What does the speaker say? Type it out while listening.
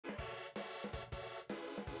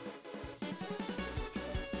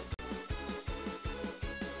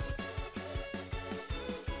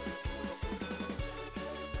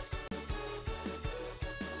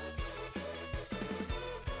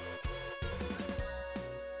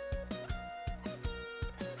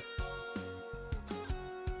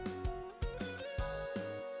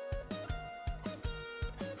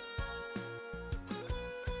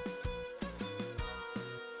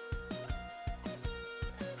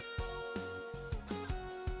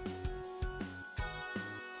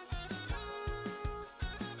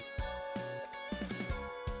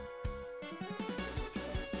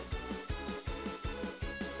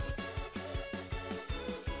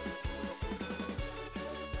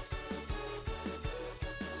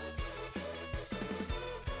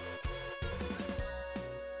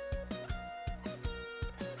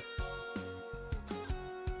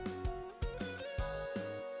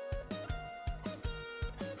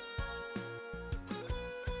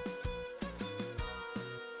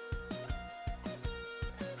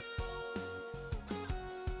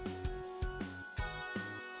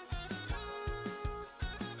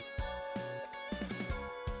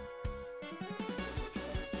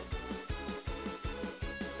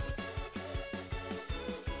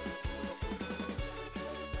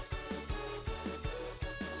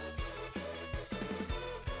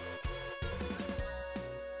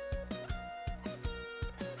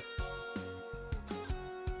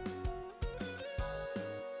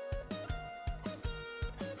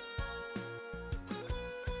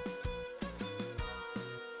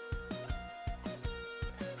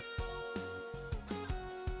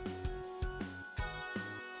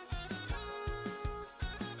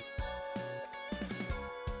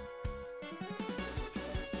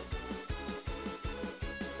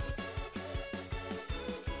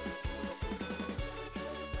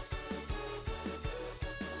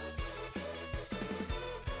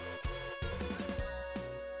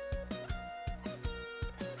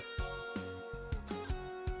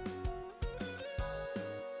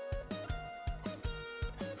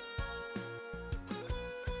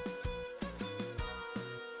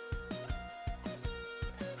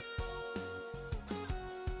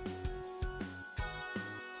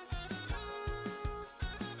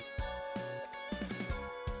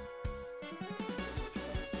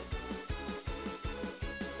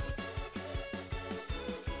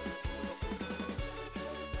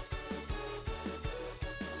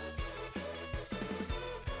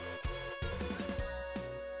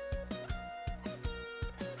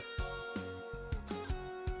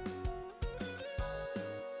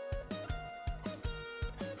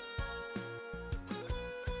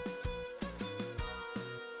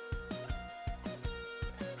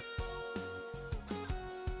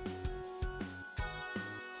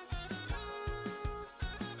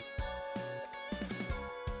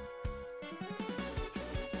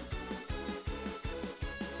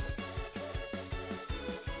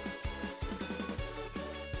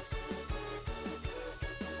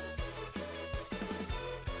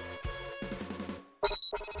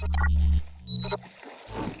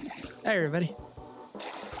Hi, everybody.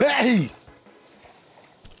 Hey!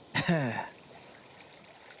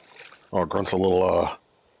 Oh, Grunt's a little,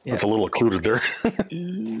 Grunt's a little occluded there.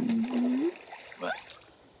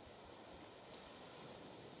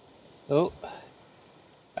 Oh,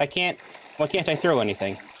 I can't. Why can't I throw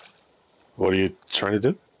anything? What are you trying to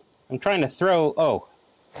do? I'm trying to throw. Oh,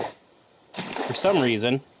 for some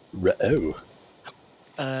reason, Oh.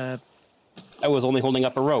 I was only holding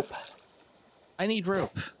up a rope. I need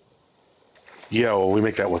rope. Yeah, well, we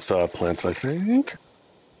make that with plants, I think.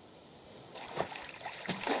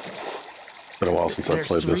 Been a while since I played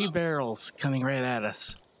There's this. 3 barrels coming right at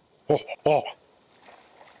us. Oh, oh.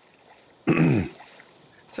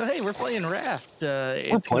 So hey, we're playing Raft.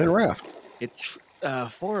 We're playing Raft. It's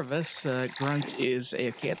 4 of us. Grunt is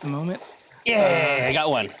AFK at the moment. Yeah, I got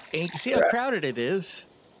one. And you can see how crowded it is.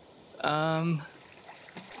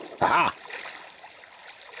 Aha!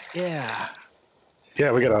 Yeah.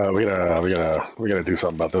 Yeah, we gotta do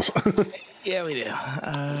something about this. Yeah, we do.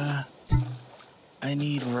 I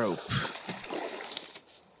need rope.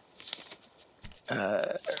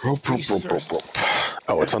 Rope.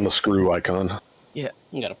 Oh, it's on the screw icon. Yeah.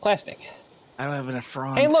 You got a plastic. I don't have enough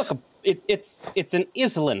fronds. Hey, look! It's an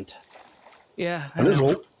island. Yeah. I It is.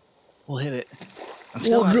 know. We'll hit it. I'm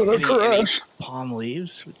still We're not gonna getting any crash. palm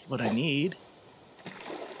leaves, which is what I need.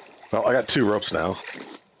 Well, I got 2 ropes now.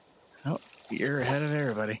 Oh, you're ahead of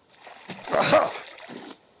everybody.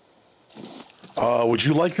 Would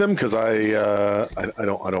you like them? Because I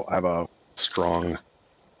don't have a strong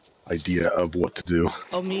idea of what to do.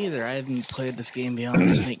 Oh, me either. I haven't played this game beyond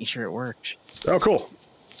just making sure it works. Oh, cool.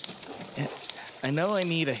 Yeah. I know I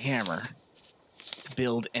need a hammer to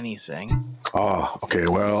build anything. Ah, okay.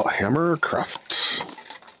 Well, hammer craft.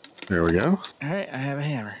 There we go. All right, I have a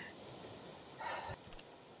hammer.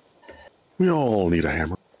 We all need a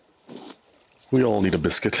hammer. We all need a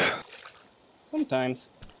biscuit. Sometimes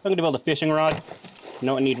I'm going to build a fishing rod.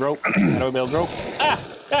 No, I need rope. How do I build rope?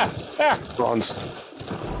 Bronze.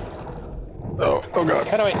 Oh god.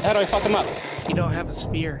 How do I fuck him up? You don't have a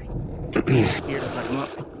spear. You need a spear to fuck him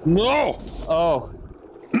up. No. Oh,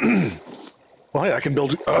 Well, hey, I can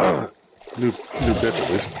build new bits at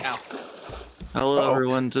least. Ow. Hello,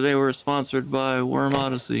 everyone. Today we're sponsored by Worm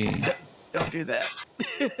Odyssey. Don't do that.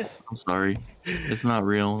 I'm sorry. It's not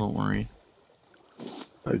real. Don't worry.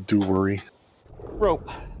 I do worry. rope.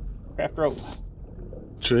 Craft rope.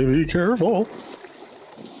 Jay, be careful.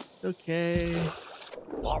 Okay.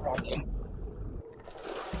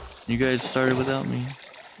 You guys started without me.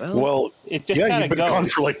 Well, It just yeah, kind you've of been gone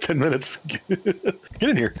goes. for like 10 minutes. Get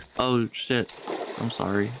in here. Oh, shit. I'm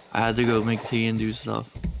sorry. I had to go make tea and do stuff.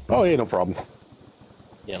 Oh, yeah, no problem.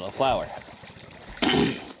 Yellow flower.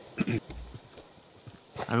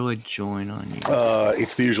 How do I join on you?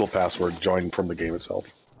 It's the usual password. Join from the game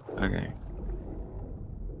itself. Okay.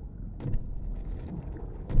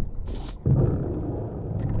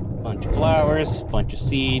 Bunch of flowers, bunch of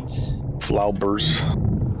seeds. Flowers.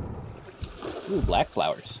 Ooh, black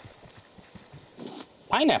flowers.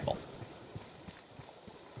 Pineapple.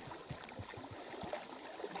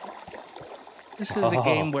 This is a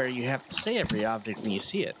game where you have to say every object when you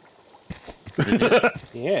see it.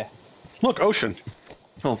 Yeah. Look, ocean.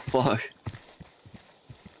 Oh, fuck.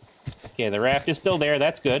 Okay, the raft is still there.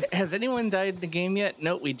 That's good. Has anyone died in the game yet?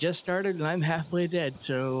 Nope, we just started and I'm halfway dead,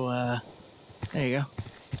 so there you go.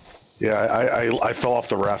 Yeah, I fell off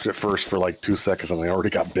the raft at first for like 2 seconds and I already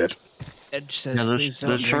got bit. Edge says, Yeah, please don't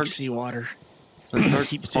drink shark- seawater. The shark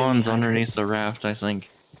Keep spawns staying underneath the raft, I think.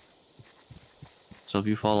 So if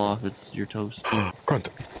you fall off, it's your toast. Grunt.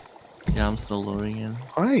 Yeah, I'm still loading in.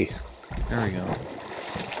 Hi. There we go.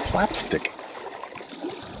 Clapstick.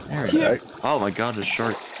 There we go. Okay. Oh my god, the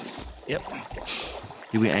shark. Yep.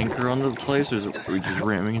 Do we anchor on the place, or is it, are we just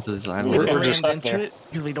ramming into this We island? We're just just rammed stuck into there. it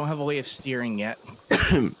because we don't have a way of steering yet.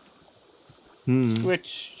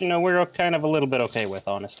 Which, you know, we're kind of a little bit okay with,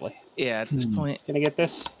 honestly. Yeah, at this point. Can I get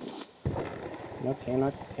this? No,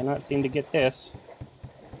 cannot seem to get this.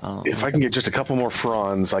 Oh, If I can get just a couple more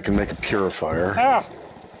fronds, I can make a purifier. Ah!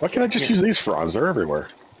 Why can't I just use these fronds? They're everywhere.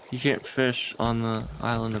 you can't fish on the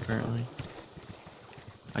island, apparently.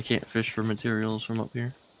 I can't fish for materials from up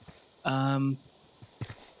here.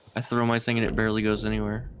 I throw my thing and it barely goes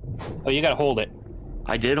anywhere. Oh, you gotta hold it.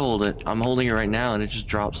 I did hold it. I'm holding it right now and it just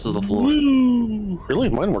drops to the floor. Woo! Really?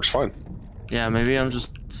 Mine works fine. Yeah, maybe I'm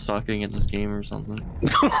just sucking at this game or something.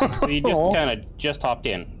 So you just Aw. kind of just hopped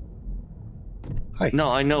in. Hi.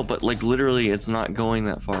 No, I know, but like literally it's not going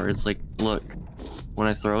that far. It's like, look, when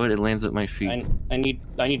I throw it, it lands at my feet. I need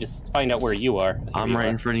to find out where you are. Here I'm you right are.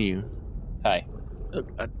 in front of you. Hi.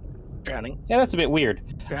 Drowning. Yeah, that's a bit weird.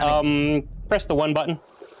 Drowning. Press the 1 button.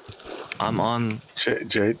 I'm on.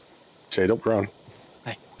 Jay, don't run.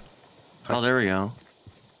 Oh, there we go.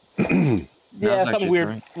 Yeah, That's something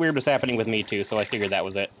actually weird was happening with me too, so I figured that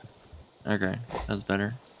was it. Okay, that's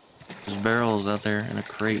better. There's barrels out there in a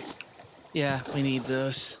crate. Yeah, we need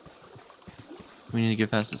those. We need to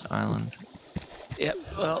get past this island. Yep.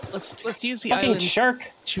 Well, let's use the Fucking island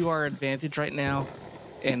shark! to our advantage right now,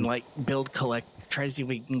 and like try to see if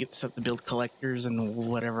we can get stuff to build collectors and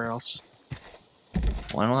whatever else.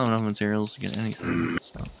 Well, I don't have enough materials to get anything.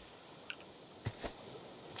 So.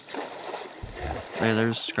 Hey,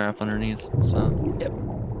 there's scrap underneath. So. Yep.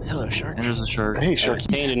 Hello, shark. And there's a shark. Hey, shark.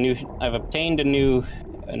 I've obtained a new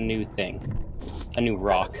thing. A new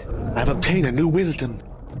rock. I've obtained a new wisdom.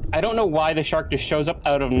 I don't know why the shark just shows up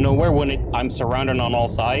out of nowhere when I'm surrounded on all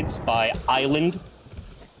sides by island.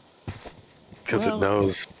 Because it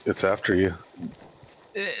knows it's after you.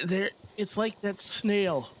 It's like that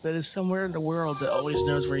snail that is somewhere in the world that always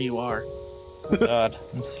knows where you are. God.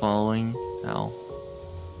 It's following. Ow.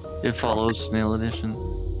 It follows Snail Edition.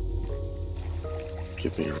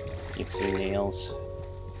 Give me. Pixie nails.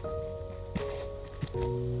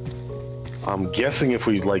 I'm guessing if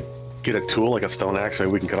we like get a tool like a stone axe,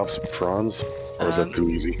 maybe we can cut off some fronds. Or is that too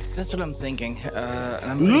easy? That's what I'm thinking.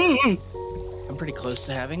 And I'm pretty close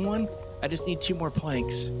to having one. I just need 2 more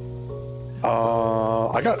planks.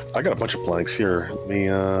 I got a bunch of planks here. Let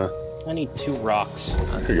me I need 2 rocks.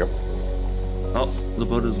 Here you go. Oh, the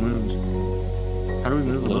boat has moved. How do we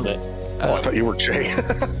move A the little boat? bit. Oh, I thought you were Jay.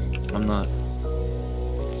 I'm not.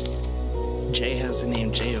 Jay has the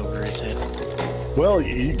name Jay over his head. Well,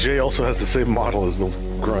 Jay also has the same model as the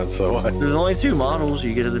grunt, so There's only 2 models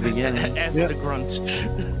you get at the beginning. As Yeah. the grunt.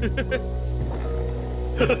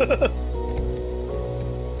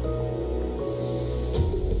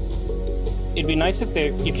 It'd be nice if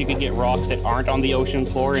you could get rocks that aren't on the ocean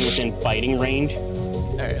floor and within biting range.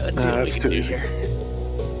 Alright, let's see what we that's can too do easy. here.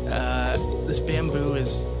 This bamboo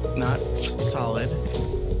is not solid.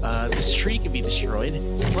 This tree can be destroyed.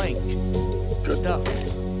 Plank. Good. Stuff.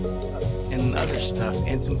 And other stuff.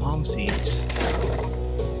 And some palm seeds.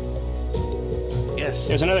 Yes,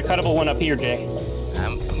 There's another cuttable one up here, Jay.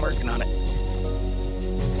 I'm working on it.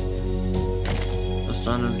 The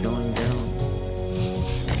sun is going down.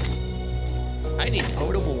 I need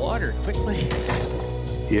potable water, quickly.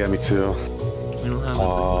 yeah, me too. We don't have.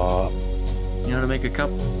 You know how to make a cup?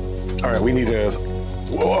 All right, we need to.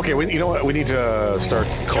 Well, okay, you know what? We need to start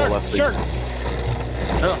coalescing. Shark!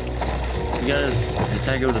 Oh, you gotta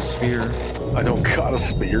attack with a spear. I don't got a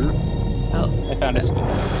spear. Oh, I found a spear.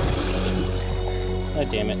 God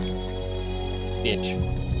damn it. Bitch.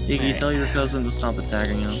 Iggy, Alright. tell your cousin to stop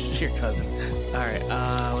attacking us. this is your cousin. Alright,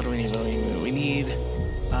 what do we need? We need,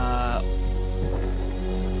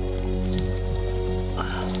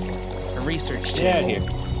 a research Get out of table.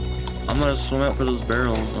 here. I'm gonna swim out for those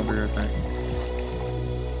barrels. I'll be right back.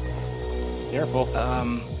 Careful.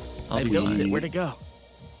 I'll I be built fine. it. Where'd it go?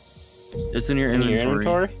 It's in your In inventory. your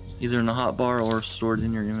inventory? Either in the hotbar or stored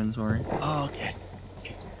in your inventory. Oh, okay.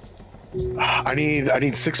 I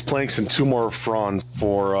need 6 planks and 2 more fronds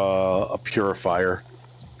for a purifier.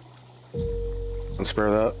 And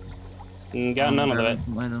spare that. Got none of Grab it.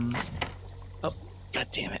 some items. Oh, god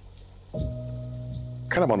damn it.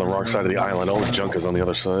 Kind of on the wrong side of the island. All the junk is on the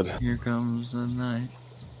other side. Here comes the night.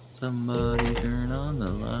 Somebody turn on the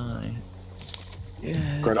light.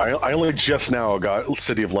 Yeah. Grant, I only just now got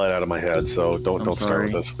City of Lead out of my head, so don't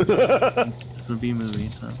start with sorry. this. It's a B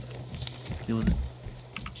movie, so deal with it.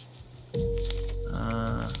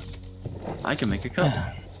 I can make a cup.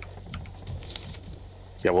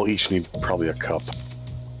 Yeah, we'll each need probably a cup.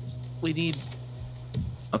 We need...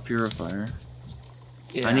 A purifier.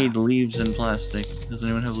 Yeah. I need leaves and plastic. Does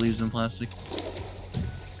anyone have leaves and plastic?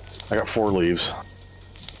 I got 4 leaves.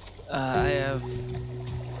 I have...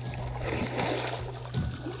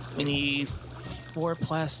 We need 4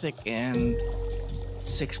 plastic and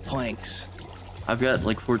 6 planks. I've got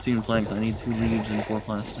like 14 planks. I need 2 leaves and 4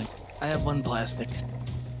 plastic. I have 1 plastic.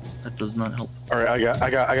 That does not help. All right, I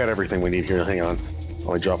got everything we need here. Hang on.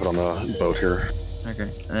 Let me drop it on the boat here. Okay.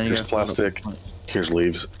 And then you Here's gotta fill it up with plastic. planks. Here's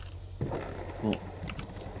leaves. Cool.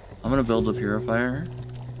 I'm gonna build a purifier.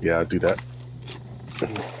 Yeah, do that.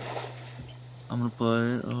 I'm gonna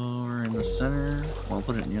put it over in the center. Well, I'll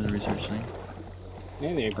put it near the research thing.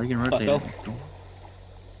 Maybe. I can rotate it.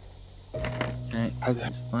 Okay. How's that?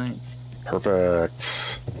 Next plank.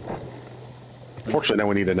 Perfect. Fortunately, now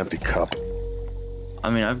we need an empty cup. I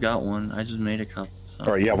mean, I've got one. I just made a cup. So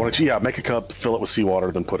All right, yeah. Why don't you make a cup, fill it with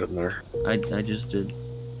seawater, then put it in there. I just did.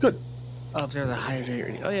 Good. Oh, there's a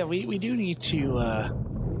hydrator. Oh yeah, we do need to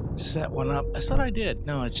set one up. I thought I did.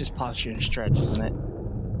 No, it's just posture and stretch, isn't it?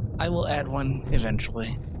 I will add one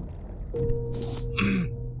eventually.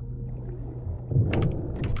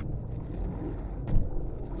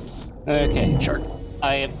 Okay. Shark.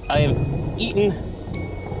 I have eaten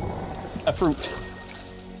a fruit,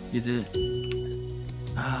 You did. so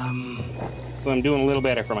I'm doing a little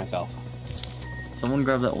better for myself. Someone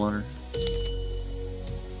grab that water.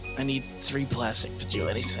 I need 3 plastic to do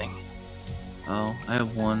anything. Oh, I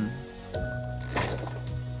have 1.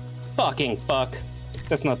 Fucking fuck.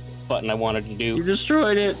 That's not the button I wanted to You do.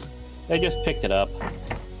 destroyed it. I just picked it up.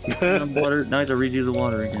 Water. Now I have to redo the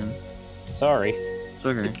water again. Sorry. It's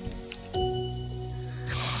okay.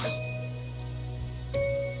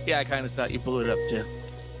 Yeah, I kind of thought you blew it up too.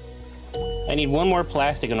 I need 1 more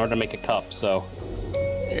plastic in order to make a cup, so...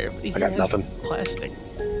 Everybody I got has nothing. Plastic.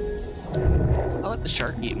 I'll let the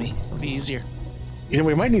shark eat me. It'll be easier. You know,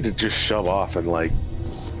 we might need to just shove off and like,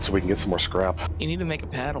 so we can get some more scrap. You need to make a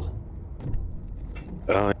paddle.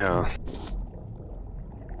 Oh yeah.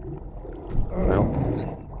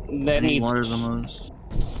 Well, That I need needs... water the most.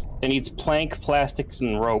 It needs plank, plastics,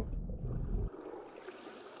 and rope.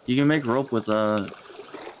 You can make rope with trees.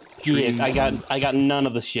 Yeah, I got none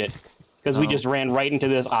of the shit. Because we Oh. just ran right into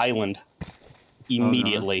this island.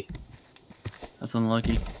 Immediately. That's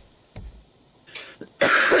unlucky.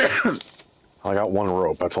 I got 1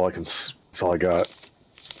 rope. That's all I can. That's all I got.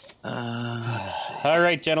 Let's see.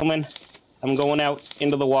 Alright, gentlemen. I'm going out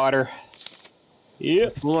into the water.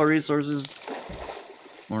 Yep. Pull our resources.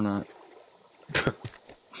 Or not.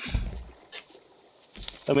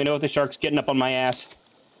 Let me know if the shark's getting up on my ass.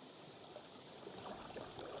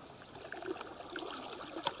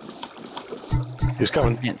 He's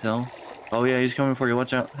coming. Can't tell. Oh yeah, he's coming for you.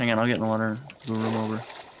 Watch out. Hang on, I'll get in the water. We'll room over.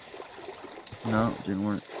 No, didn't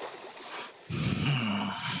work.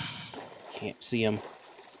 Can't see him.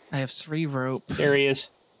 I have 3 rope. There he is.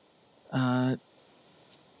 I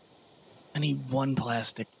need 1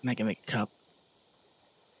 plastic, and I can make a cup.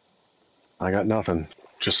 I got nothing.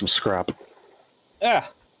 Just some scrap.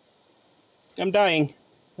 Ah! I'm dying.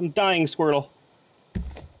 I'm dying, Squirtle.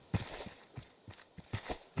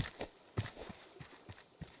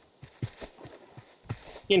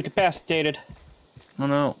 Incapacitated. Oh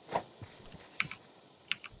no.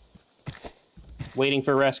 Waiting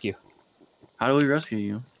for rescue. How do we rescue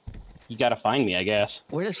you? You gotta find me, I guess.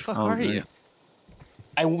 Where the fuck Oh, are great. you?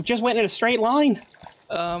 I just went in a straight line.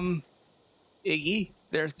 Iggy,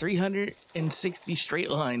 there are 360 straight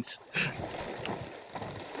lines.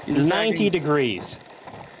 He's 90 attacking. degrees.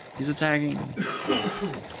 He's attacking.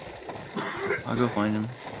 I'll go find him.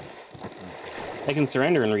 I can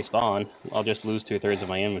surrender and respawn. I'll just lose 2/3 of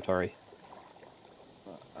my inventory.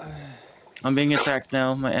 I'm being attacked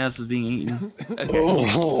now. My ass is being eaten.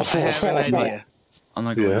 Okay. I have an idea. I'm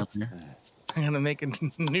not going Yeah. out there. I'm gonna make a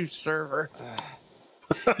new server.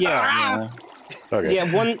 Yeah. Okay.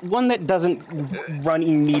 Yeah, one that doesn't run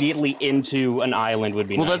immediately into an island would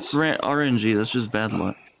be Well, nice. that's RNG. That's just bad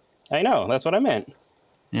luck. I know, that's what I meant.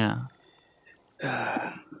 Yeah.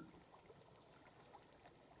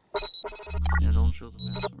 Yeah, don't show the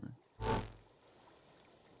password.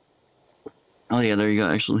 Oh yeah, there you go,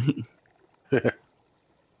 actually. I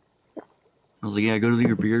was like, yeah, go to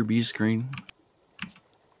your BRB screen.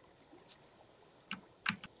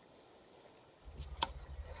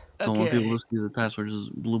 Don't want people to see the password,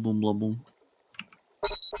 just blue boom, blah boom.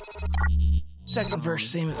 Second verse,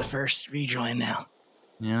 same as the first. Rejoin now.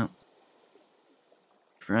 Yeah.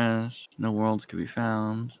 Fresh. No worlds could be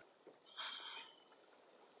found.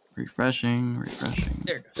 Refreshing, refreshing.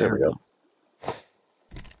 There it goes. There we go.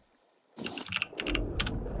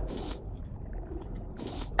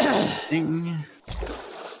 Ding.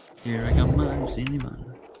 Here I come, I'm silly man.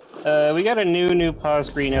 We got a new pause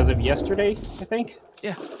screen as of yesterday, I think.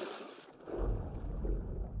 Yeah.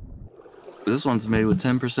 This one's made with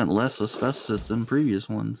 10% less asbestos than previous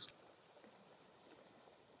ones.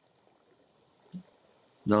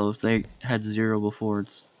 Though if they had 0 before,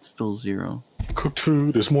 it's still 0. Cooked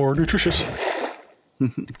food is more nutritious.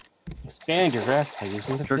 Expand your graph by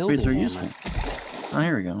using the Shark building baits are hammer. useful. Oh,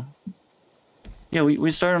 here we go. Yeah,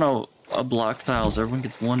 we started on a block tile, so everyone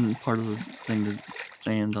gets one part of the thing to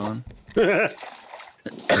stand on.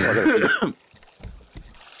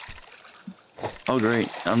 Oh great,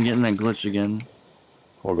 I'm getting that glitch again.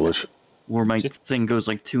 Oh, glitch. Where my Just- thing goes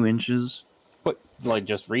like 2 inches.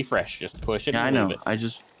 Just refresh, just push it. Yeah, I and know. leave it. I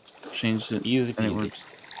just changed it Easy and it peasy. works.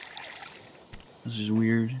 This is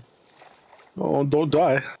weird. Oh, don't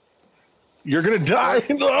die. You're gonna die.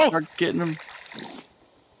 No. Shark's getting him.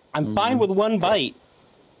 I'm fine with 1 bite.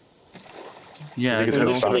 Yeah, think it's I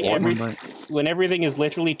gonna don't stop like at one one? bite. When everything is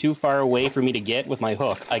literally too far away for me to get with my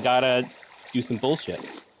hook, I gotta do some bullshit.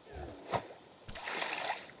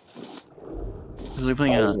 It's like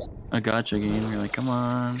playing a gotcha game. You're like, come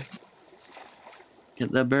on.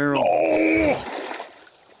 Get that barrel. Oh!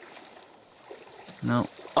 No.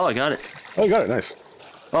 Oh, I got it. Oh, you got it. Nice.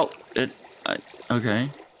 Oh,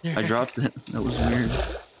 okay. I dropped it. That was weird.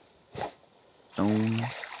 Stone.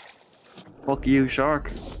 Fuck you,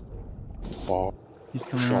 shark. Oh, He's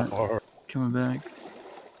coming out. shark. Coming back.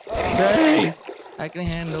 Hey! I can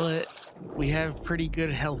handle it. We have pretty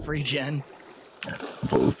good health regen.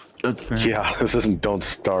 That's fair. Yeah, this isn't Don't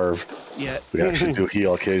Starve. Yet. We actually do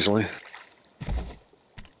heal occasionally.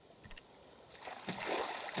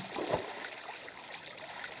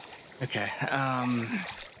 Okay.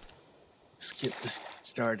 Let's get this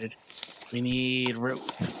started. We need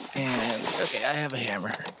rope and okay, I have a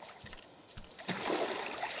hammer.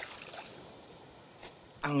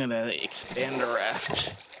 I'm gonna expand the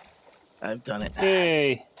raft. I've done it.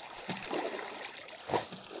 Hey.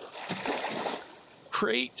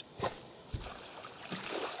 Crate.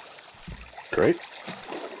 Great.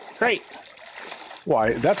 Great.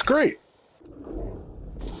 Why? That's great.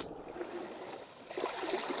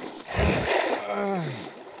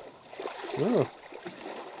 Ooh.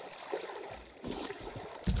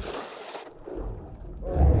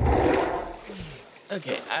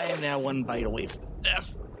 Okay, I am now one bite away from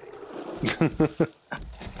death.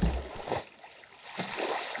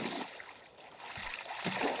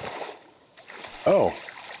 Oh.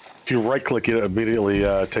 If you right click it, immediately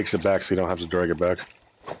takes it back so you don't have to drag it back.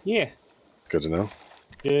 Yeah. Good to know.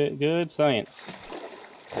 Good science.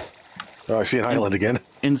 Oh, I see an island again.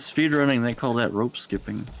 In speedrunning, they call that rope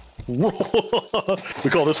skipping. We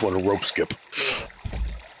call this one a rope skip.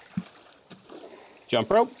 Jump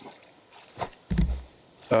rope.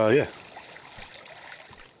 Yeah.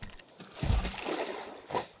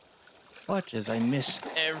 Watch as I miss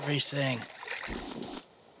everything.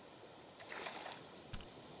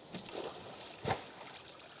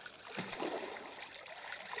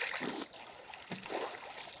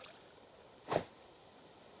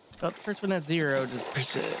 Well, the first one at 0 just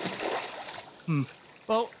persist.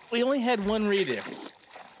 Well, we only had one redo.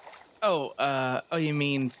 Oh, you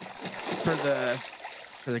mean for the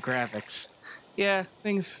graphics? Yeah,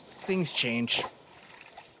 things change.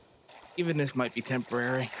 Even this might be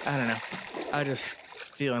temporary. I don't know. I just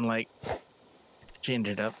feeling like change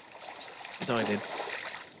it up, so I did.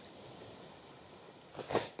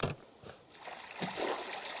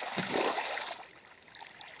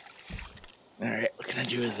 All right, what can I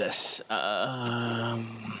do is this?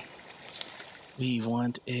 We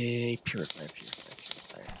want a purifier.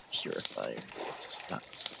 It's not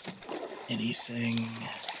anything.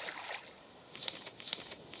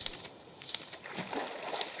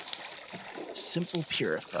 Simple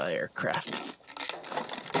purifier craft.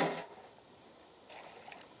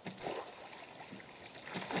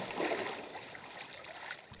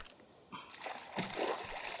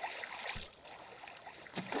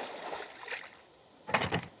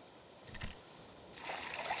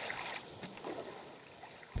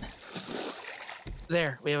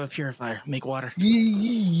 There, we have a purifier. Make water.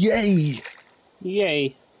 Yay!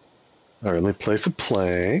 Yay. All right, let me place a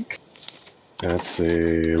plank. Let's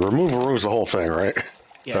see. Remove the whole thing, right?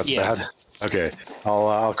 Yes. That's bad. Okay,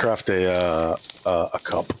 I'll craft a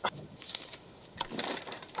cup.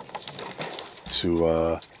 To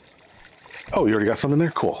oh, you already got some in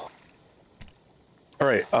there. Cool. All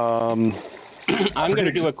right. I'm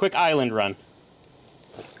gonna do a quick island run.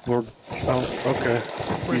 Oh, okay.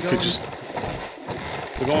 You could just.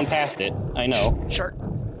 We're going past it. I know. Shark.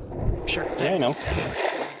 Yeah, I know.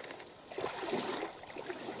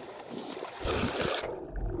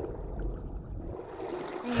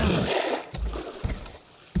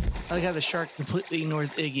 I like how the shark completely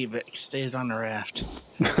ignores Iggy, but stays on the raft.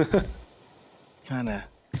 Kind of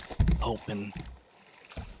open.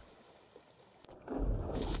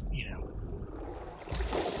 You know.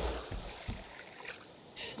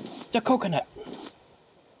 The coconut.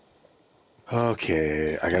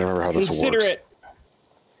 Okay, I gotta remember how this Consider works. it.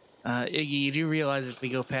 Iggy, you do realize if we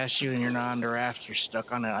go past you and you're not on the raft, you're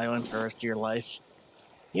stuck on an island for the rest of your life?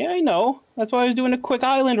 Yeah, I know. That's why I was doing a quick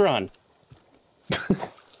island run. It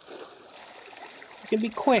can be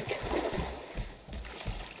quick.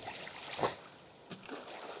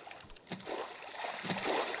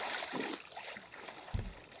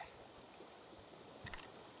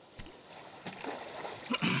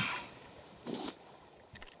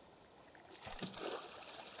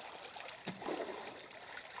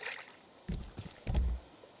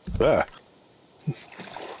 Ah.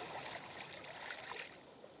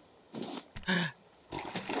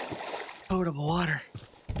 Potable water.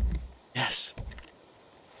 Yes.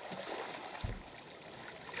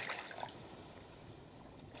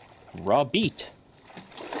 Raw beet.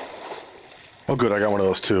 Oh, good. I got one of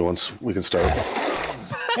those too. Once we can start.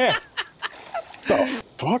 Yeah. The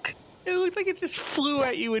fuck? It looked like it just flew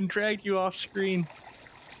at you and dragged you off screen.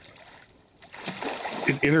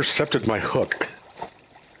 It intercepted my hook.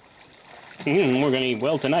 We're gonna eat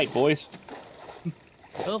well tonight, boys.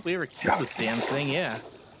 Well, if we ever kill this damn thing, yeah.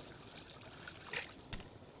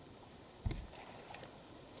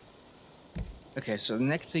 Okay, so the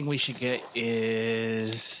next thing we should get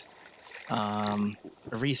is a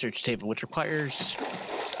research table, which requires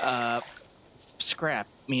scrap,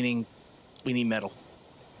 meaning we need metal.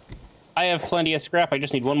 I have plenty of scrap. I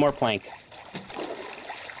just need one more plank.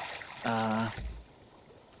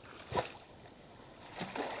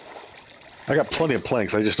 I got plenty of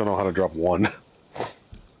planks. I just don't know how to drop one.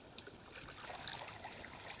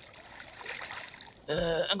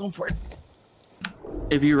 I'm going for it.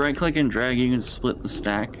 If you right click and drag, you can split the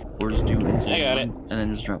stack, or just do it into I got one, it. and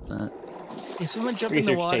then just drop that. Hey, someone jump in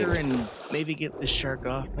the Research water table. and maybe get this shark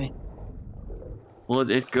off me. Well,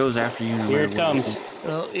 it goes after you. No Here matter it what. comes.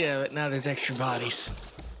 Well, yeah, but now there's extra bodies.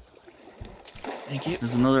 Thank you.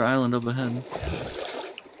 There's another island up ahead.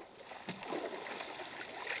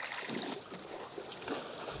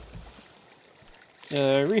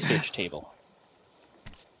 Research table.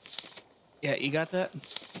 Yeah, you got that?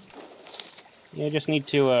 You just need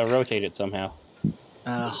to rotate it somehow.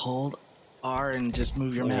 Hold R and just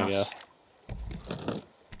move your There you mouse.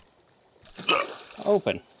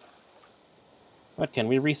 Open. What can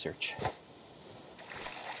we research?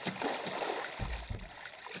 I'm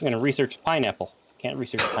gonna research pineapple. Can't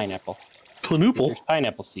research pineapple. Planoople? Research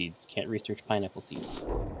pineapple seeds. Can't research pineapple seeds.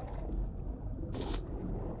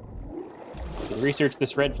 Can research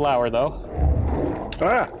this red flower though.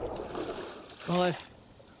 Ah! Well,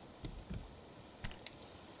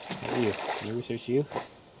 What are you? Can you research you?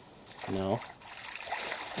 No.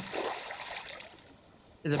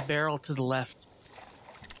 there's a barrel to the left.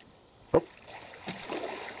 Oh.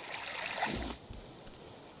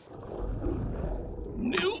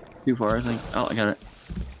 No. Too far, I think. Oh, I got it.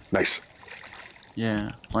 Nice.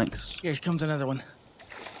 Yeah, planks. Here comes another one.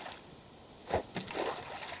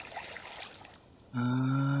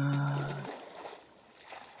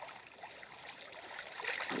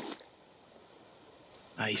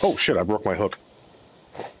 Nice. Oh shit! I broke my hook.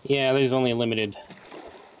 Yeah, there's only limited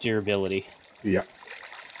durability. Yeah.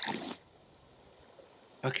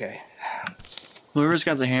 Okay. Whoever's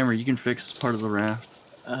got the hammer, you can fix part of the raft.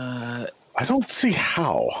 I don't see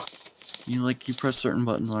how. You press certain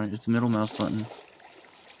buttons on it. It's the middle mouse button.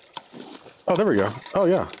 Oh, there we go. Oh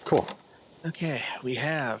yeah, cool. Okay, we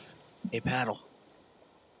have a paddle.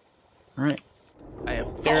 All right. I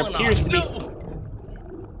have There fallen appears off. to be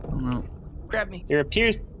No! Oh no. Grab me. There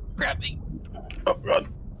appears Grab me. Oh god.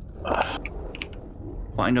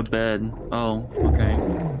 Find a bed. Oh, okay.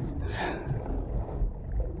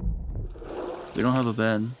 We don't have a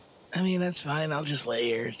bed. I mean, that's fine. I'll just lay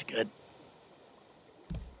here. It's good.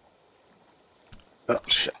 Oh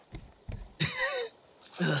shit.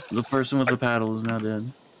 The person with the paddle is now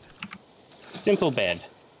dead. simple bed.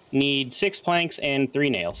 Need 6 planks and 3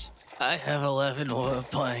 nails. I have 11 wood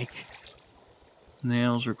plank.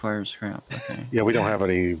 Nails require scrap. Okay. Yeah, we don't have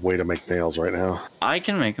any way to make nails right now. I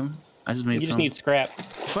can make them. I just You made just some. need scrap.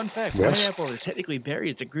 Fun fact, Yes. pineapples are technically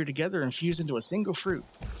berries that grew together and fused into a single fruit.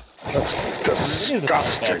 That's is a fun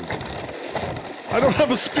disgusting. I don't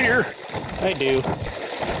have a spear. I do.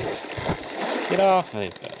 Get off of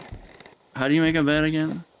it. How do you make a bed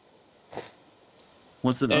again?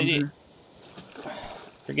 What's it you- under?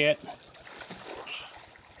 Forget.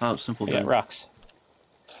 Oh, simple I got bed. rocks.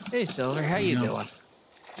 Hey, Silver, how you No. doing?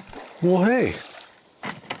 Well, hey.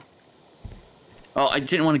 Oh, I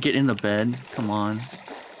didn't want to get in the bed. Come on.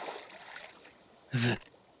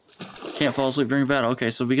 Can't fall asleep during battle.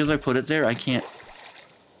 Okay, so because I put it there, I can't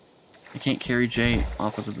carry Jaye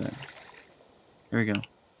off of the bed. There we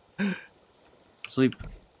go. Sleep.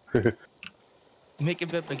 Make a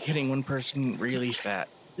bet by getting one person really fat.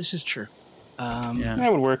 This is true. Yeah.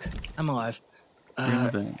 That would work. I'm alive. You're in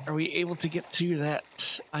the bed. Are we able to get to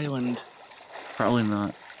that island? Probably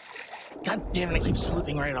not. God damn it, I keep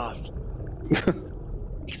slipping right off.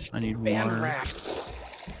 I need Expand water. raft.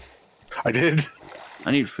 I did.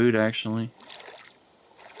 I need food, actually.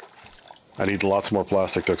 I need lots more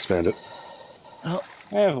plastic to expand it. Well,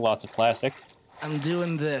 I have lots of plastic. I'm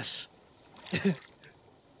doing this. I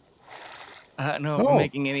don't know if Oh. I'm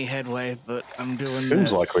making any headway, but I'm doing this.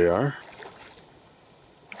 Seems like we are.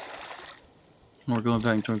 We're going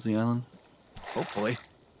back towards the island. Hopefully.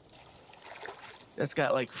 That's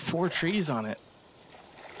got like 4 trees on it.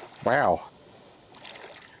 Wow.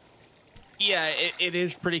 Yeah, it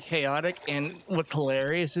is pretty chaotic, and what's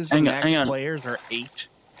hilarious is Hang the on, max players are 8.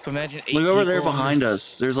 So imagine 8 Look over there people on behind this-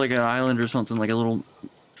 us. There's like an island or something, like a little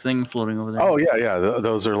thing floating over there. Oh yeah, yeah.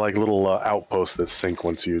 Those are like little outposts that sink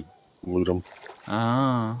once you loot them.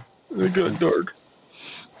 Ah. They got dark.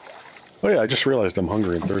 Oh yeah, I just realized I'm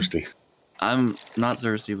hungry and thirsty. I'm not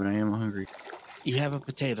thirsty, but I am hungry. You have a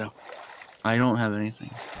potato. I don't have anything.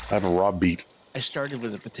 I have a raw beet. I started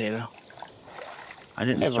with a potato. I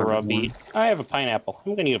didn't I have a start raw with beet. one. I have a pineapple.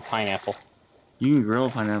 I'm gonna eat a pineapple. You can grill a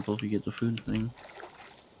pineapple if you get the food thing.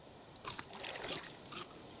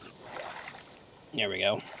 There we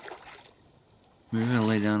go. We're gonna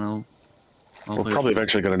lay down. I'll We're play probably with you.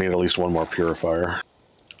 eventually going to need at least one more purifier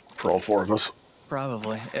for all 4 of us.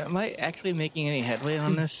 Probably. Am I actually making any headway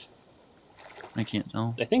on this? I can't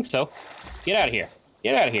tell. I think so. Get out of here.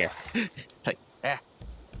 Get out of here. It's like,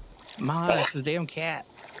 Ma, it's the damn cat.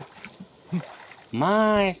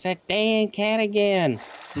 Ma, it's that dang cat again.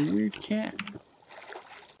 The weird cat.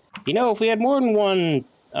 You know, if we had more than one,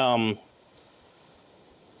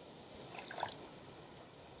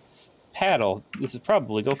 paddle, this would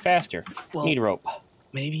probably go faster. Well, Need a rope.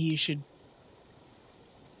 maybe you should.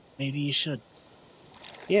 Maybe you should.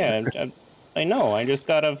 Yeah, I know. I just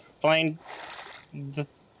gotta find the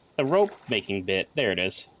rope making bit. There it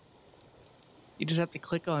is. You just have to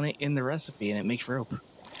click on it in the recipe and it makes rope.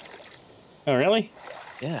 Oh, really?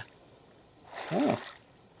 Yeah. Oh.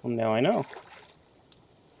 Well, now I know.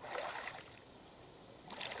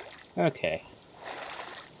 Okay.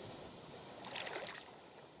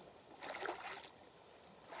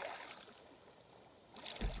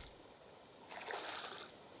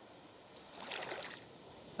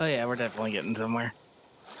 Oh yeah, we're definitely getting somewhere.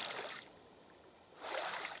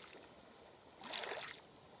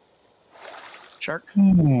 Shark?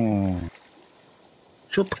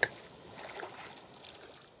 Chirp.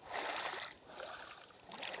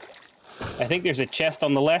 I think there's a chest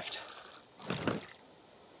on the left.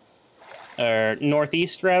 Or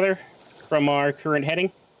northeast, rather, from our current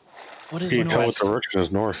heading. What is Can you tell what north? direction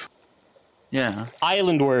is north? Yeah.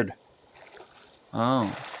 Islandward.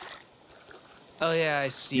 Oh. Oh yeah, I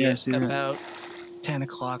see Yeah, I it. see that. About 10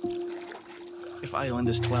 o'clock. If island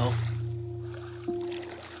is 12.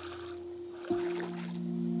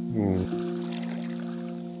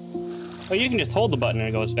 Oh, you can just hold the button and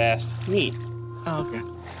it goes fast. Neat. Oh, okay.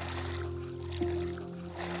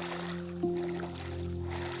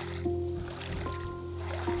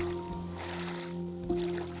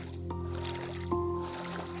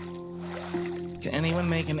 Can anyone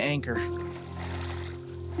make an anchor?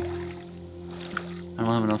 I don't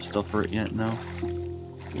have enough stuff for it yet, no.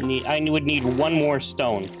 I would need one more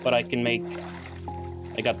stone, but I can make...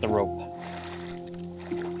 I got the rope.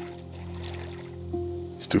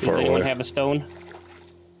 It's too Does far anyone away. have a stone?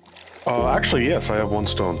 Actually, yes, I have 1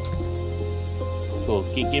 stone. Cool.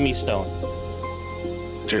 Give me stone.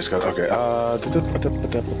 Jay's got okay.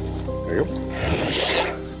 There you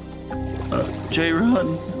go. Jay,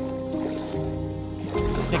 run!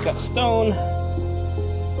 Pick up stone.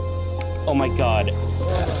 Oh my god.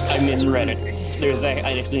 I misread it.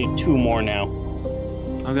 I just need 2 more now.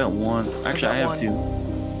 I've got 1. Actually, I have 2.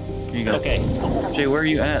 Here you go. Okay. Jay, where are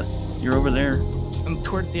you at? You're over there. I'm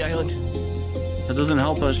towards the island. That doesn't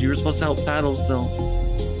help us. You were supposed to help paddle still.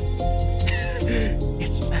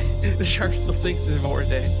 It's the shark still sinks his more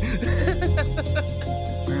day.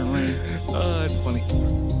 Apparently. Oh, that's funny.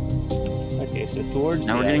 Okay, so towards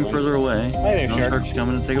Now the we're getting island. further away. Hi there, Now shark. shark's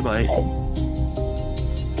coming to take a bite.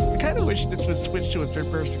 I kind of wish this was switched to a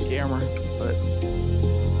third-person camera, but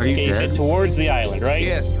Are you Okay, so dead? towards the island, right?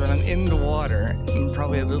 yes, but I'm in the water and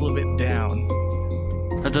probably a little bit down.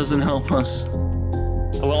 That doesn't help us.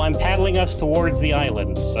 Well, I'm paddling us towards the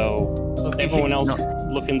island, so Okay. everyone else No.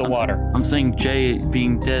 look in the water. I'm saying Jay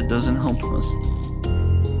being dead doesn't help us.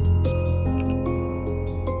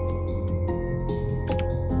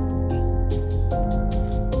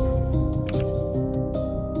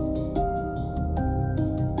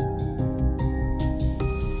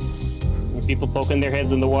 Are people poking their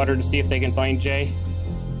heads in the water to see if they can find Jay?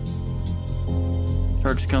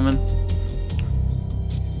 Shark's coming.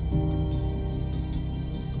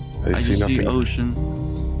 I I see just see nothing. ocean.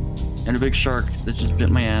 And a big shark that just bit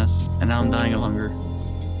my ass. And now I'm dying of hunger.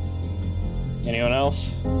 Anyone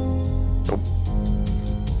else? Nope.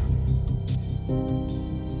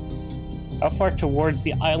 How far towards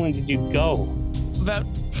the island did you go? About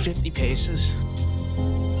 50 paces.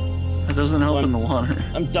 That doesn't help in the water.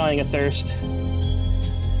 I'm dying of thirst.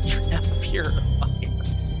 You have a purifier.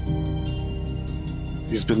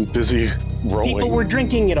 He's been busy rolling. People were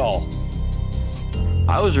drinking it all.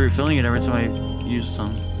 I was refilling it every time I used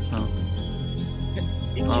some. So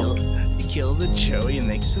You kill the Joey and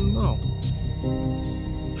make some more.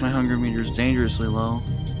 My hunger meter's dangerously low.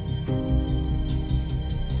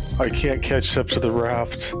 I can't catch up to the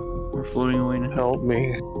raft. We're floating away now. Help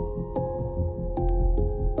me.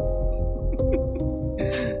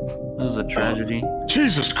 This is a tragedy.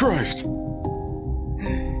 Jesus Christ!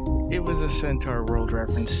 It was a Centaur World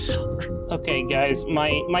reference. Okay, guys,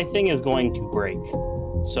 my thing is going to break.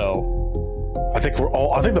 So I think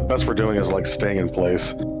the best we're doing is like staying in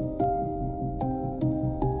place.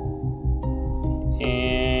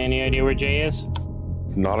 any idea where Jaye is?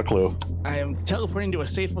 Not a clue. I am teleporting to a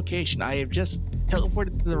safe location. I have just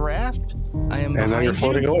teleported to the raft. I am. And now you're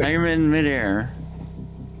floating Now away. you're in midair.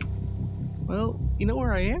 Well, you know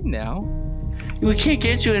where I am now. We can't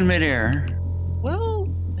get you in midair. Well,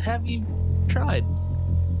 have you tried?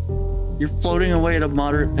 You're floating away at a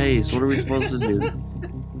moderate pace. What are we supposed to do?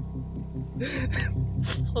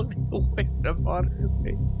 Floating away at a moderate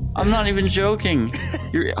pace. I'm not even joking.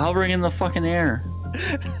 You're hovering in the fucking air.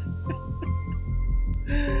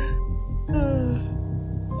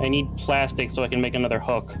 I need plastic so I can make another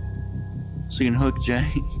hook. So you can hook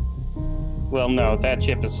Jay. Well, no, that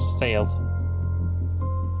ship has sailed.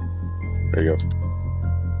 There you go.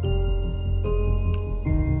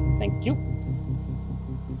 Thank you.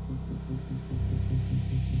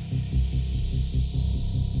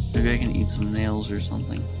 Maybe I can eat some nails or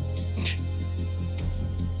something.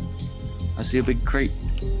 I see a big crate.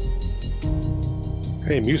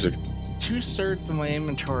 Hey, music. 2/3 of my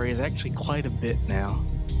inventory is actually quite a bit now.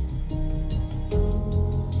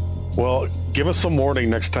 Well, give us some warning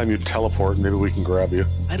next time you teleport, and maybe we can grab you.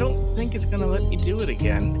 I don't think it's gonna let me do it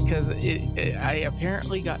again because I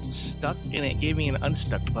apparently got stuck and it gave me an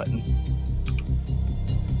unstuck button.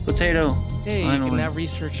 Potato. Hey, you Finally. can now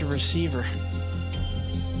research a receiver.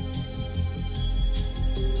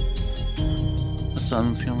 The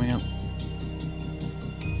sun's coming up.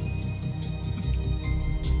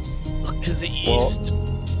 Look to the Well, east.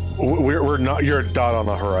 We're not. You're a dot on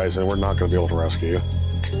the horizon. We're not going to be able to rescue you.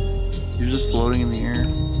 You're just floating in the air.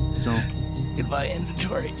 So, Goodbye,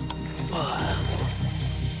 inventory.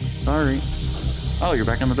 sorry. Oh, you're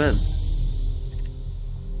back on the bed.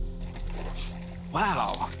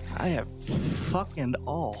 Wow, I have fucking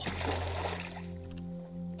all.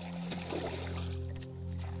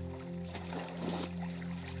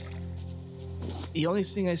 The only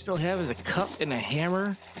thing I still have is a cup and a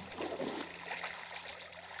hammer.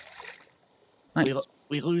 Nice.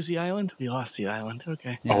 We lose the island? We lost the island.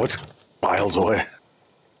 Okay. Yeah. Oh, it's miles away.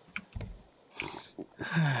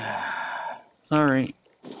 Sorry.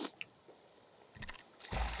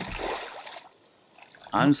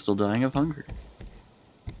 I'm still dying of hunger.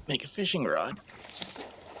 Make a fishing rod.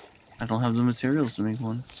 I don't have the materials to make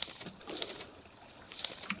one.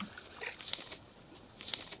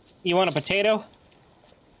 You want a potato?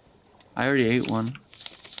 I already ate one.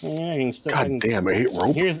 Yeah, you can still. God damn, I hate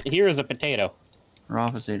rope. Here's a potato. Raw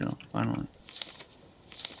potato, finally.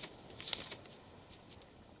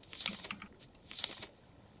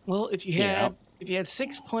 Well, if you had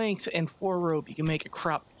 6 planks and 4 rope, you can make a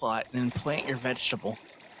crop plot and then plant your vegetable.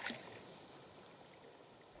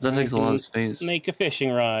 That takes a lot of space. Make a fishing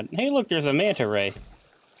rod. Hey, look, there's a manta ray.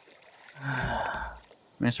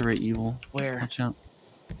 Manta ray evil. Where? Watch out.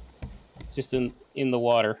 It's just in the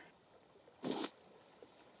water.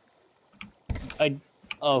 I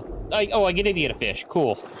get to get a fish.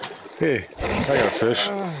 Cool. Hey, I got a fish.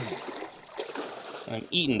 I'm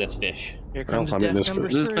eating this fish. Here comes I'm in death this number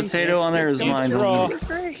This 3. potato on there is Here comes mine. the Don't raw. eat it.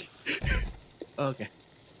 Great. Okay.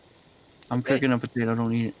 I'm cooking a potato,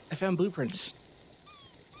 don't eat it. I found blueprints.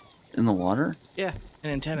 In the water? Yeah,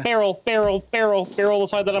 an antenna. Barrel the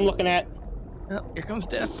side that I'm looking at. Oh, here comes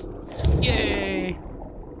death. Yay!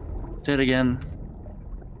 Dead again.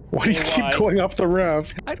 Why do you keep Why? going off the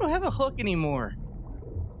raft? I don't have a hook anymore.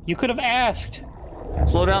 You could have asked.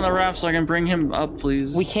 Slow down the raft so I can bring him up,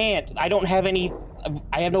 please. We can't. I don't have any.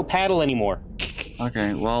 I have no paddle anymore.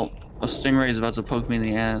 Okay, well, a stingray is about to poke me in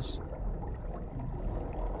the ass.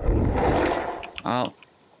 Oh.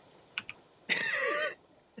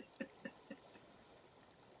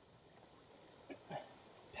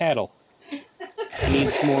 Paddle.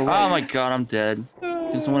 Needs more. Oh my god, I'm dead.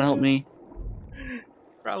 Can someone help me?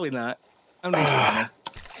 Probably not. I'm not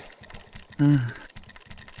sure.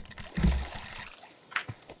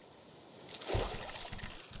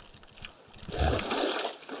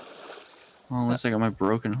 Well, unless I got my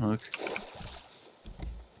broken hook.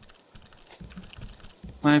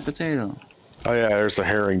 My potato. Oh yeah, there's a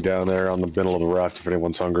herring down there on the middle of the raft if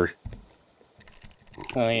anyone's hungry.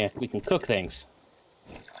 Oh yeah, we can cook things.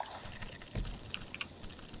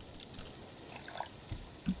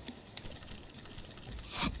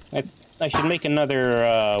 I should make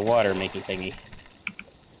another water making thingy.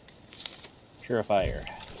 Purifier.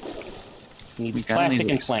 Needs We gotta plastic need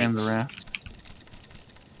to and expand planks. the raft.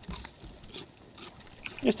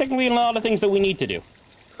 There's technically a lot of things that we need to do.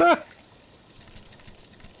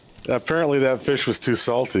 Apparently that fish was too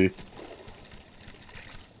salty.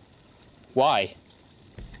 Why?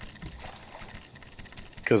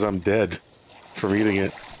 Because I'm dead from eating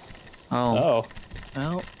it. Oh. Oh.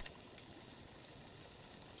 Well,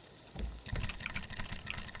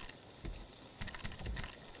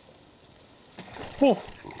 Oh,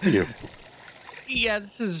 thank you. yeah,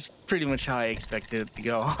 this is pretty much how I expected it to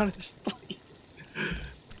go, honestly.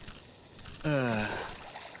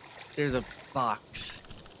 There's a box.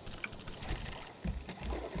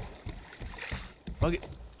 Okay,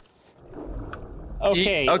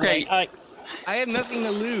 Okay. Okay. I have nothing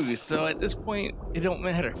to lose, so at this point, it don't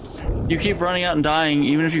matter. You keep running out and dying.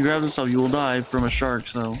 Even if you grab the stuff, you will die from a shark.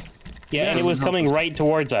 So yeah, and it was coming right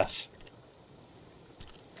towards us.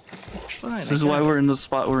 It's fine. this is why we're in the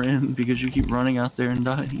spot we're in, because you keep running out there and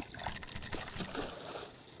dying.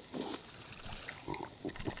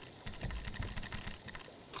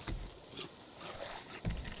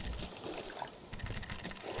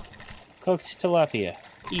 Cooked tilapia.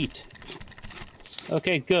 Eat.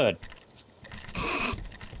 Okay, good.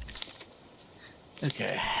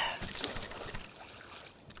 Okay.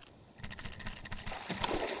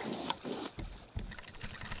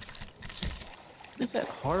 What is that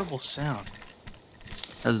horrible sound?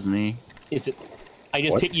 That's me. Is it? I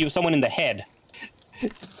just What? hit someone in the head.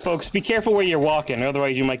 Folks, be careful where you're walking,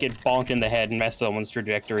 otherwise you might get bonked in the head and mess someone's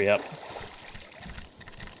trajectory up.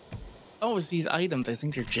 Oh, it's these items. I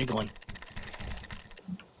think they're jiggling.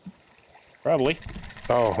 Probably.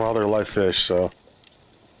 Oh, well, they're live fish, so.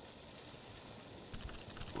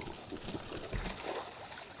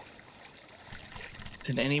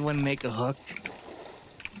 Did anyone make a hook?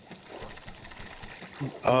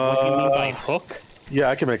 What do you mean by hook? Yeah,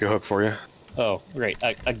 I can make a hook for you. Oh, great.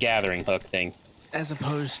 A gathering hook thing. As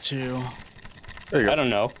opposed to... There you I go. don't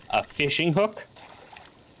know. A fishing hook?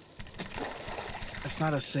 It's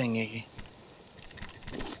not a thing, Iggy.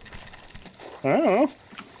 I don't know.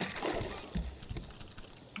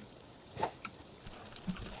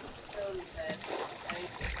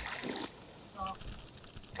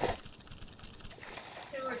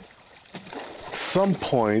 At some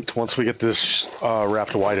point, once we get this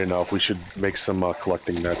raft wide enough, we should make some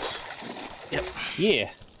collecting nets. Yep. Yeah.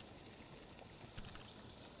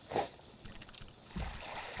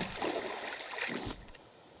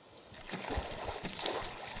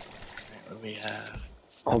 What do we have?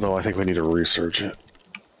 Although I think we need to research it.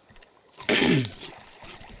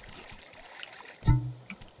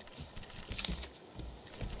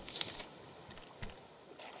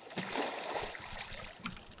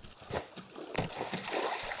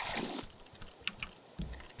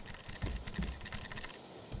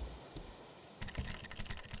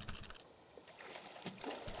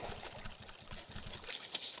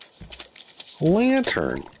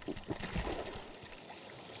 Lantern.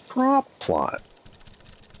 Drop plot.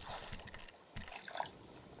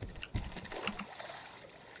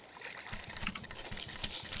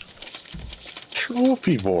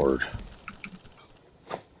 Trophy board.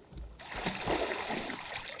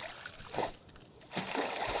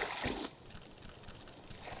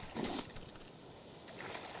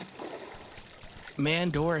 Man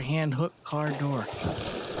door, hand hook, car door.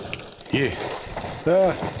 Yeah.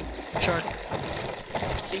 Shark.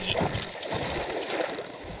 Iggy.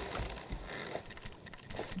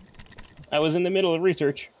 I was in the middle of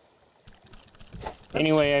research.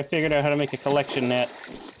 Anyway, I figured out how to make a collection net.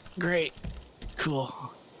 Great. Cool.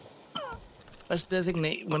 Let's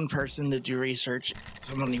designate one person to do research.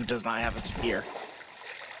 Someone who does not have a spear.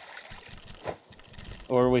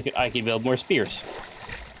 Or I could build more spears.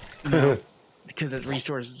 Because as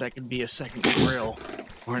resources, that could be a second grill,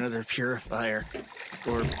 or another purifier,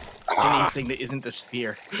 or anything that isn't the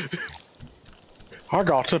spear. I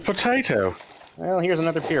got a potato. Well, here's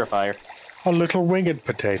another purifier. A little winged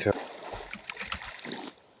potato.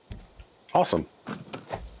 Awesome.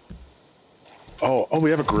 Oh, we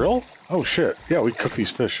have a grill? Oh shit. Yeah, we cook these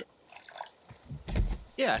fish.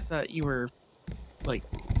 Yeah, I thought you were, like,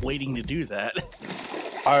 waiting to do that.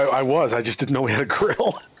 I was, I just didn't know we had a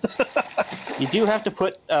grill. You do have to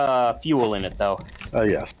put fuel in it, though.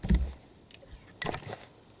 Yes.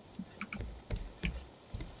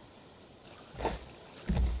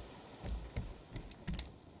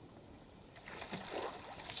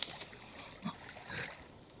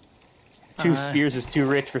 Two spears is too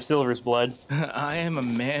rich for Silver's blood. I am a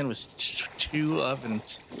man with two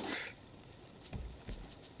ovens.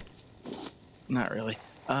 Not really.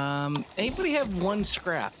 Anybody have one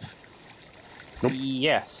scrap? Nope.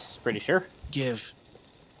 Yes, pretty sure. Give.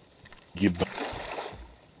 Give.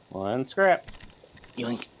 One scrap.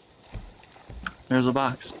 Yoink. There's a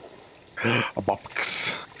box. A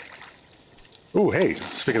box. Ooh, hey,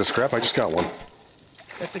 speaking of scrap, I just got one.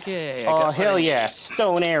 That's okay. Oh, hell yeah.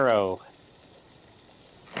 Stone arrow.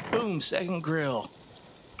 Boom, second grill.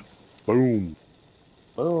 Boom.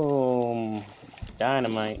 Boom.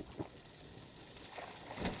 Dynamite.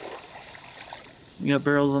 You got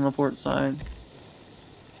barrels on the port side.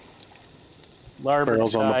 Larboard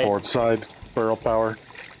Barrels on the side. port side. Barrel power.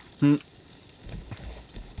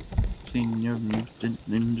 Senior Mutant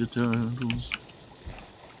Ninja Turtles.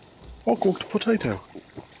 Oh, cooked potato.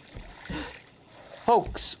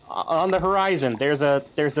 Folks, on the horizon, there's a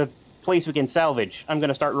place we can salvage. I'm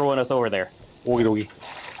gonna start rowing us over there. Oogie doogie.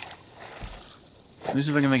 Let me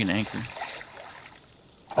see if I can make an anchor.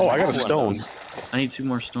 Oh, I got a One of stone. those. I need 2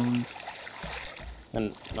 more stones.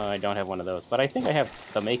 And no, I don't have one of those, but I think I have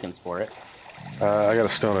the makings for it. I got a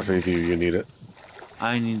stone if any of you need it.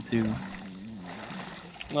 I need 2.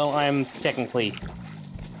 Well, I'm technically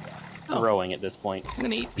Oh. rowing at this point. I'm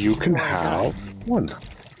gonna eat. You can before I die. have one.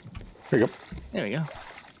 There you go. There we go.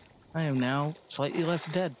 I am now slightly less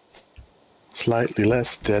dead. Slightly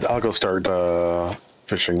less dead. I'll go start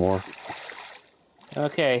fishing more.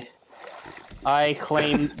 Okay. I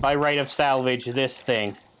claim by right of salvage this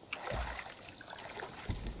thing.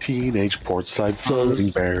 Teenage portside floating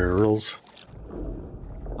barrels.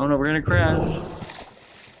 Oh no, we're gonna crash.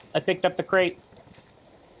 I picked up the crate.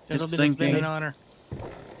 Gentlemen, It's it's been sinking. an honor.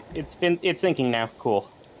 It's sinking now.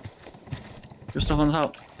 Cool. There's stuff on the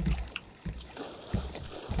top.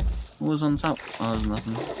 What was on the top? Oh, there's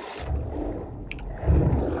nothing.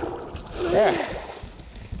 Yeah.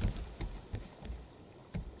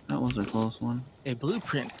 That was a close one. A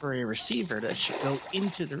blueprint for a receiver that should go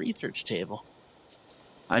into the research table.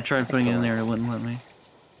 I tried putting it in there, it wouldn't let me.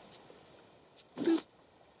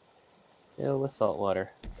 Fill with salt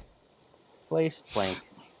water. Place plank.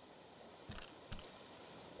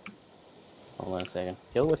 Hold on a second.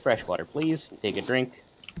 Fill with fresh water, please. Take a drink.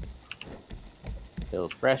 Fill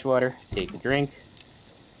with fresh water. Take a drink.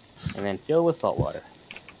 And then fill with salt water.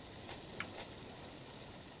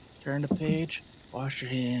 Turn the page. Wash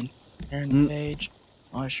your hand. Turn the page.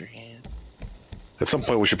 Wash your hand. At some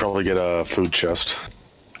point, we should probably get a food chest.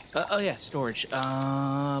 Oh yeah, storage.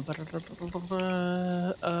 Small cooking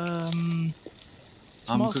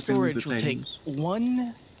storage will take potatoes.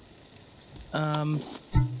 1. I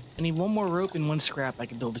need 1 more rope and 1 scrap. I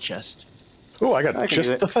can build a chest. Oh, I I got can do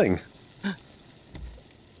just it. the thing.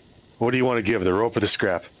 What do you want to give, the rope or the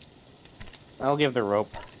scrap? I'll give the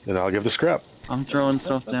rope. Then I'll give the scrap. I'm throwing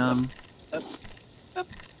stuff down.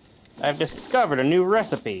 I've discovered a new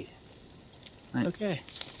recipe. Nice. Okay.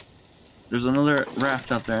 There's another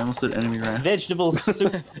raft out there. I almost said enemy raft. Vegetable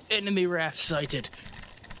soup. Enemy raft sighted.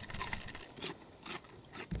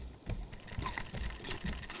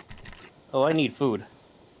 Oh, I need food.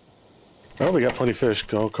 Oh, we got plenty of fish.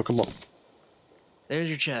 Go cook them up. There's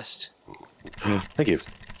your chest. Thank you.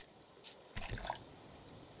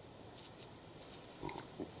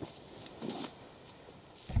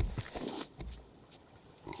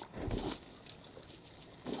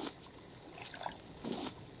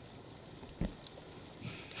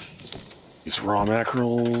 These raw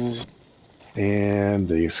mackerels. And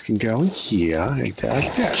these can go in here. Like that,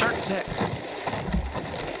 like that. Shark attack.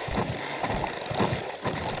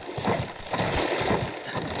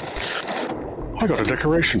 I got a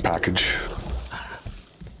decoration package.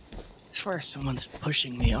 As far as someone's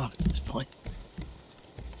pushing me off at this point.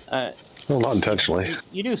 Well, not intentionally.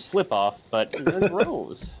 You do slip off, but there's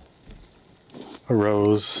rose. A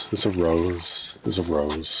rose is a rose is a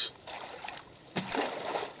rose.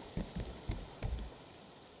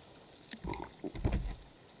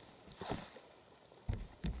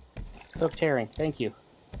 Cooked herring, thank you.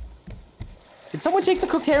 Did someone take the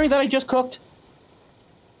cooked herring that I just cooked?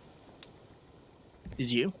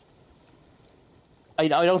 Did you? I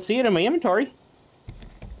don't see it in my inventory.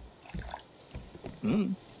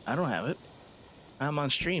 I don't have it. I'm on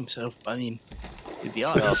stream, so I mean, it'd be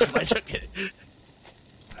obvious if I took it.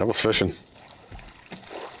 That was fishing.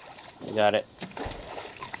 I got it.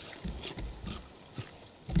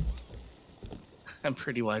 I'm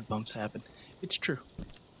pretty wide bumps happen. It's true.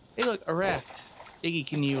 Hey, look, a raft. Iggy,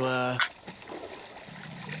 can you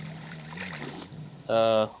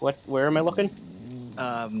What? Where am I looking?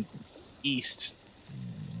 east,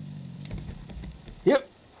 Yep.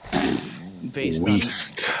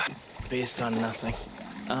 based on nothing.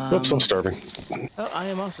 Oops, I'm starving. Oh, I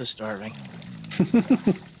am also starving.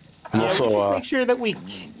 And Yeah, we also, should make sure that we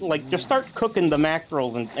like just start cooking the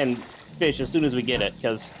mackerels and fish as soon as we get it,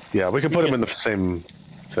 because yeah, we can put them in the same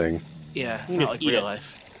thing. Yeah, it's You not just like eat real it.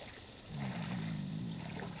 life.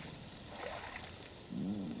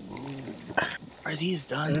 Are these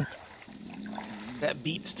done? That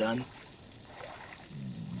beet's done.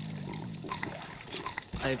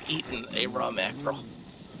 I've eaten a raw mackerel.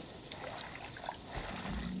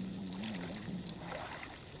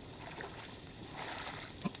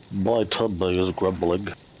 My tummy is grumbling.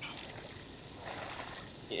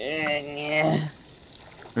 yeah.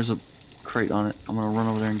 There's a crate on it. I'm gonna run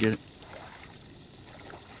over there and get it.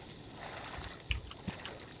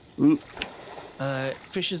 Ooh,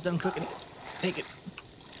 Fish is done cooking. Take it.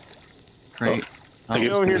 crate. Oh, take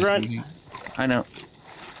it over here, Grunt. I know.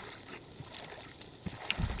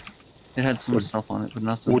 It had some stuff on it, but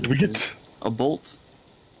nothing. What did we get? A bolt,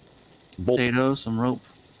 Bolt. potato, some rope,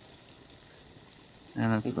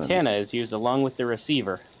 and that's about it. Antenna is used along with the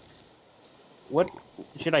receiver. What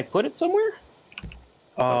should I put it somewhere?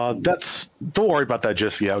 Don't worry about that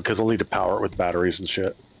just yet, because I'll need to power it with batteries and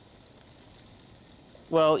shit.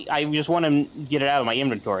 Well, I just want to get it out of my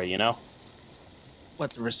inventory, you know?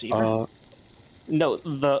 What, the receiver? No,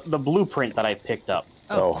 the blueprint that I picked up.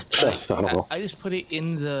 I don't know. I just put it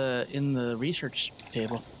in the research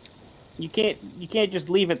table. You can't just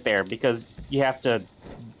leave it there because you have to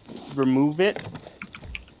remove it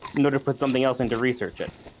in order to put something else in to research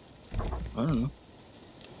it. I don't know.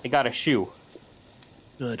 I got a shoe.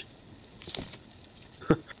 Good.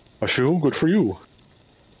 A shoe? Good for you.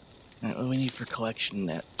 Alright, what do we need for collection?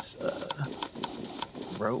 That's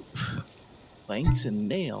rope, planks, and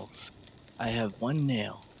nails. I have one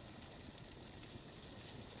nail.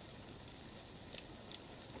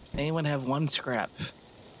 Anyone have one scrap?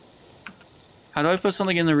 How do I put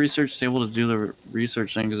something in the research table to do the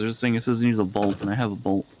research thing? Because there's this thing that says it needs a bolt, and I have a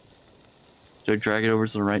bolt. Do I drag it over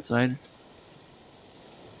to the right side?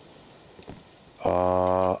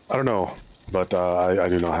 I don't know, but I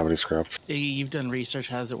do not have any scrap. You've done research.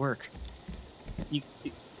 How does it work?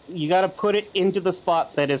 You got to put it into the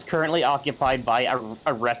spot that is currently occupied by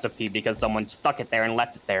a recipe because someone stuck it there and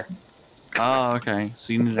left it there. Oh, okay.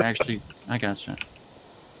 So you need to actually... I gotcha.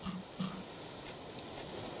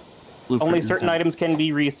 Blueprint Only certain inside. items can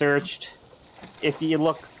be researched. If you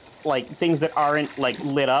look, like, things that aren't, like,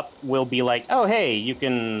 lit up will be like, oh, hey, you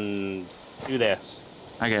can do this.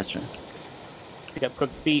 I gotcha. Pick up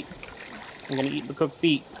cooked beet. I'm gonna eat the cooked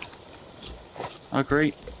beet. Oh,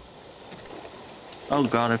 great. Oh,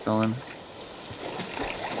 God, I fell in.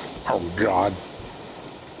 Oh God.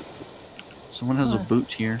 Someone has a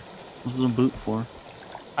boot here. What's the boot for?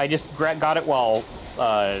 I just got it while,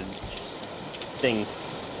 thing.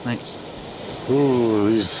 Thanks. Ooh,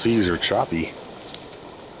 these seas are choppy.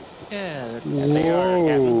 Yeah, that's... Yeah, they are,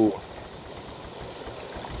 Captain. Whoa.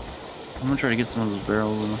 I'm gonna try to get some of those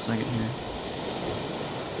barrels in a second here.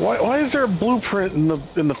 Why is there a blueprint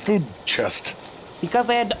in the food chest? Because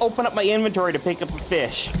I had to open up my inventory to pick up a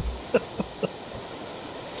fish.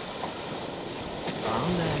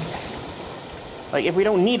 Calm down. Like, if we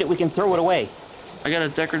don't need it, we can throw it away. I got a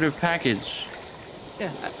decorative package.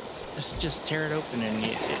 Yeah, just tear it open and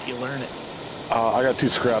you learn it. I got 2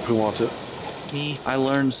 scrap. Who wants it? Me. I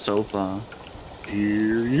learned sofa.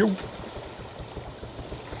 Here you.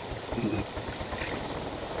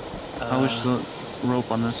 I wish the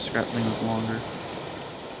rope on this scrap thing was longer.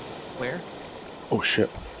 Where? Oh shit.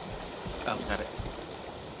 Oh, got it.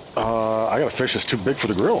 I got a fish that's too big for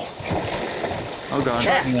the grill. Oh, God.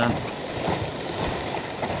 Check. Hang on.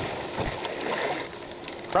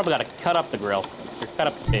 Probably gotta cut up the grill. Or cut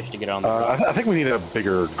up the fish to get it on the grill. I think we need a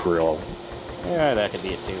bigger grill. Yeah, that could be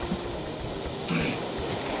it too.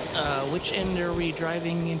 Which end are we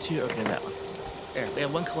driving into? Okay, that one. There, we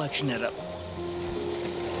have one collection net up.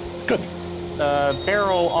 Good.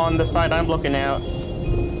 Barrel on the side I'm looking at.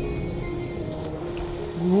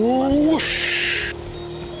 Whoosh.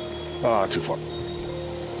 Ah, too far.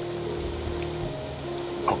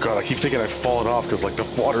 Oh God, I keep thinking I've fallen off because like the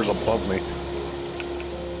water's above me.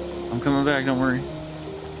 I'm coming back, don't worry.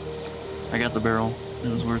 I got the barrel. It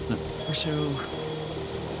was worth it. We're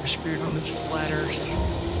screwed on this flat earth.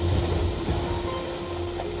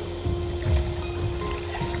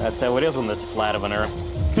 That's how it is on this flat of an earth.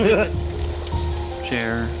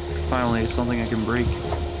 Chair. Finally, something I can break.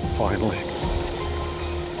 Finally.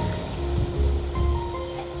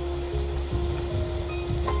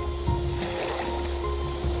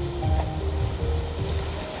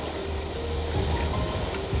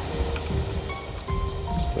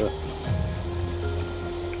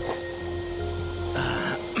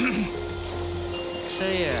 So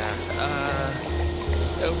yeah,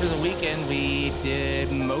 over the weekend we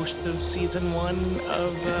did most of season 1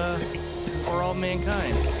 of For All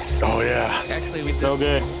Mankind. Oh yeah. Actually, we So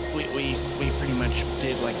did, good. we pretty much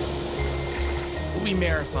did like we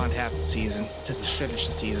marathoned half the season to finish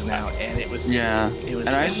the season out, and it was Yeah. It was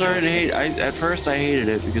And I started to fantastic. hate. At first I hated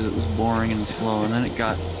it because it was boring and slow, and then it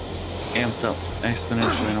got amped up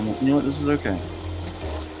exponentially. And I'm like, you know what? This is okay.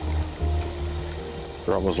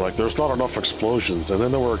 Grunt was like, "There's not enough explosions," and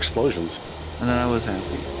then there were explosions. And then I was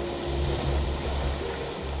happy.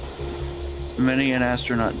 Many an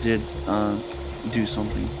astronaut did do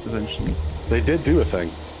something eventually, They did do a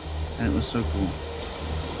thing. and it was so cool.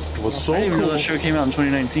 It was so I didn't even know cool. the show came out in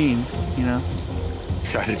 2019. You know.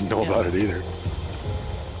 I didn't know about it either.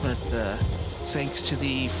 But thanks to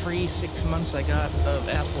the free 6 months I got of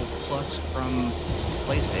Apple Plus from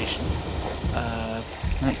PlayStation,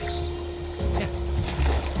 Nice. yeah.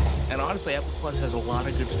 And honestly, Apple Plus has a lot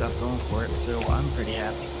of good stuff going for it, so I'm pretty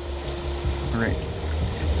happy. Great.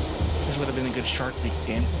 This would have been a good Shark Week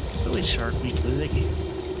game. Silly Shark Week with Iggy.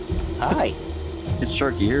 Hi. It's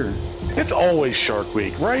Shark Year. It's always Shark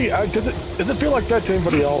Week, right? Does it feel like that to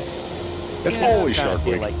anybody else? It's Yeah, always Kinda Shark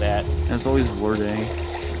feel Week. like that. And it's always War Day.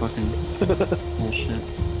 Fucking bullshit.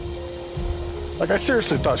 Like, I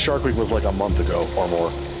seriously thought Shark Week was like a month ago or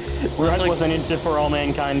more. Grunt like- wasn't into For All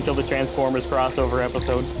Mankind until the Transformers crossover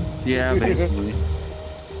episode. Yeah, basically.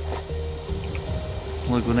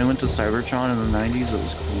 Look, when I went to Cybertron in the 90s, it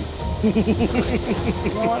was cool.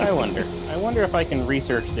 You know what? I wonder if I can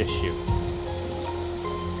research this shoe.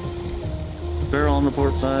 Barrel on the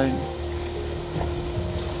port side.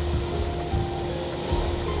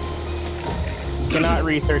 Cannot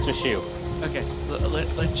research a shoe. Okay,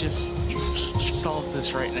 let's just solve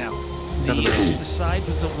this right now. Is that The, the best? the side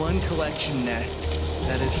was the one collection net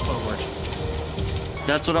that is forward.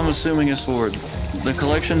 That's what I'm assuming is forward. The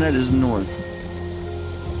collection net is north.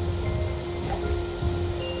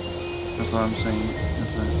 That's what I'm saying.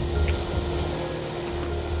 That's it.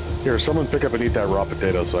 Here, someone pick up and eat that raw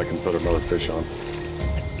potato so I can put another fish on.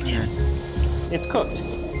 Yeah. It's cooked.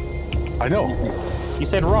 I know. You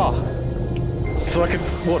said raw. So I can,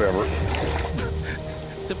 whatever.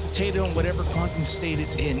 The potato in whatever quantum state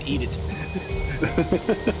it's in, eat it.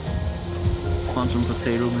 Quantum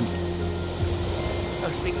potato.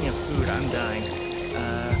 Oh, speaking of food, I'm dying.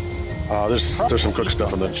 There's some cooked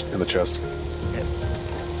stuff in the chest. Okay.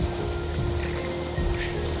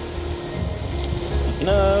 Speaking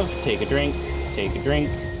of, take a drink. Take a drink.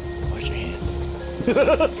 Wash your hands.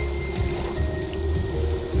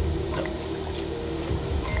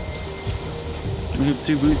 We have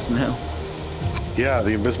 2 boots now. Yeah,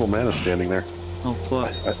 the invisible man is standing there. Oh,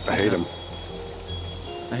 fuck. I hate him.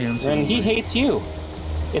 I hate him too. And he hates you.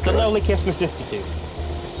 It's a lovely Christmas institute.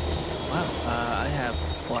 Wow, I have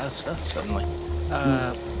a lot of stuff suddenly.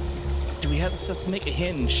 Do we have the stuff to make a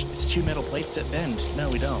hinge? It's 2 metal plates that bend. No,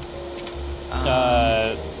 we don't.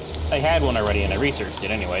 I had one already and I researched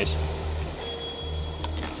it anyways.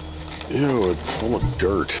 Ew, it's full of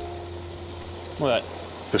dirt. What?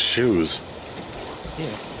 The shoes. Yeah.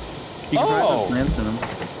 You can probably Oh! put plants in them.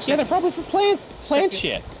 Yeah, they're probably for plant Second-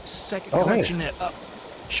 shit. Second Oh, hey. collection net up.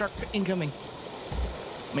 Shark incoming.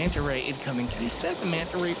 Manta ray incoming. Can you set the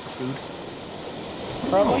manta ray for food?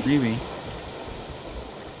 Probably. Maybe.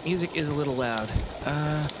 Music is a little loud.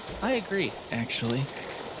 I agree, actually.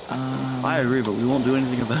 I agree, but we won't do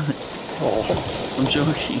anything about it. Oh, I'm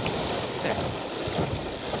joking. There.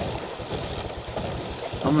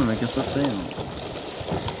 I'm gonna make us a sandwich.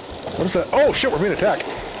 what is that? Oh shit, we're being attacked.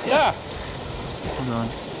 Yeah. Hold on.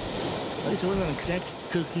 At least it wasn't a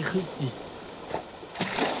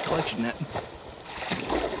collection net.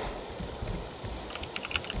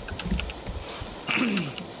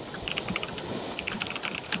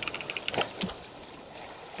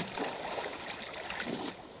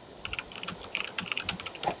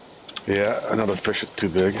 Yeah, another fish is too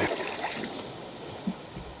big.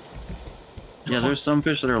 Yeah, there's some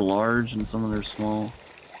fish that are large and some that are small.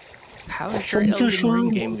 How is Some your fish Elden Ring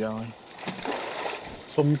are- game going?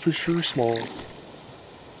 Some fish are small.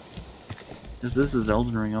 If this is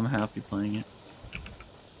Elden Ring, I'm happy playing it.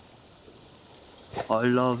 I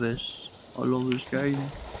love this. I love this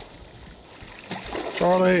game.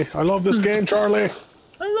 Charlie, I love this game, Charlie.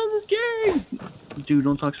 I love this game! Dude,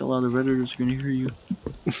 don't talk so loud. The Redditors are gonna hear you.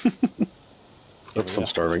 Oops, I'm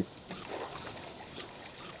starving.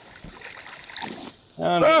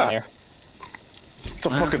 I'm Ah! there. It's a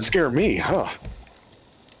fucking scare me, huh?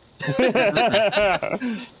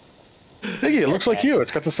 Iggy, it looks like you.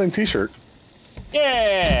 It's got the same t-shirt.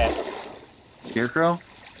 Yeah. Scarecrow?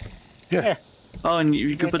 Yeah. There. Oh, and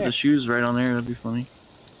you could Right put there. the shoes right on there. That'd be funny.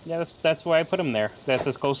 Yeah, that's why I put them there. That's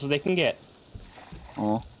as close as they can get.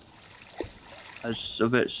 Oh. That's a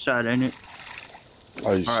bit sad, ain't it?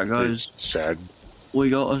 Alright, guys. Sad. We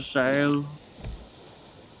got a sail.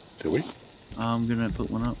 Do we? I'm gonna put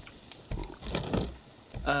one up.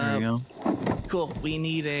 There you go. Cool. We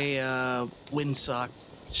need a windsock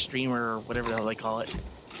streamer or whatever the hell they call it.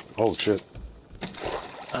 Oh shit.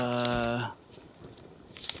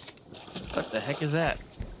 What the heck is that?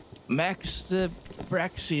 Maxi the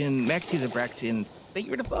Braxian. Thank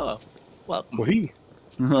you for the follow. Welcome. Wait.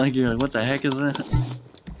 Like you're like, what the heck is that?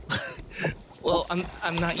 Well,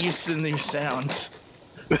 I'm not used to the new sounds.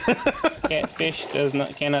 Catfish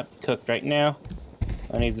cannot be cooked right now.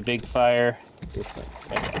 I need a big fire. This one.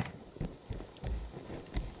 Okay.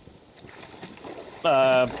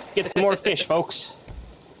 Get some more fish, folks.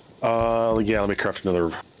 Yeah, let me craft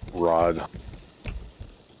another rod.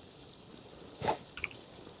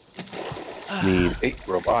 Need 8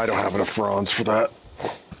 rope. I don't have enough fronds for that.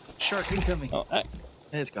 Shark incoming. Oh,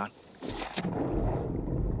 It's gone.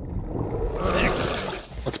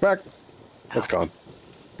 It's back. It's gone.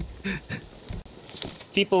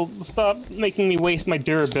 people, stop making me waste my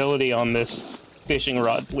durability on this fishing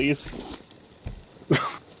rod, please.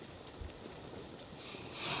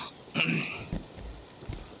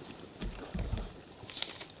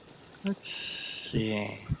 Let's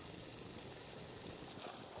see.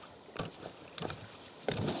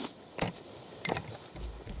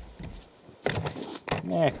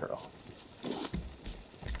 Mackerel.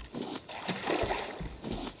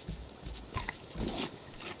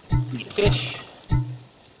 Need a fish.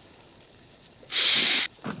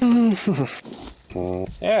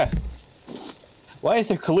 Yeah. Why is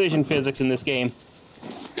there collision physics in this game?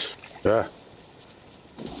 Yeah.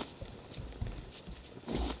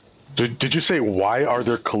 Did you say why are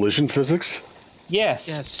there collision physics? Yes.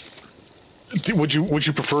 Yes. Would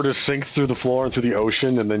you prefer to sink through the floor and through the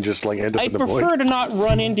ocean and then just like end up I in the prefer void? to not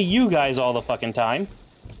run into you guys all the fucking time.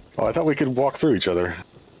 Oh, I thought we could walk through each other.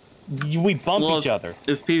 We bump each other.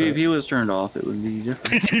 If PvP was turned off, it would be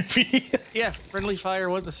different. PvP? Yeah, friendly fire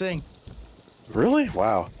was a thing. Really?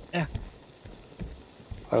 Wow. Yeah.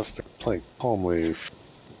 I was playing Palm Wave.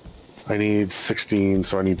 I need 16,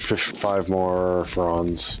 so I need 5 more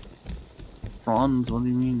fronds. Fronds? What do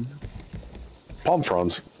you mean? Palm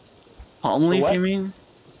fronds. Palm leaf, what? you mean?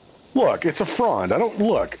 Look, it's a frond. I don't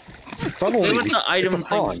look. It's not a Say leaf. what the item it's a thing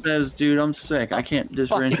frond. says, dude. I'm sick. I can't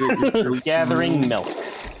differentiate. the jokes. Gathering milk.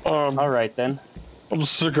 Alright then. I'm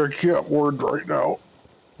sick. I can't word right now.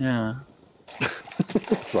 Yeah.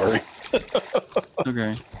 Sorry.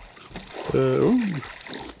 Okay. Ooh.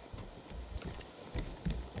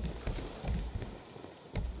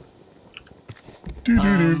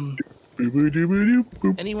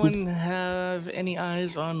 Anyone have any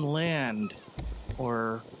eyes on land?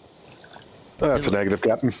 Or That's a negative,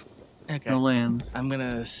 Captain. okay. No land. I'm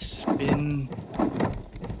gonna spin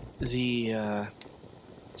the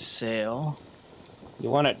sail. You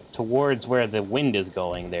want it towards where the wind is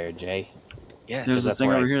going there, Jay. Yes. There's a that's thing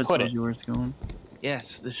where over I here that put tells it. you where it's going.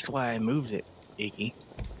 Yes, this is why I moved it, Iggy.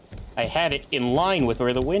 I had it in line with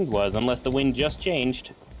where the wind was, unless the wind just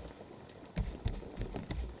changed.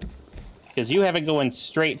 Because you have it going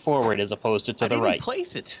straight forward as opposed to I the didn't right.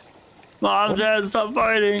 place it. Mom, Dad, stop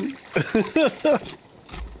fighting!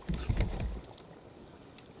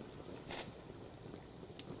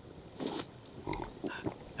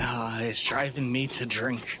 It's driving me to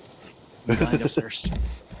drink. I'm dying of thirst.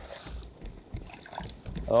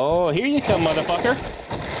 Oh, here you come, motherfucker.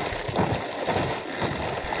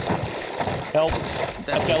 Help.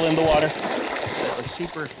 I fell in the water. That was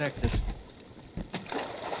super effective.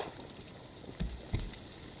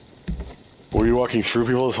 Were you walking through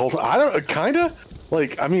people this whole time? I don't, kinda.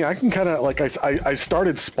 Like, I mean, I can kind of, like, I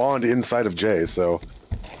started spawned inside of Jay, so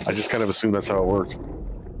I just kind of assume that's how it works.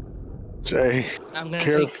 Jay, I'm gonna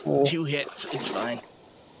careful. take 2 hits. It's fine.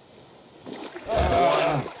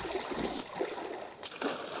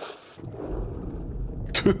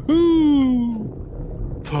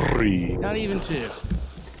 2, 3, Not even 2.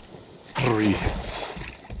 3 hits.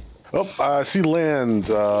 Oh, I see land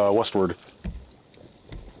westward.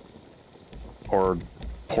 Or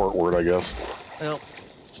portward, I guess. Well,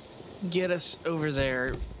 get us over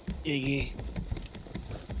there, Iggy.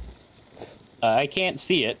 I can't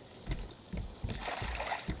see it.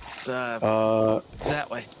 It's that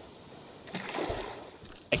way.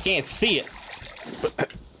 I can't see it.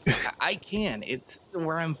 I can. It's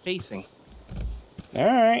where I'm facing.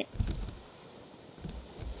 Alright.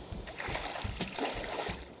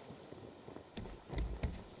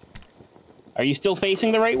 Are you still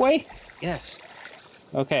facing the right way? Yes.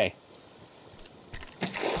 Okay.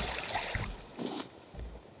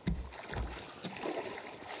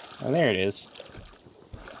 Oh, there it is.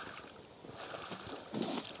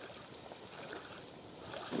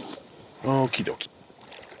 Okie dokie.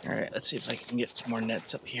 All right, let's see if I can get some more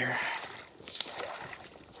nets up here.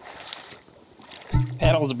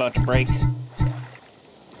 Paddle's about to break.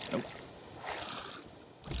 Nope.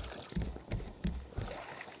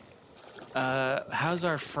 How's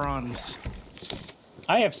our fronds?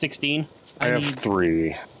 I have 16. I have need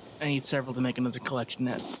 3. I need several to make another collection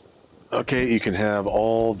net. Okay, you can have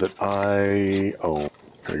all that I own.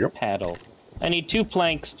 There you go. Paddle. I need 2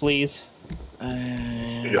 planks, please.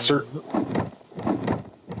 Yes, sir.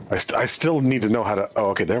 I still need to know how to... Oh,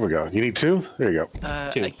 okay, there we go. You need 2? There you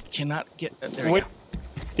go. 2. I cannot get... there we What? go.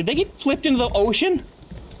 Did they get flipped into the ocean?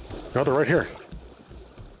 No, they're right here.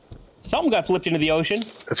 Something got flipped into the ocean.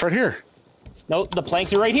 It's right here. No, the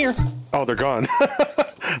planks are right here. Oh, they're gone.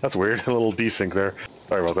 That's weird. A little desync there.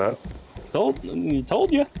 Sorry about that.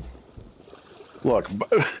 Told you. Look,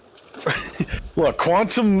 look.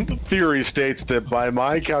 Quantum theory states that by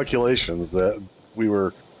my calculations that we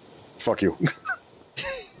were. Fuck you.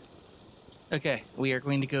 Okay, we are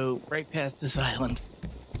going to go right past this island.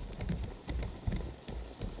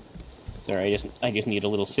 Sorry, I just need a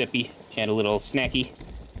little sippy and a little snacky.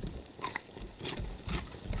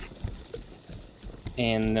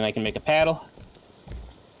 And then I can make a paddle.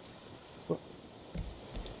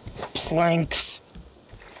 Planks.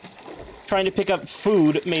 Trying to pick up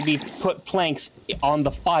food, maybe put planks on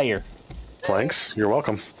the fire. Planks, you're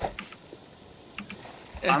welcome.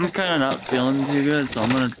 I'm kind of not feeling too good, so I'm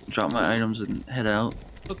gonna drop my items and head out.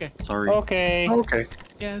 Okay. Sorry. Okay. Okay.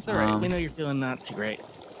 Yeah, it's all right. We know you're feeling not too great.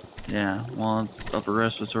 Yeah, well, it's upper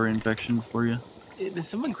respiratory infections for you. Did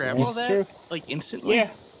someone grab That's all that? true. Like, instantly? Yeah,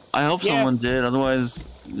 I hope Yeah. someone did, otherwise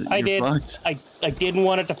I you're did. fucked. I didn't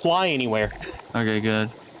want it to fly anywhere. Okay, good.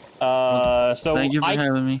 So Thank you for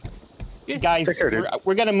having me. guys, Take care, dude.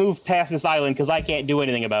 we're gonna move past this island because I can't do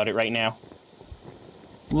anything about it right now.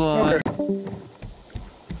 What?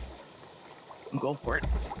 I'm going for it.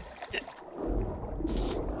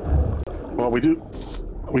 Well, we do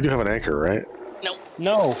have an anchor, right? No.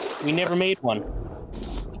 No, we never made one.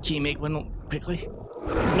 Can you make one quickly?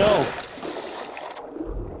 No.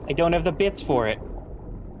 I don't have the bits for it.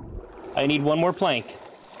 I need one more plank.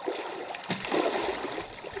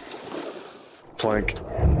 Plank.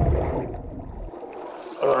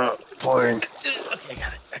 Plank. Okay,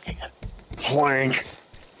 got it. Okay, got it. Plank.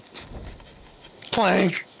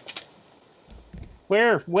 Plank.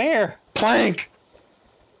 Where? Plank.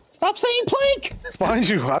 Stop saying plank! It's behind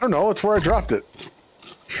you. I don't know. It's where I dropped it.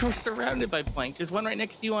 You're surrounded by planks. There's one right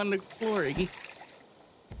next to you on the floor, Iggy.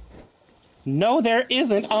 No, there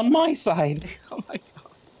isn't on my side. Oh my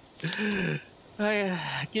god.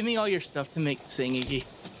 Give me all your stuff to make the thing, Iggy.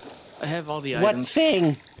 I have all the What items.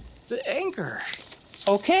 thing? The anchor.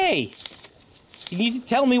 Okay. You need to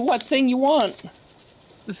tell me what thing you want.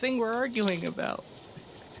 The thing we're arguing about.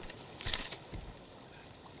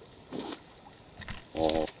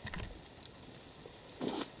 Oh.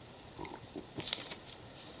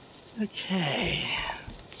 Okay.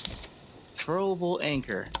 Throwable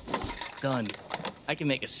anchor. Done. I can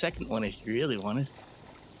make a second one if you really wanted.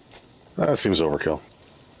 That seems overkill.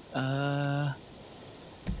 Why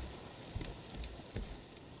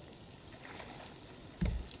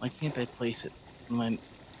can't I place it? What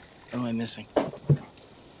am I missing?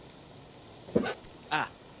 Ah,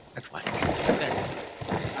 that's why. There.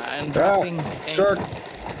 I'm dropping anchor. Shark.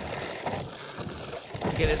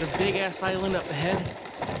 Okay, there's a big ass island up ahead.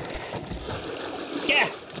 Yeah!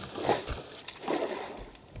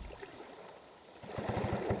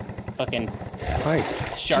 Fucking Hi.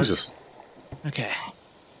 shark. Jesus. Okay.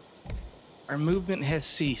 Our movement has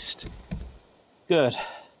ceased. Good.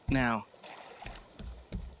 Now,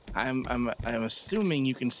 I'm assuming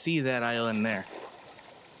you can see that island there.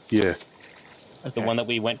 Yeah. Okay. The one that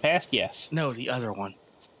we went past? Yes. No, the other one.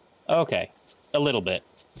 Okay. A little bit.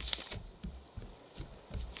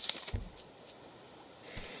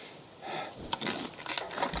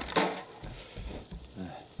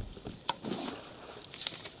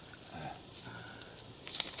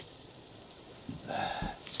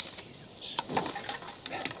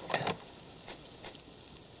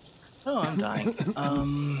 Oh, I'm dying.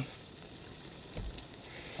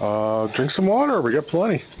 Drink some water. We got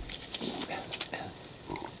plenty.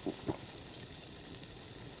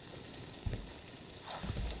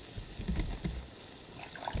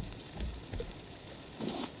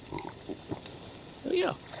 There you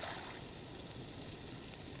go.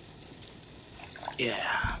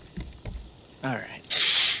 Yeah. All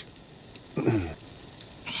right.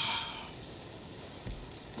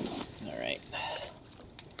 All right.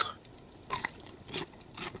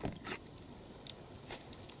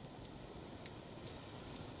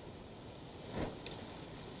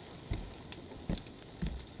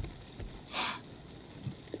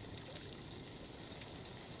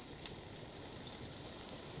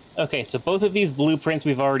 Okay, so both of these blueprints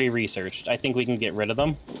we've already researched. I think we can get rid of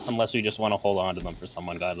them, unless we just want to hold on to them for some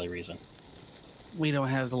ungodly reason. We don't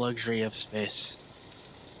have the luxury of space.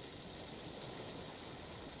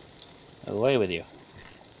 Away with you.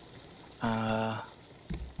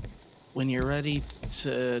 When you're ready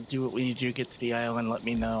to do what we need to do, get to the island, let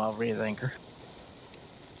me know. I'll raise anchor.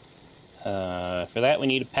 For that, we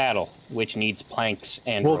need a paddle, which needs planks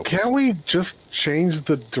and Well, ropes. can't we just change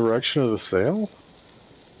the direction of the sail?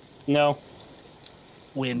 No,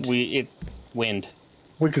 Wind. wind.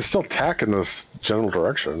 We can still tack in this general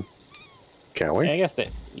direction, can't we? I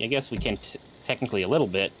guess we can technically a little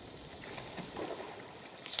bit.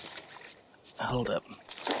 Hold up.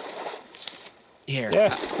 Here.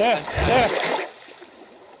 Yeah.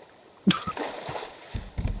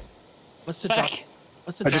 What's the Back. drop?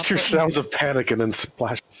 What's the I drop just hear button? sounds of panic and then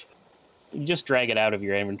splashes. You just drag it out of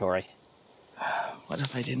your inventory. What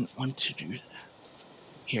if I didn't want to do that?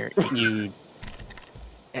 Here, You.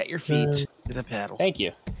 at your feet is a paddle. Thank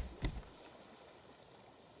you.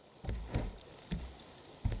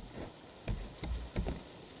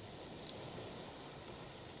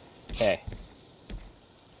 Okay.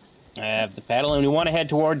 I have the paddle, and we want to head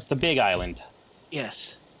towards the big island.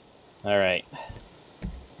 Yes. All right.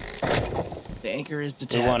 The anchor is We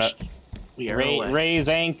detached. want to We are away. raise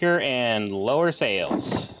anchor and lower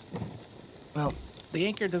sails. Well, the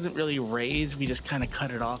anchor doesn't really raise. We just kind of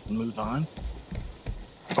cut it off and move on.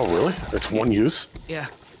 Oh, really? It's one use? Yeah.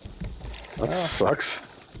 That sucks.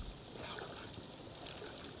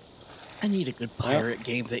 I need a good pirate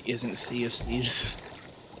game that isn't Sea of Thieves.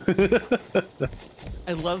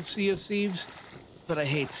 I love Sea of Thieves, but I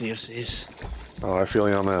hate Sea of Thieves. Oh, I feel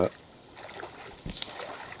you on that.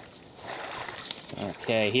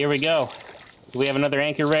 Okay, here we go. Do we have another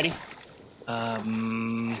anchor ready? I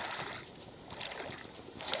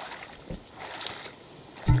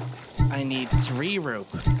need 3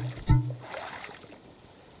 rope.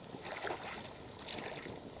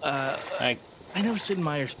 I know Sid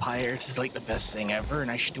Meier's Pirate is like the best thing ever, and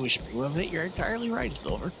I should do a stream of it. You're entirely right,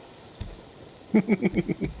 Silver.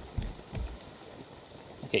 Okay,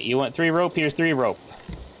 you want 3 rope? Here's 3 rope.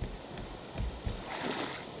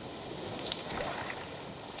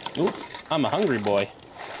 Oop, I'm a hungry boy.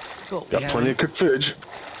 Cool. Got plenty of cooked fish.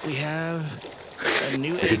 We have a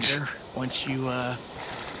new Fish. anchor once you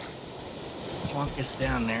plonk us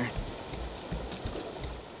down there.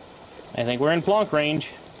 I think we're in plonk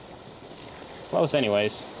range. Close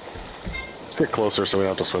anyways. Let's get closer so we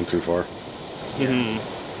don't have to swim too far.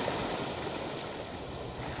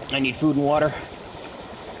 I need food and water.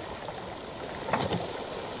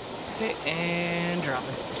 Okay, and drop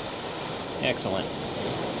it. Excellent.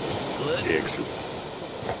 Good. Excellent.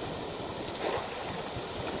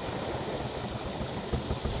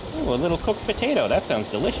 Ooh, a little cooked potato. That sounds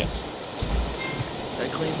delicious. I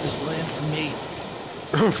claim this land for me.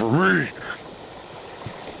 For me.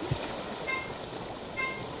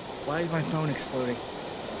 Why is my phone exploding?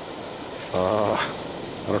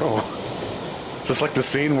 I don't know. It's just like the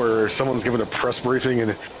scene where someone's giving a press briefing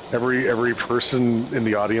and every person in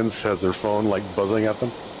the audience has their phone like buzzing at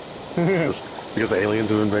them because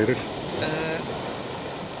aliens have invaded.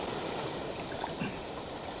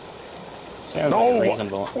 Sounds No, like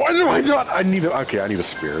reasonable. why do I not? I need a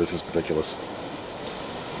spear. This is ridiculous.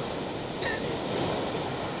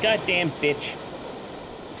 Goddamn bitch.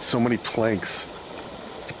 So many planks.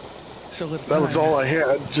 So little That was time. all I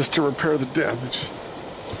had just to repair the damage.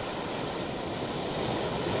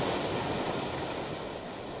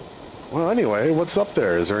 Well, anyway, what's up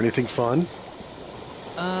there? Is there anything fun?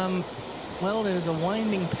 Well, there's a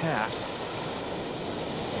winding path.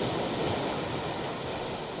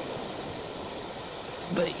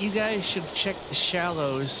 But you guys should check the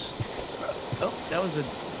shallows. Oh, that was an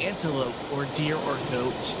antelope or deer or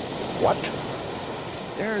goat. What?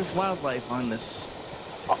 There's wildlife on this.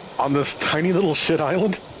 On this tiny little shit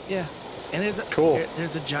island? Yeah. And Cool.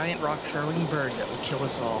 there's a giant rock-throwing bird that will kill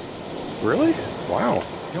us all. Really? Wow.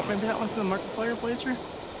 You don't remember that one from the Markiplier playthrough?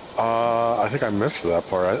 I think I missed that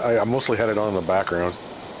part. I mostly had it on in the background.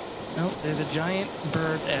 No, there's a giant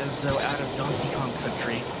bird as though out of Donkey Kong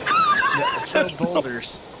Country that will throw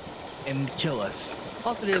boulders and kill us.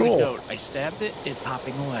 Also, there's Cool. a goat. I stabbed it. It's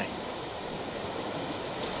hopping away.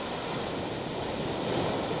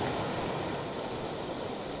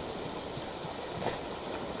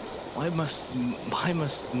 Why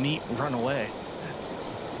must meat run away?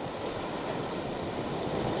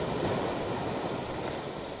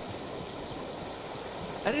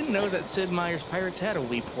 I didn't know that Sid Meier's Pirates had a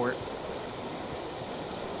Wii port.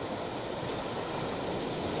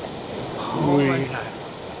 Oh my god.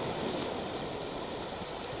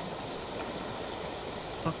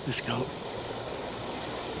 the scope.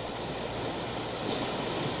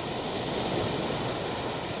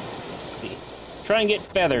 Let's see. Try and get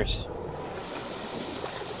feathers.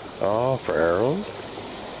 Oh, for arrows?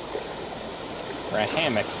 Or a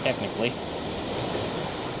hammock, technically.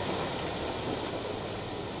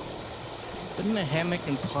 Wouldn't a hammock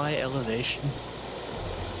imply elevation?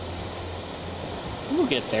 We'll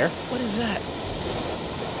get there. What is that?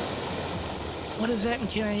 What is that and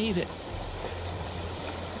can I eat it?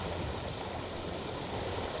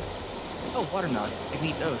 Oh, watermelon. I can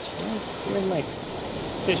eat those. You're in my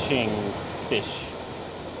fishing fish.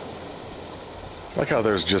 I like how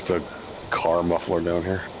there's just a car muffler down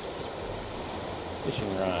here.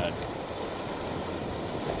 Fishing rod.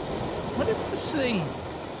 What is this thing?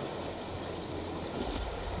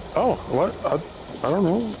 Oh, what? I don't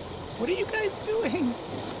know. What are you guys doing?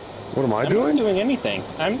 What am I I'm doing? not doing anything.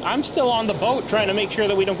 I'm still on the boat trying to make sure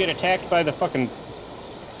that we don't get attacked by the fucking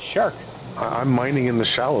shark. I'm mining in the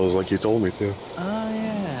shallows like you told me to. Oh,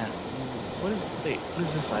 yeah. What is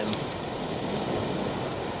this item?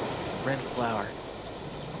 Red flower.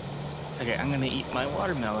 Okay, I'm gonna eat my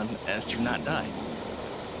watermelon as to not die.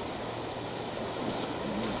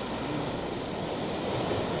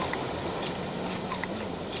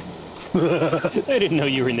 I didn't know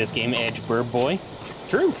you were in this game, Edge Bird Boy. It's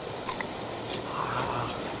true.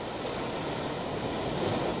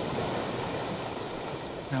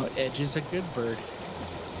 No, Edge is a good bird.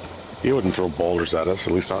 He wouldn't throw boulders at us,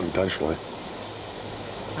 at least not intentionally.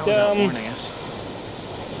 That was out warning us.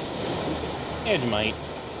 Edge might.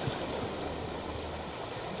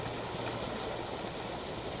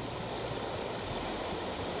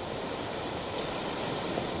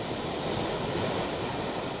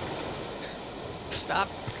 Stop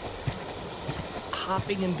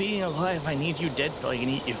hopping and being alive. I need you dead so I can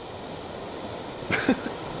eat you.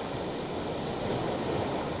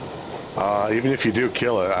 Even if you do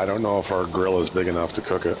kill it, I don't know if our grill is big enough to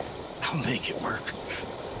cook it. I'll make it work.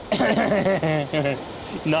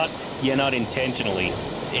 not intentionally.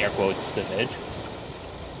 Air quotes, said Edge.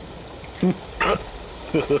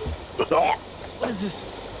 What is this?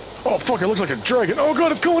 Oh fuck, it looks like a dragon. Oh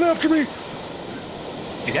god, it's coming after me!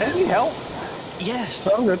 You guys need help?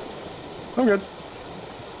 Yes. I'm good. I'm good.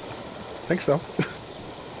 Think so.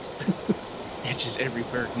 Edge is every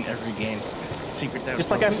bird in every game. Secrets out.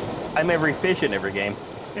 Just like I'm every fish in every game.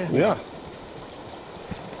 Yeah.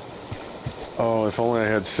 Oh, if only I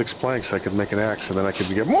had 6 planks, I could make an axe, and then I could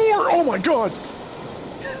get more! Oh my god!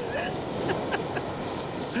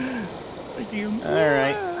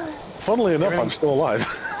 Alright. Funnily enough, I'm still alive.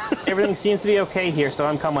 Everything seems to be okay here, so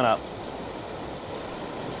I'm coming up.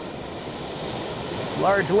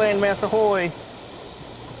 Large landmass ahoy!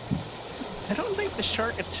 I don't think the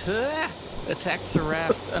shark attacks the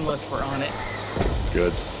raft unless we're on it.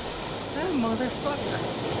 Good. That motherfucker.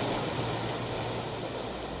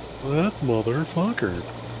 That motherfucker.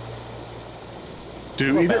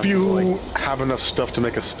 Do Well, either of you boy. have enough stuff to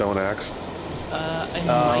make a stone axe? I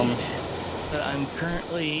might, but I'm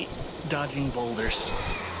currently dodging boulders.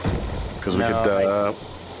 Because we No, could.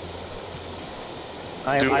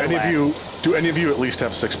 Do any of you at least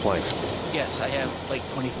have 6 planks? Yes, I have like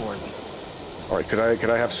 24 of them. All right, could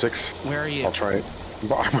I have 6? Where are you? I'll try it. I'm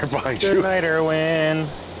right behind Good you. night, Erwin.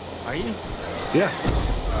 Are you? Yeah.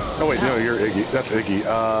 Oh wait, no, you're Iggy. That's Iggy.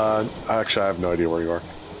 Actually, I have no idea where you are.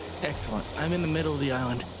 Excellent. I'm in the middle of the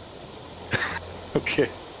island. Okay.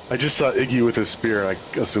 I just saw Iggy with his spear, and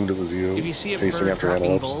I assumed it was you. If you see a chasing bird after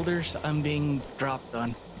dropping antelopes. boulders, I'm being dropped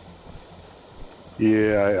on.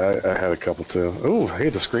 Yeah, I had a couple too. Oh, hey,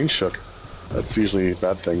 the screen shook. That's usually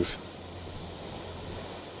bad things.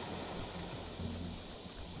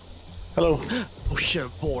 Hello. Oh shit, a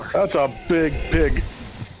boar. That's a big pig.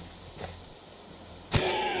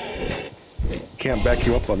 Can't back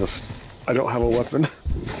you up on this. I don't have a weapon.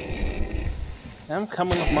 I'm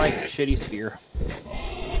coming with my shitty spear.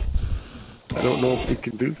 I don't know if we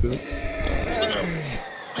can do this.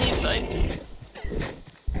 My anxiety.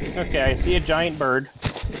 Okay, I see a giant bird.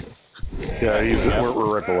 Yeah,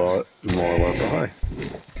 we're right below it, more or less. Oh, hi.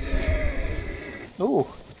 Ooh,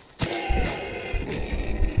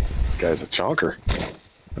 This guy's a chonker.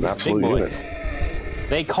 An absolute Big boy. unit.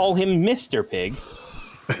 they call him Mr. Pig.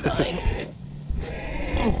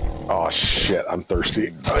 Oh shit, I'm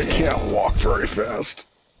thirsty. I can't walk very fast.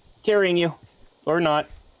 Carrying you. Or not.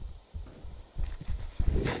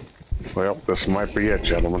 Well, this might be it,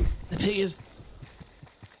 gentlemen. The pig is.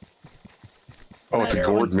 Oh, it's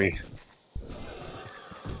Heroin. gored me.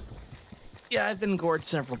 Yeah, I've been gored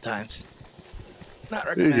several times. Not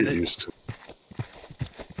You get recommended. used to it.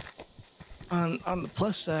 On the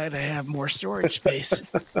plus side, I have more storage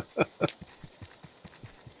space.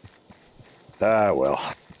 Ah, well.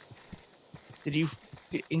 Did you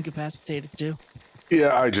get incapacitated too?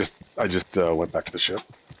 Yeah, I just went back to the ship.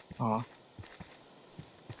 Aw.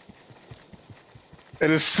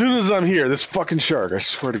 And as soon as I'm here, this fucking shark, I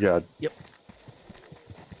swear to God. Yep.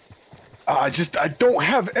 I don't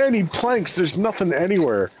have any planks. There's nothing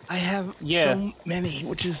anywhere. I have so many,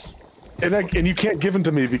 which is... And you can't give them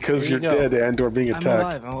to me because you're dead and or being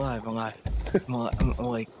attacked. I'm alive. I'm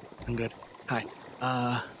awake. I'm good. Hi.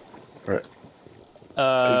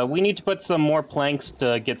 Right. We need to put some more planks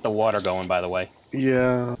to get the water going, by the way.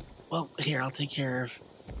 Yeah. Well, here, I'll take care of...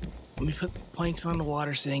 Let me put planks on the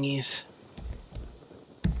water thingies.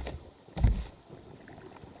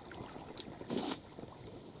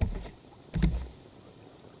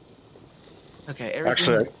 Okay,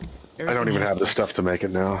 Actually, I don't even have the stuff to make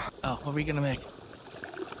it now. Oh, what are we gonna make?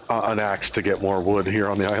 An axe to get more wood here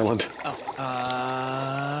on the island. Oh,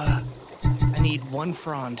 I need one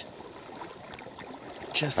frond.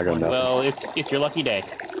 Just I got one. nothing. Well, it's your lucky day.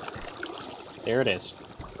 There it is.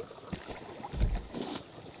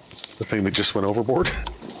 The thing that just went overboard.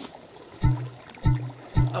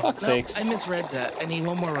 Oh, Fuck's no, sakes. I misread that. I need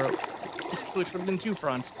one more rope, which would have been 2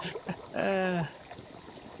 fronds.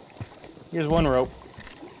 Here's one rope.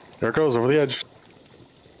 There it goes over the edge.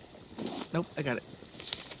 Nope, I got it.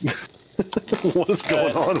 What is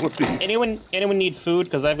going on with these? Anyone need food?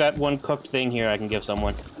 Because I've got one cooked thing here I can give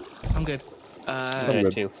someone. I'm good. I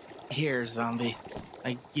got 2. Here, zombie.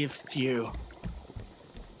 I gift you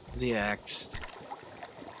the axe.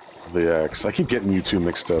 The axe. I keep getting you two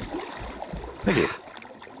mixed up. Thank you.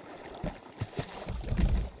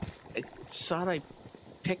 I thought I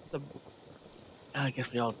picked the... I guess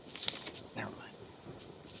we all... Never mind.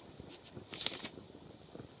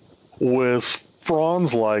 With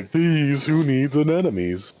fronds like these, who needs an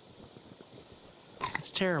enemies? It's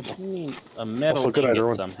terrible. I need a metal Also, good night, ingot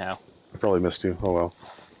everyone. somehow. I probably missed you. Oh well.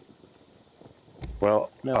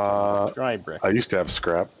 Well, Smelter, dry brick. I used to have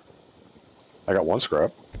scrap. I got 1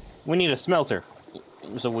 scrap. We need a smelter,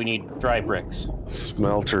 so we need dry bricks.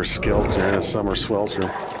 Smelter, skelter, and a summer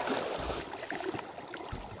swelter.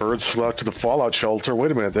 Birds flew out to the fallout shelter.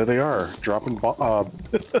 Wait a minute, there they are, dropping.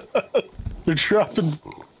 They're dropping.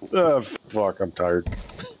 Fuck, I'm tired.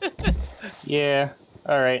 Yeah.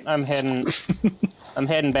 All right. I'm heading. I'm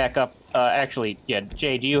heading back up. Actually, yeah.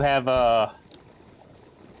 Jay, do you have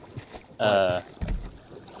Okay,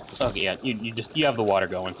 yeah. You have the water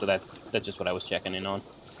going, so that's just what I was checking in on.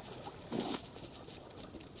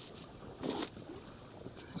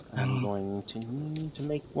 I'm going to need to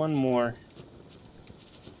make one more.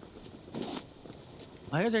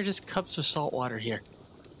 Why are there just cups of salt water here?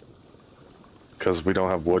 Because we don't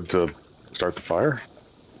have wood to start the fire.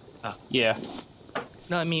 Yeah.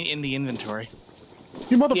 No, I mean in the inventory.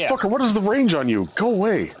 You motherfucker! What is the range on you? Go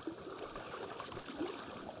away!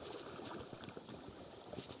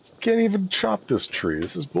 Can't even chop this tree.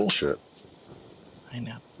 This is bullshit.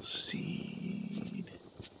 Pineapple seed.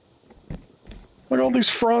 Look at all these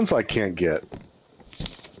fronds I can't get.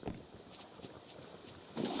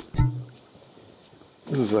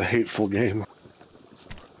 This is a hateful game.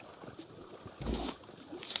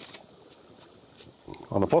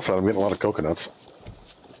 On the plus side, I'm getting a lot of coconuts.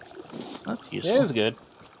 That's useful. It is good.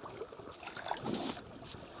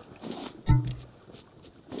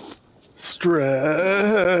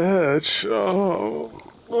 Stretch. Oh.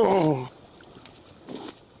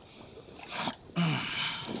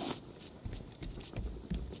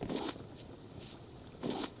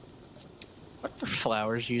 What are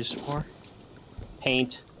flowers used for?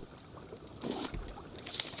 Paint.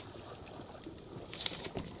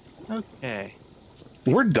 Okay.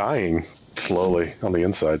 We're dying slowly on the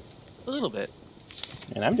inside. A little bit.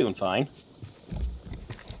 And I'm doing fine.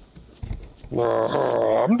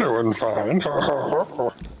 I'm doing fine.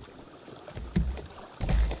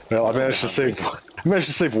 Well, I managed to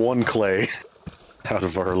save 1 clay out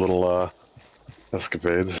of our little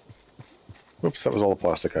escapades. Whoops, that was all the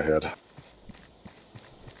plastic I had.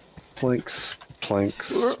 Planks.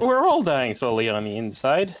 We're all dying slowly on the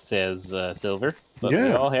inside, says Silver. But we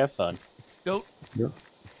Yeah. all have fun. Goat. Yeah.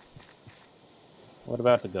 What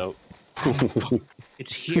about the goat?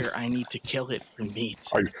 It's here. I need to kill it for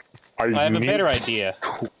meat. I have a better idea.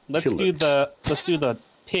 Let's Kill do it. the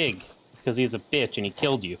pig, because he's a bitch and he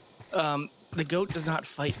killed you. The goat does not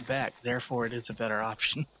fight back, therefore it is a better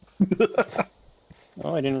option.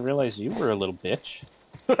 Oh, I didn't realize you were a little bitch.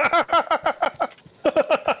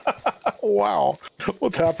 Wow.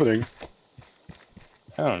 What's happening?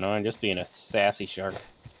 I don't know, I'm just being a sassy shark.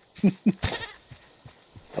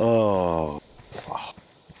 Oh.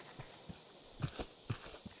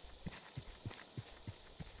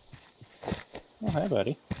 Oh, hi,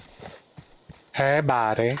 buddy. Hey,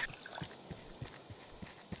 buddy.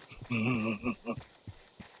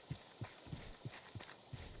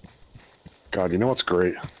 God, you know what's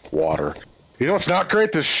great? Water. You know what's not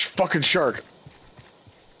great? This fucking shark.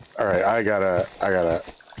 All right, I gotta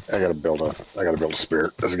build a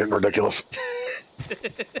spear. This is getting ridiculous.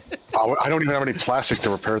 Oh, I don't even have any plastic to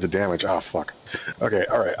repair the damage. Oh, fuck. Okay,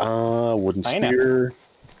 all right. Wooden spear.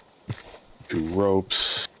 2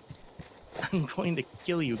 ropes. I'm going to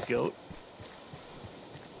kill you, goat.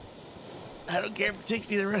 I don't care if it takes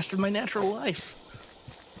me the rest of my natural life.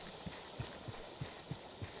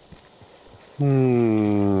 All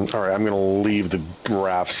right, I'm gonna leave the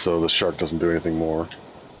raft so the shark doesn't do anything more.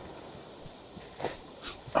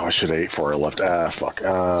 Oh, I should have ate before I left. Ah, fuck.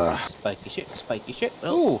 Spiky shit, spiky shit.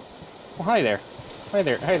 Ooh. Well, hi there. Hi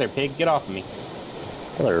there, pig. Get off of me.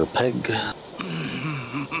 Hello, pig.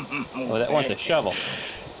 Oh, that wants a shovel.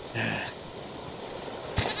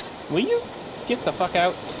 Will you get the fuck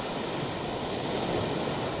out?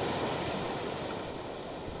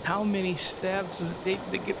 How many stabs does it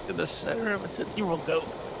take to get to the center of a Tootsie Roll goat?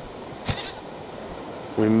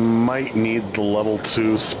 We might need the level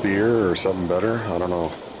 2 spear or something better. I don't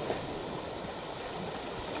know.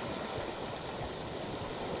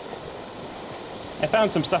 I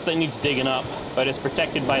found some stuff that needs digging up, but it's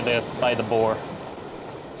protected by the boar.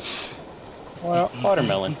 Well,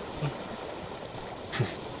 watermelon.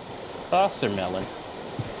 Wassermelon.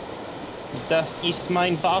 Das ist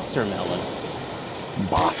mein Wassermelon.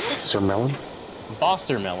 Wassermelon?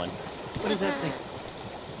 Wassermelon. What is that thing?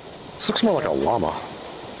 This looks more like a llama.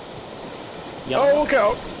 Yum. Oh, look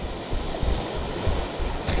out!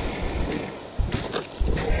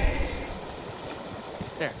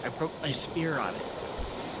 There, I broke my spear on it.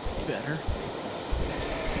 Better.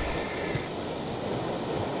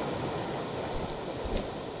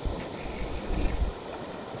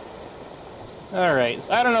 Alright,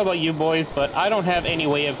 so I don't know about you boys, but I don't have any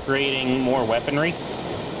way of creating more weaponry.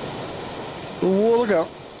 Oh, look out.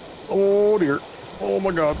 Oh, dear. Oh,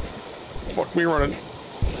 my God. Fuck me running.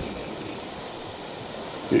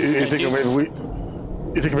 You think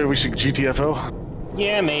maybe we should GTFO?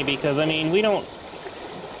 Yeah, maybe, because, I mean, we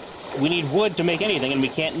need wood to make anything, and we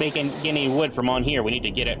can't make any wood from on here. We need to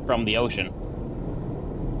get it from the ocean.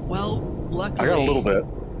 Well, luckily... I got a little bit.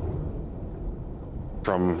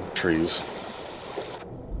 From trees.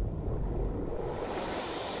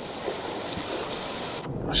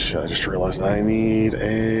 Oh, shit, I just realized I need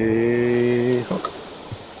a hook.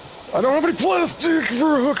 I don't have any plastic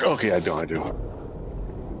for a hook. Okay, I do.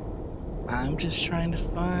 I'm just trying to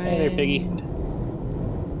find... Hey there, piggy.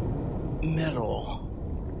 Metal.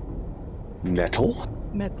 Nettle?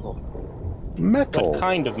 Metal. Metal. What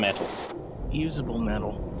kind of metal? Usable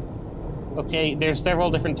metal. Okay, there's several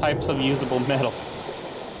different types of usable metal.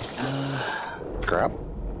 Scrap?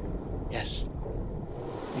 Yes.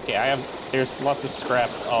 Okay, there's lots of scrap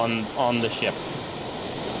on the ship.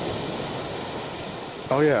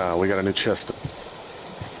 Oh yeah, we got a new chest.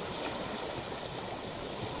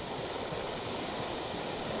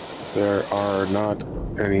 There are not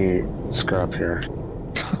any scrap here.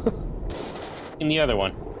 In the other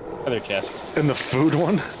one. Other chest. In the food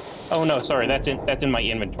one? Oh no, sorry, that's in my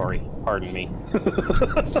inventory. Pardon me.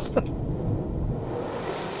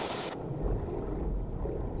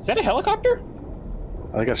 Is that a helicopter?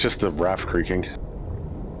 I think that's just the raft creaking.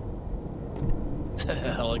 It's a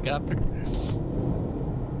helicopter.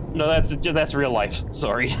 No, that's real life.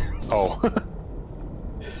 Sorry. Oh.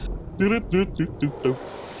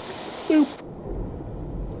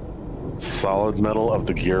 Solid metal of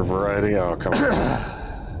the gear variety? Oh, come on.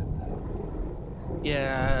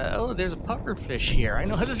 Yeah, oh, there's a puffer fish here. I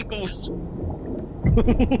know how this goes.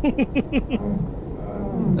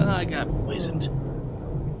 I got poisoned.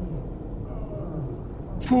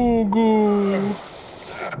 Fugu.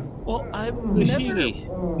 Well, I've never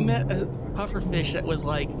met a puffer fish that was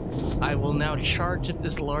like, I will now charge at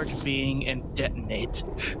this large being and detonate.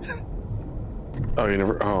 Oh, you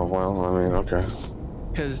never... Oh, well, I mean, okay.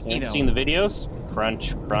 Because, you know... Seen the videos?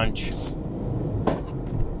 Crunch, crunch.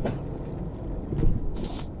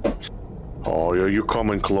 Oh, you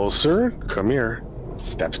coming closer? Come here.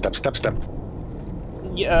 Step, step, step, step.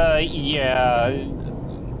 Yeah.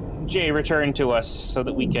 Jay, return to us so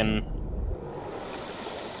that we can...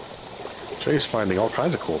 Jay's finding all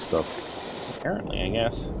kinds of cool stuff. Apparently, I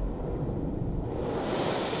guess.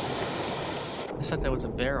 I thought that was a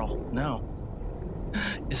barrel. No.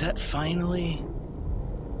 Is that finally...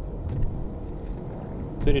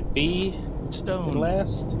 Could it be stone? The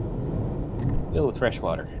last? Filled with fresh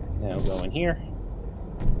water. Now go in here.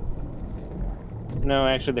 No,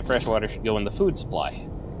 actually, the fresh water should go in the food supply.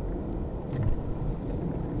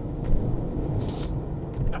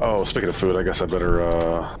 Oh, speaking of food, I guess I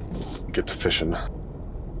better get to fishing. Are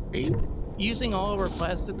you using all of our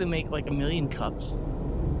plastic to make like 1,000,000 cups?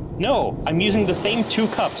 No, I'm using the same 2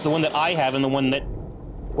 cups, the one that I have and the one that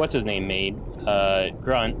what's his name made,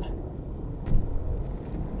 Grunt.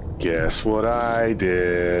 Guess what I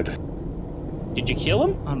did? Did you kill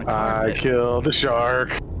him? On a I carpet. killed the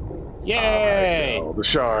shark. Yay! I killed the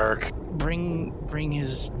shark. Bring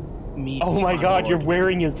his meat. Oh my on god, board. you're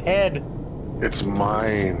wearing his head! It's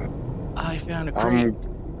mine. I found a crate.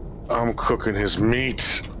 I'm cooking his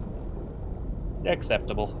meat.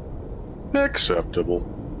 Acceptable. Acceptable.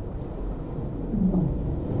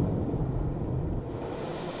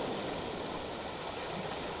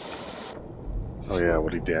 Oh yeah,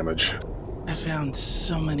 what'd he damage? I found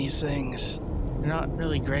so many things. They're not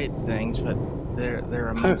really great things, but they're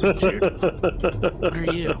a multitude. What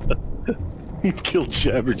are you? He killed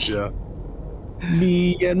Jabberjaw.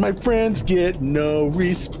 Me and my friends get no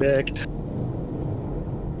respect.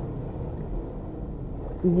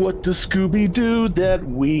 What does Scooby do that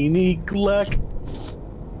we neglect?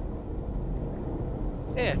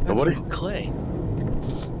 Hey, I found Nobody? some clay.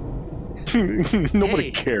 Nobody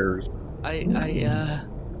Hey. cares.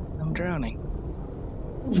 I'm drowning.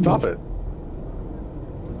 Stop it.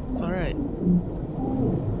 It's all right.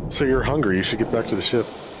 So you're hungry. You should get back to the ship.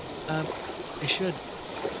 I should.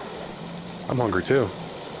 I'm hungry too.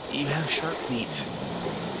 You have shark meat.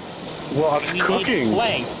 Well, it's We need cooking.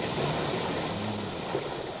 planks.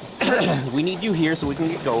 We need you here so we can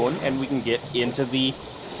get going and we can get into the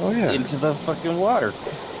Oh yeah. into the fucking water.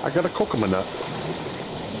 I got a coconut nut.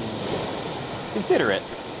 Consider it.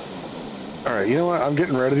 All right, you know what? I'm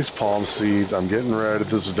getting rid of these palm seeds. I'm getting rid of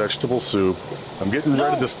this vegetable soup. I'm getting rid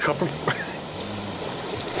of this cup of.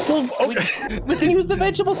 Well, okay. We can use the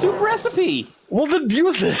vegetable soup recipe. Well, then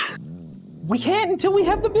use it. We can't until we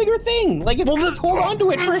have the bigger thing. Like, if Well, we then hold on to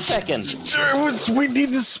it for a second. We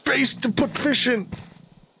need the space to put fish in.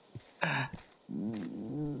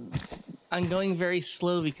 I'm going very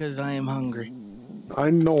slow because I am hungry. I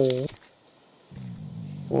know.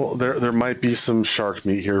 Well, there might be some shark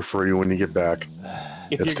meat here for you when you get back.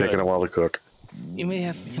 If It's you're taking good. a while to cook. You may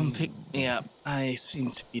have to come pick me up. I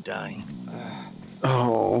seem to be dying.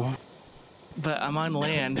 Oh. But I'm on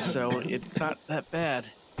land, so it's not that bad.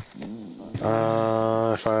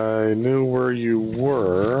 If I knew where you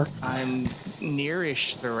were. I'm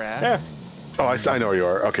nearish the raft. Yeah. Oh, I know where you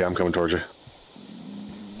are. Okay, I'm coming towards you.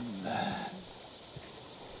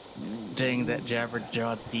 Dang, that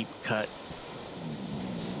Jabberjaw deep cut.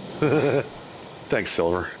 Thanks,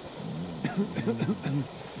 Silver.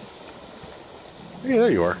 Hey,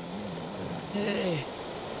 there you are. Hey,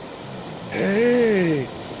 Hey,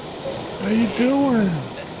 how you doing?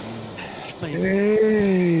 it's my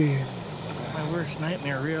Hey, worst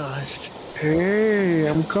nightmare realized. hey,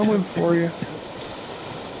 I'm coming for you.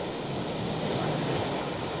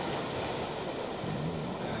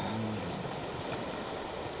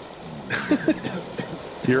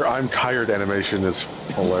 Your I'm tired animation is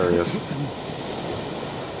hilarious.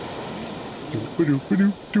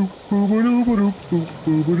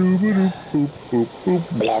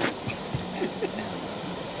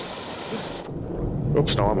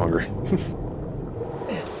 Oops, no, I'm hungry.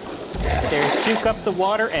 There's 2 cups of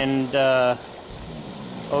water and,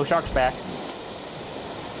 oh, shark's back.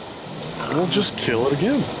 We'll just kill it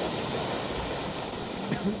again.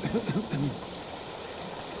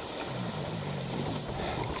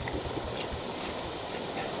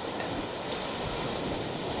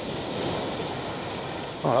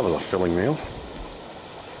 Oh, that was a filling meal.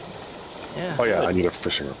 Yeah. Oh yeah, I need a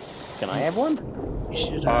fishing rod. Can I have one? You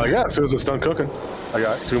should, Yeah, as soon as it's done cooking. I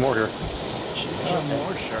got 2 more here. should kill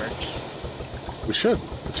more sharks. We should.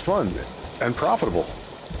 It's fun and profitable.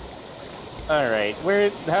 Alright,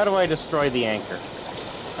 how do I destroy the anchor?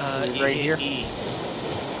 Is it right here? E.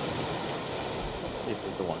 This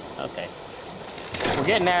is the one. Okay. We're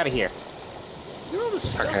getting out of here. Look at all the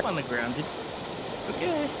stuff Okay. on the ground.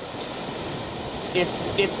 Okay. It's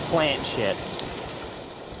plant shit.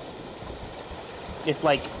 It's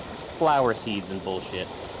like flower seeds and bullshit.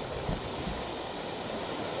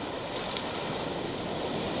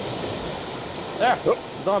 Ah,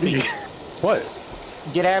 zombie. What?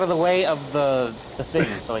 Get out of the way of the thing.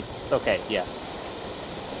 So like, okay, yeah.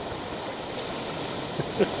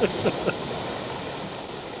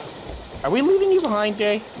 Are we leaving you behind,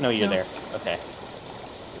 Jay? No, you're No. there. Okay.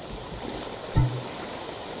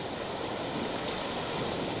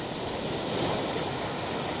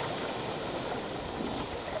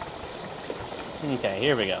 Okay,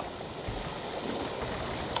 here we go.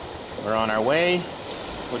 We're on our way.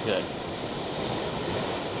 We're good.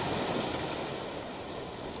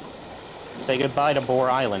 Say goodbye to Boar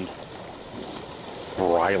Island.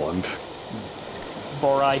 Boar Island.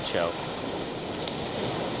 Boraicho.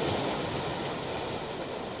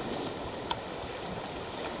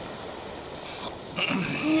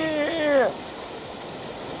 Yeah!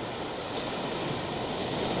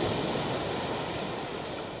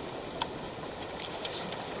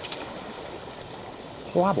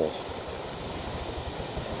 Wobbles.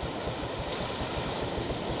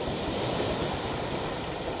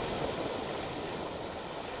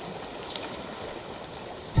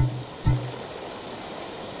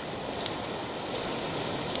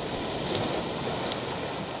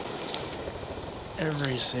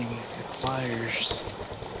 Everything requires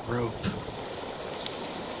rope.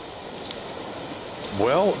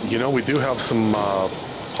 Well, you know, we do have some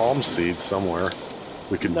palm seeds somewhere.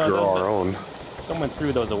 We could No, grow those our own. Someone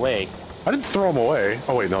threw those away. I didn't throw them away.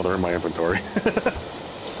 Oh wait, no, they're in my inventory.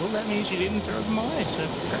 Well, that means you didn't throw them away, so...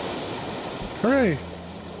 Hooray!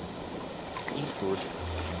 Eat food.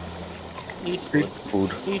 Eat Eat food.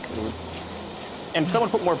 food. Eat food. And someone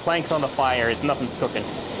put more planks on the fire. Nothing's cooking.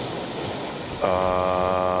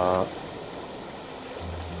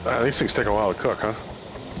 These things take a while to cook, huh?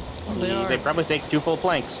 Well, they are. They probably take 2 full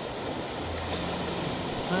planks.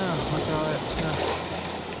 Wow, look at all that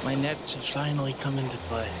stuff. My nets have finally come into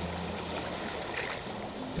play.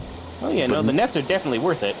 Oh yeah, no, the nets are definitely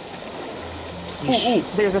worth it. Ooh,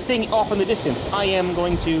 there's a thing off in the distance. I am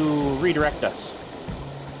going to redirect us.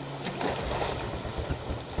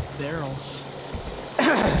 Barrels.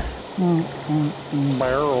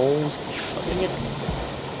 Barrels. Fucking it.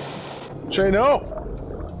 Jay, no!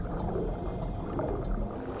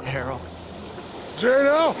 Barrel. Jay,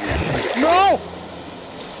 no! No!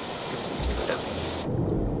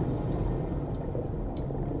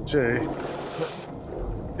 Jay.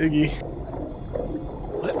 Iggy.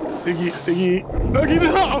 What? Iggy,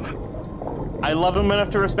 no! I love him enough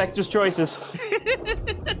to respect his choices.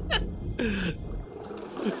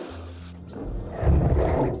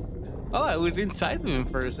 Oh, I was inside of him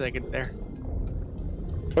for a second there.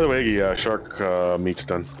 By the way, Iggy, shark meat's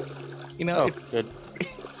done. You know, Oh, if good.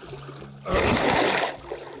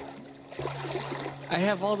 I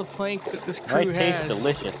have all the planks that this crew Might taste has.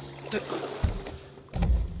 delicious.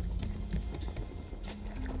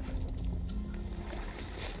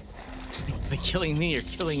 By killing me, you're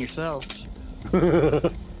killing yourselves.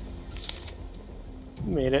 Made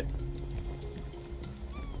it.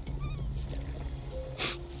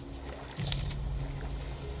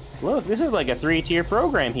 Look, this is like a 3-tier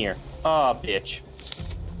program here. Aw, bitch.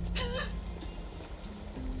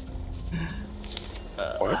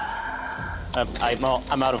 What?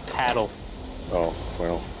 I'm out of paddle. Oh,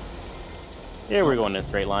 well. Here we're going in a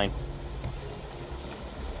straight line.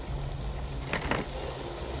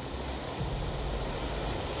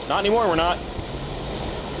 Not anymore, we're not.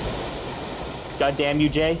 God damn you,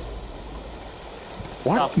 Jay.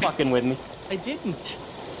 What? Stop fucking with me. I didn't.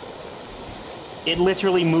 It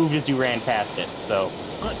literally moved as you ran past it, so...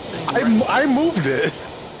 What? I moved it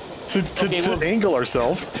to Okay, well- angle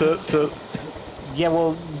ourselves to. Yeah,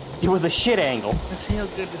 well, it was a shit angle. Let's see how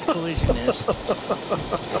good this collision is.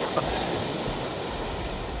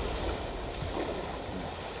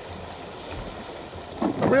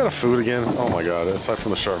 Are we out of food again? Oh my god! Aside from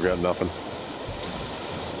the shark, I've got nothing.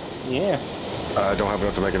 Yeah. I don't have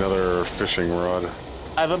enough to make another fishing rod.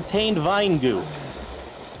 I've obtained vine goo.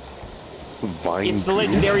 Vine. It's the goo?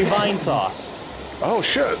 legendary vine sauce. Oh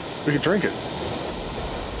shit! We could drink it.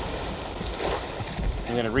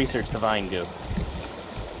 I'm gonna research the vine goo.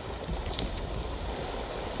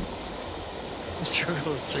 This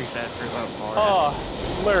struggle is 3 factors on small.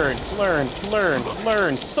 Oh, learn.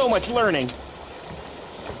 So much learning.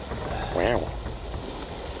 Wow.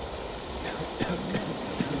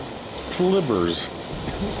 Flibbers.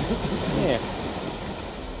 Yeah.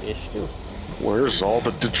 Fish too. Where's all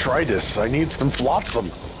the detritus? I need some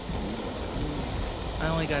flotsam. I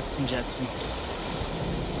only got some jetsam.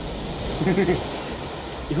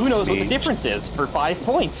 Who knows what the Neat. difference is for 5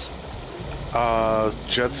 points?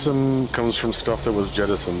 Jetsam comes from stuff that was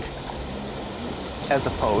jettisoned, As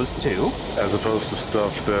opposed to... as opposed to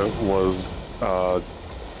stuff that was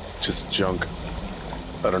just junk.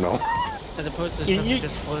 I don't know. As opposed to You- stuff you-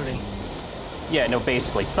 just floating. Yeah, no,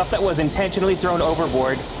 basically. Stuff that was intentionally thrown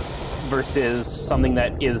overboard versus something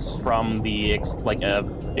that is from the, like, a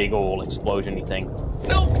big old explosion-y thing.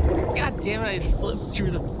 No! God damn it, I flipped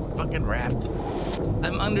through the fucking raft.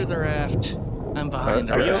 I'm under the raft. I'm behind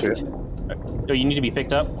the Are you? raft. Oh, you need to be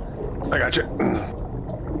picked up? I got you.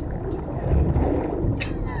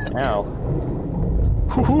 How?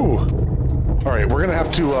 Woohoo! All right, we're gonna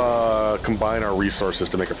have to combine our resources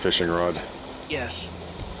to make a fishing rod. Yes.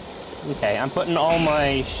 Okay, I'm putting all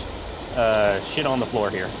my shit on the floor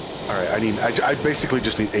here. All right, I basically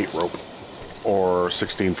just need 8 rope or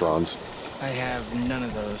 16 fronds. I have none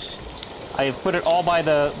of those. I have put it all by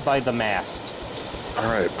the mast. All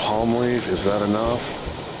right, palm leaf, is that enough?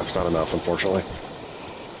 That's not enough, unfortunately.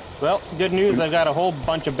 Well, good news, I've got a whole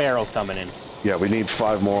bunch of barrels coming in. Yeah, we need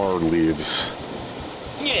 5 more leaves.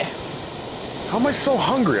 Yeah. How am I so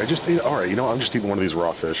hungry? I just ate... All right, you know what? I'm just eating one of these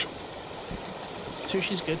raw fish.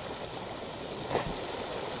 Sushi's good.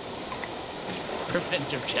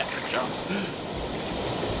 Preventive chapter jump.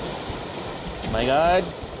 My God.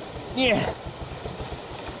 Yeah.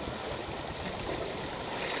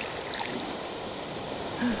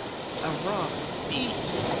 A raw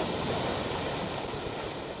meat.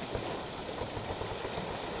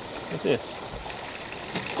 What's this?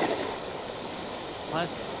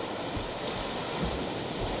 Plastic.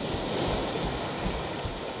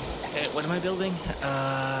 Okay, what am I building?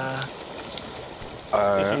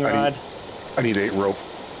 Fishing rod. I need 8 rope.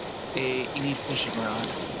 You need fishing rod.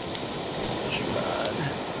 Fishing rod.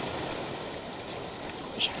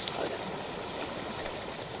 Fishing rod.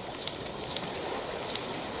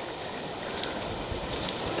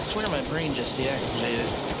 I swear my brain just deactivated.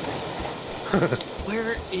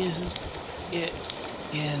 Where is it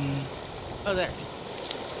in... Oh, there.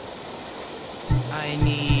 I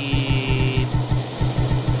need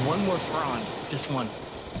 1 more frond. Just 1.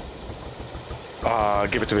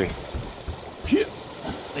 Give it to me.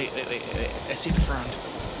 Wait. I see the frond.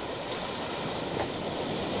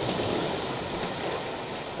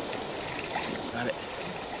 Got it.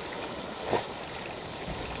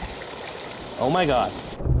 Oh my God.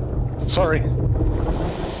 Sorry.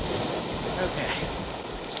 Okay.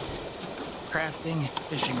 Crafting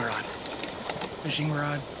fishing rod. Fishing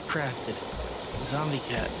rod crafted.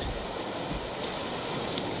 ZombieCat.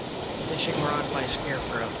 Fishing rod by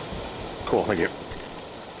Scarecrow. Cool, thank you.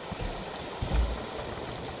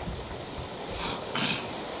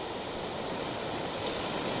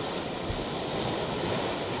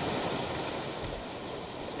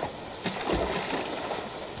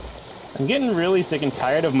 I'm getting really sick and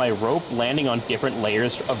tired of my rope landing on different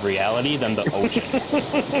layers of reality than the ocean.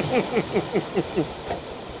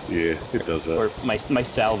 Yeah, it does that. Or my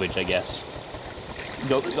salvage, I guess.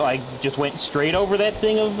 I just went straight over that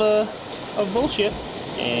thing of bullshit,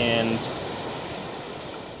 and...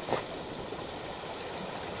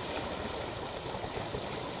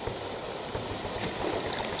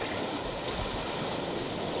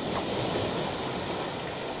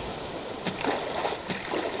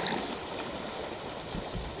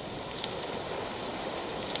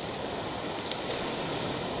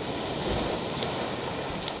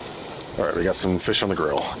 All right, we got some fish on the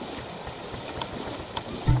grill.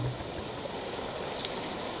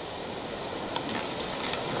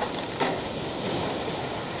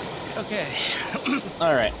 Okay.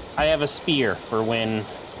 Alright, I have a spear for when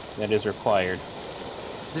that is required.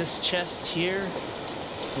 This chest here,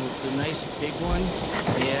 the nice big one,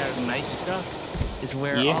 yeah, nice stuff, is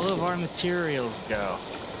where Yeah. all of our materials go.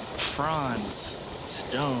 Fronds,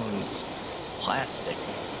 stones, plastic.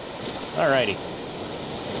 Alrighty.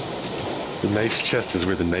 The nice chest is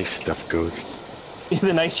where the nice stuff goes.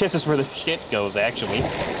 The nice chest is where the shit goes, actually.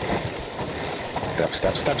 Step,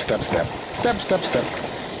 step, step, step, step. Step, step, step.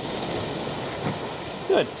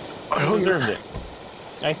 Good. I It deserves it.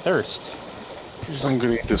 I thirst. I'm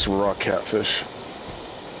gonna eat this raw catfish.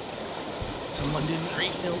 Someone didn't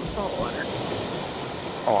refill the salt water.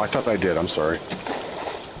 Oh, I thought I did. I'm sorry.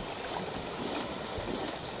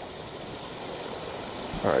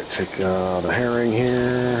 All right, take the herring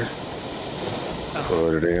here.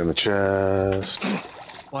 Put it in the chest.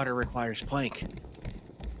 Water requires plank.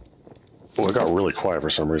 Oh, it got really quiet for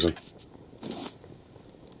some reason.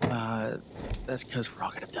 That's because we're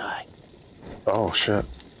all gonna die. Oh, shit.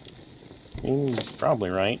 Probably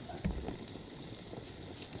right.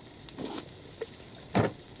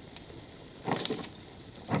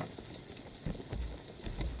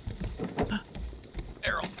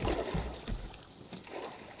 Errol.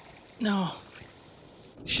 No.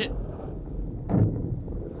 Shit.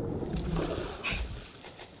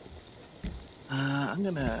 I'm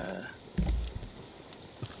gonna...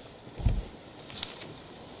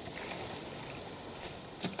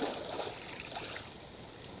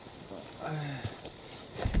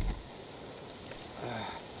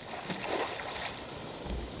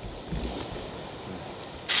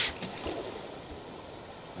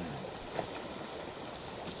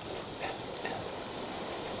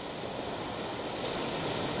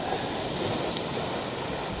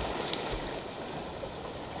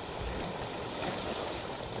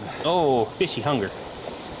 Oh, fishy hunger.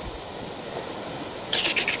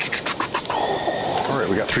 All right,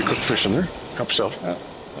 we got 3 cooked fish in there. Help yourself.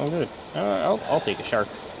 Oh, good. I'll take a shark.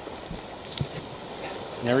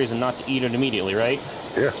 No reason not to eat it immediately, right?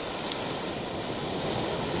 Yeah.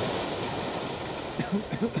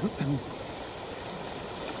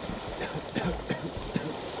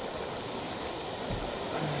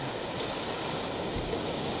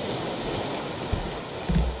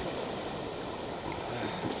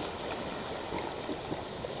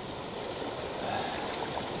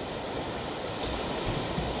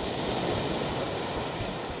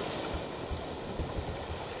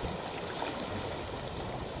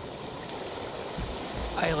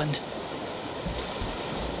 Island.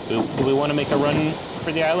 Do we want to make a run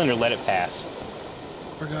for the island or let it pass?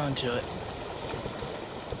 We're going to it.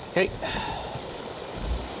 Okay.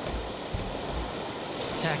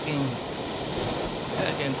 Attacking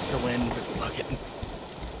against the wind with the bucket.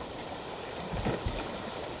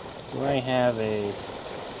 Do I have a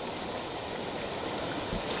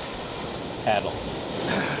paddle?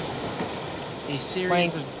 A series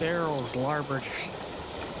Plank. of barrels larboard.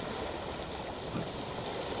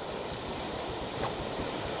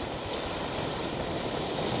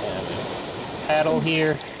 Have a paddle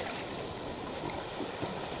here.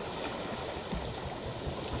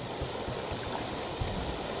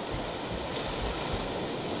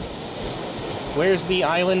 Where's the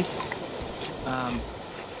island?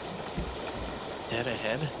 Dead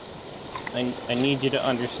ahead. I need you to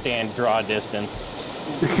understand draw distance.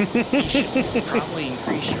 You should probably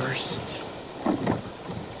increase yours.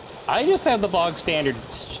 I just have the bog standard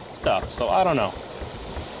stuff, so I don't know.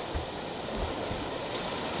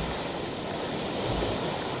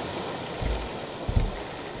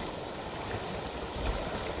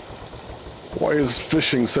 Why is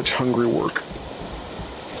fishing such hungry work?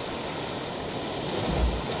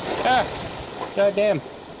 Ah! Goddamn.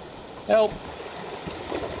 Help.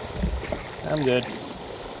 I'm good.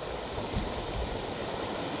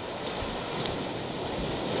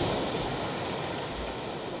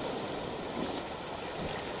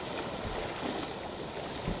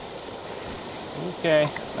 Okay,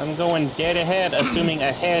 I'm going dead ahead, assuming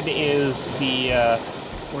ahead is the,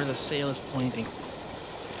 Where the sail is pointing.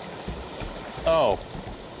 Oh.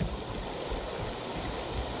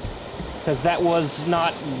 Because that was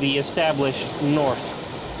not the established north.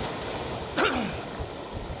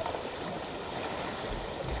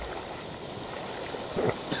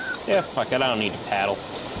 Yeah, fuck it, I don't need to paddle.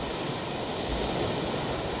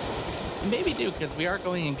 Maybe do, because we are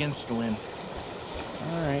going against the wind.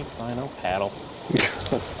 Alright, fine, I'll paddle.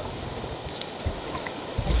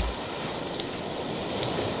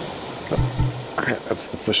 Alright, that's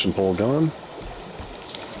the fishing pole gone.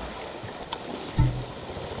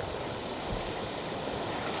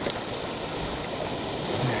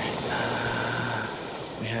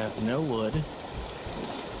 We have no wood.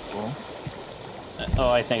 Cool. Oh,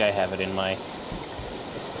 I think I have it in my...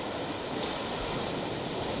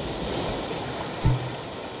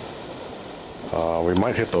 We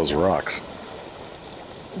might hit those rocks.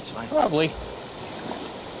 That's fine. Probably.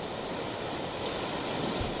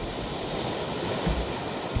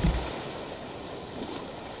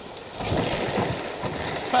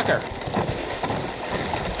 Fucker!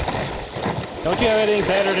 Don't you have anything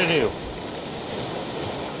better to do?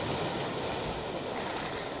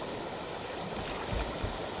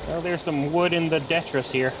 Well, there's some wood in the detritus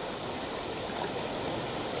here.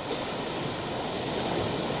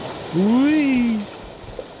 Whee!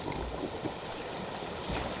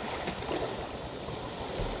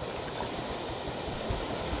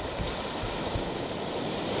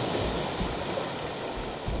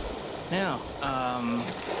 Now,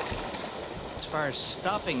 as far as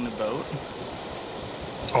stopping the boat,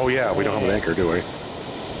 Oh yeah, we don't have an anchor, do we?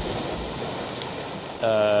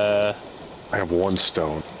 I have 1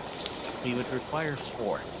 stone. we would require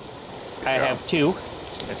 4. I have 2.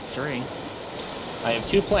 That's 3. I have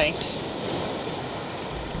 2 planks.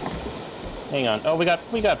 Hang on. Oh, we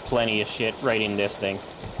got plenty of shit right in this thing.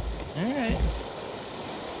 Alright.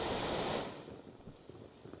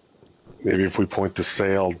 Maybe if we point the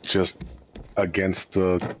sail just against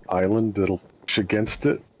the island, it'll push against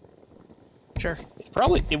it. Sure. It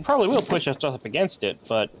probably will push us up against it,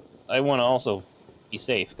 but I want to also be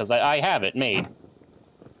safe because I have it made.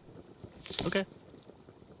 Okay.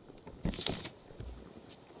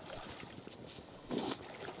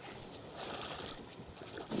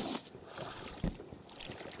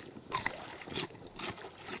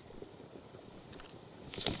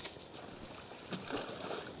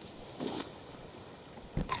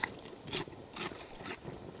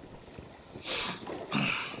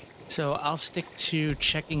 So I'll stick to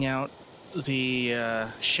checking out the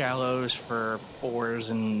shallows for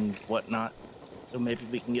ores and whatnot. So maybe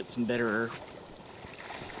we can get some better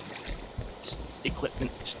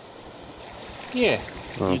equipment. Yeah.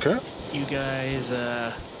 Okay. You guys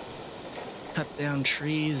cut down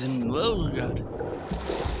trees and oh god.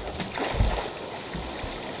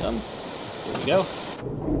 Some. Here we go.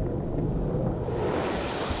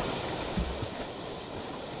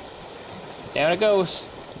 Down it goes.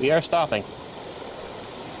 We are stopping.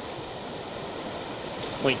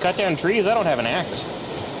 Wait, cut down trees? I don't have an axe.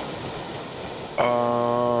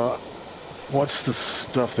 What's the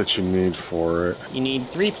stuff that you need for it? You need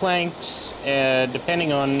 3 planks,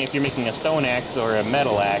 depending on if you're making a stone axe or a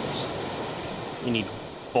metal axe. You need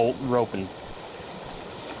bolt, rope, and...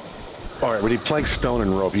 Alright, we need plank, stone,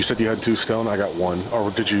 and rope. You said you had 2 stone, I got 1. Or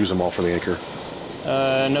did you use them all for the anchor?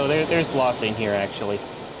 No, there's lots in here, actually.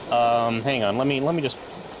 Hang on, let me just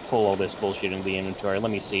pull all this bullshit into the inventory.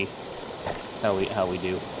 Let me see how we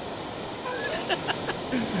do.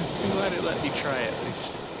 I'm glad it let me try at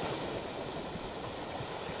least.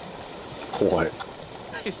 What?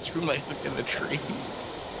 I just threw my hook in the tree.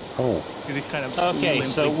 Oh. It is kind of Okay,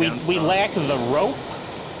 so we lack the rope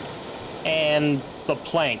and the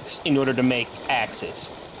planks in order to make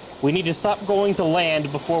axes. We need to stop going to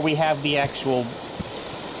land before we have the actual...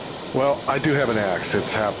 Well, I do have an axe.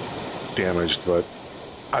 It's half damaged, but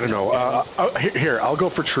I don't know. Here, I'll go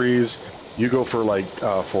for trees. You go for, like,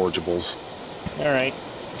 forageables. Alright.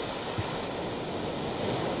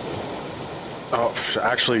 Oh,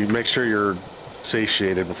 actually, make sure you're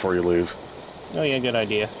satiated before you leave. Oh yeah, good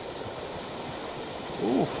idea.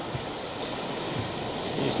 Ooh.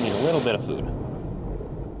 We just need a little bit of food.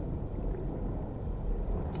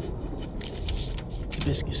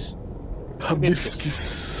 hibiscus.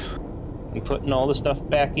 Hibiscus. I'm putting all the stuff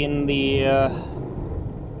back in the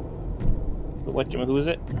who is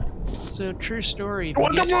it? So, true story. If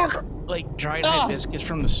What you the get, fuck? like, dried hibiscus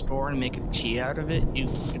from the store and make a tea out of it, you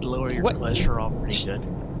could lower your cholesterol pretty good.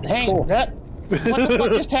 Hey, Oh. what the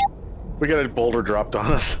fuck just happened? We got a boulder dropped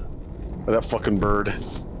on us. By that fucking bird.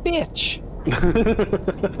 Bitch!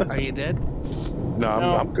 Are you dead? No,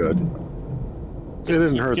 I'm good. It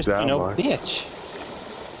didn't hurt Just, that much. bitch.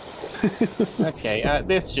 Okay,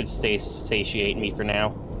 this should satiate me for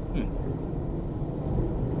now.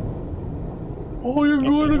 Oh, you're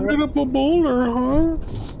going to get up a boulder, huh?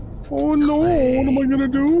 Oh no, Clay. what am I gonna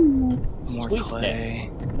do? More Sweet clay.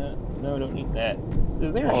 No, don't need that.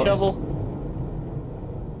 Is there a shovel?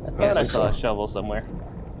 I thought I saw a shovel somewhere.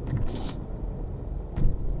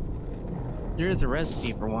 There is a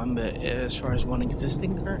recipe for one, but as far as one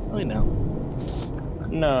existing currently, no.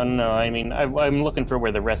 No, I mean, I'm looking for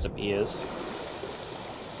where the recipe is.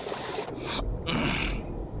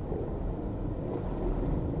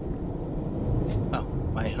 Oh,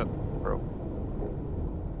 my hook broke.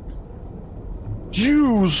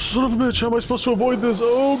 You son of a bitch, how am I supposed to avoid this?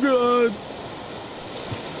 Oh god!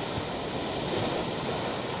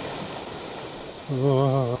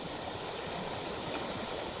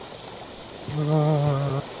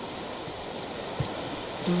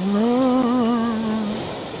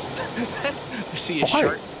 I see a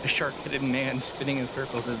shark-headed man spinning in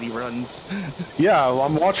circles as he runs. Yeah, well,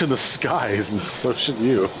 I'm watching the skies, and so should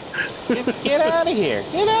you. Get out of here!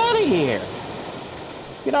 Get out of here!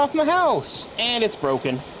 Get off my house! And it's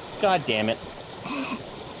broken. God damn it.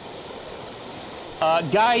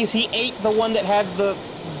 Guys, he ate the one that had the...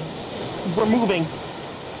 We're moving.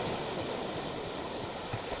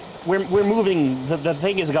 We're moving. The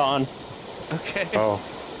thing is gone. Okay. Oh.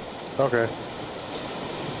 Okay.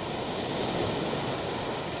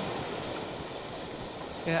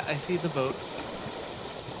 Yeah, I see the boat.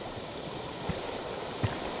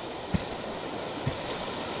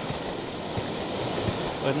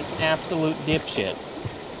 What an absolute dipshit.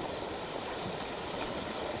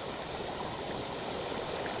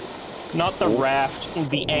 Not the raft,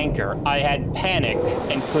 the anchor. I had panic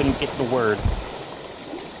and couldn't get the word.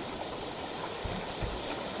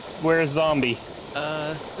 Where's Zombie?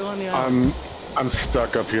 Still on the island. I'm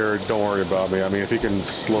stuck up here. Don't worry about me. I mean, if he can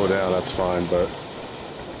slow down, that's fine. But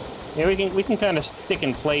Yeah, we can kind of stick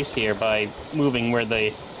in place here by moving where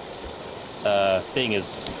the thing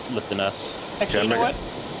is lifting us. Actually, you know what?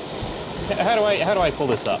 How do I pull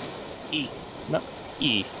this up? E. No,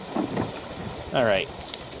 E. All right.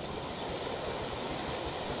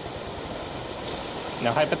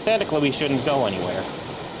 Now, hypothetically, we shouldn't go anywhere.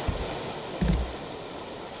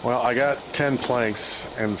 well, I got 10 planks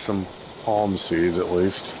and some palm seeds at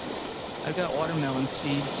least. I've got watermelon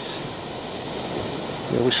seeds.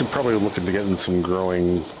 Yeah, we should probably look into getting some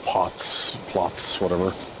growing plots,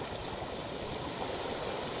 whatever.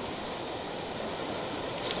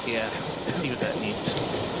 Yeah, let's see what that needs.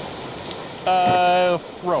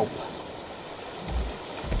 Rope.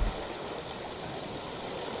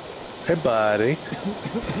 Hey, buddy.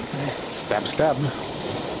 Stab, stab.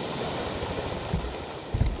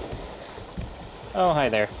 Oh, hi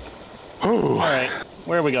there. Oh, Alright,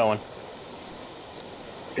 where are we going?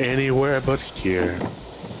 anywhere but here.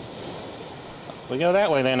 We go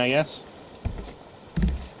that way then, I guess.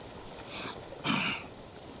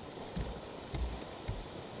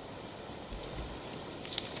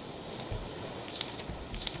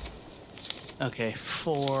 Okay,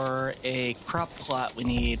 for a crop plot, we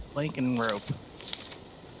need plank and rope.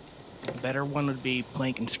 A better one would be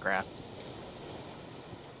plank and scrap.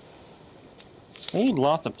 We need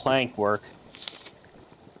lots of plank work.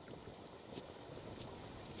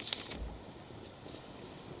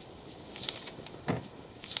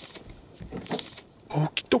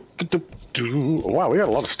 Wow, we got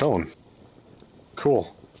a lot of stone.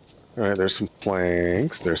 Cool. All right, there's some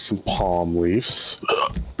planks. There's some palm leaves.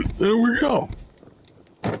 There we go.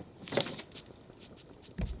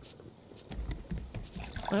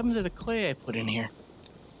 What happened to the clay I put in here?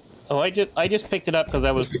 Oh, I just picked it up because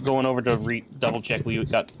I was going over to double check we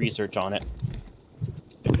got research on it.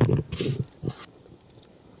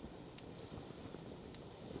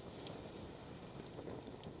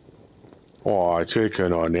 Oh, I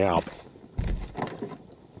taking a nap.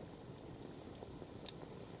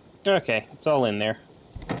 Okay, it's all in there.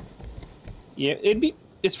 Yeah,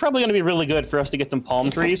 it's probably going to be really good for us to get some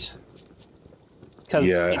palm trees. Because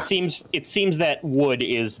it seems that wood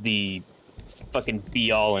is the fucking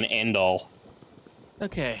be all and end all.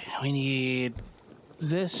 Okay, we need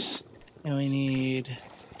this, and we need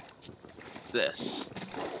this.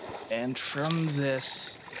 And from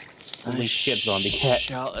this, Holy shit, ZombieCat.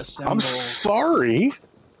 shall assemble... I'm sorry.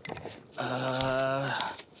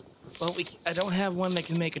 Well, I don't have one that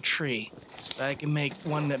can make a tree. But I can make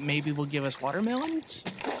one that maybe will give us watermelons?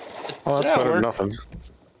 Oh, that's better than nothing.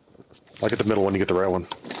 I'll get the middle one, you get the right one.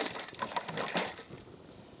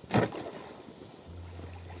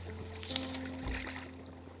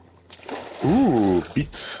 Ooh,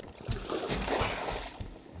 beets.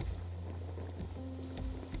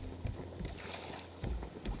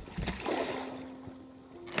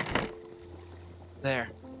 There.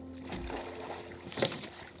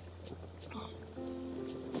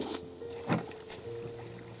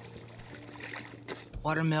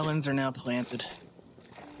 Watermelons are now planted.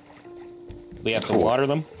 We have to water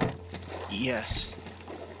them? Yes.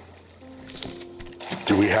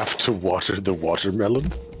 Do we have to water the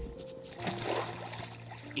watermelons?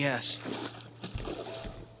 Yes.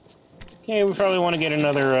 Okay, we probably want to get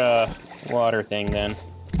another water thing then.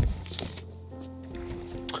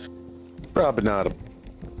 Probably not a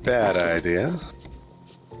bad idea.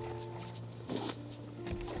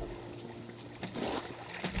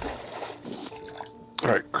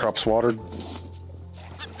 Alright, crops watered.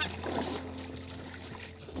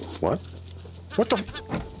 What? What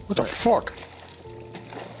the fuck?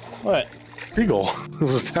 What? Seagull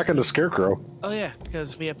was attacking the scarecrow. Oh yeah,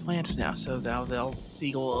 because we have plants now, so now they'll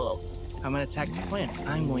seagull. I'm gonna attack the plant.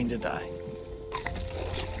 I'm going to die.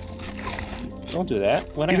 Don't do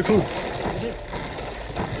that. What Eat the food. I did.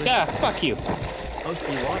 Ah, fuck you.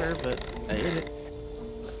 Mostly water, but I ate it.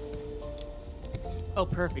 Oh,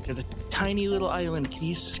 perfect. There's a tiny little island. Can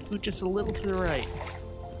you scoot just a little to the right?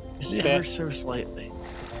 Just You ever bet. so slightly.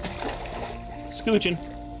 Scooching.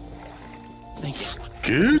 Thank you.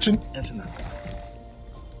 Scooching. That's enough.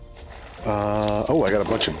 Oh, I got a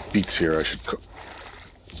bunch of beets here. I should cook.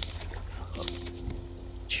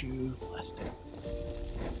 Too plastic.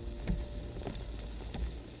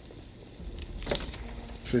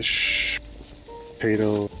 Fish,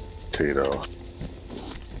 potato.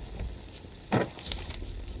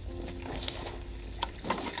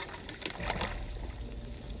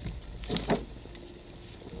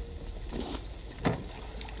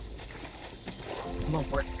 Come on,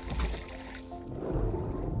 for it.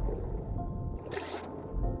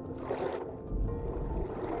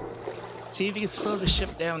 See if you can slow the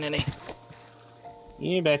ship down any.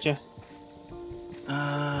 You betcha.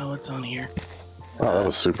 What's on here? Wow, that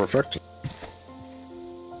was super effective.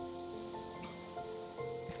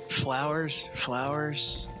 Flowers.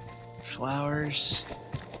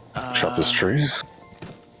 Chop this tree.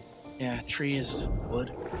 Yeah, tree is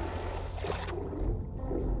wood.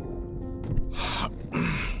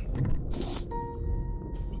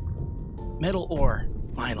 Metal ore,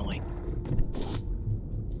 finally.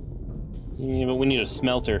 Yeah, but we need a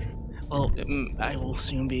smelter. Well, I will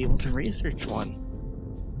soon be able to research one.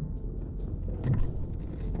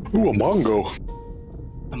 Ooh, a mongo.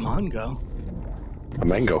 A mongo? A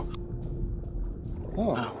mango.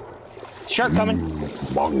 Oh. Shark coming.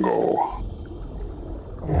 Mango.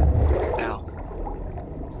 Ow.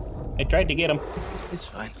 I tried to get him. It's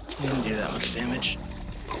fine. He didn't do that much damage.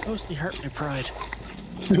 Mostly hurt my pride.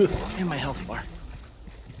 And my health bar.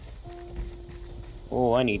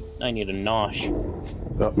 Oh, I need a nosh.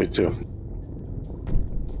 Oh, me too.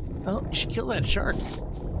 Well, you should kill that shark.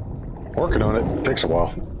 Working on it. Takes a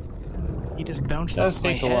while. He just bounced Does off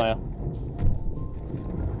my take a head. while.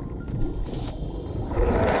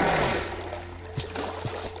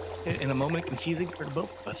 In a moment, confusing for the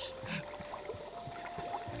both of us.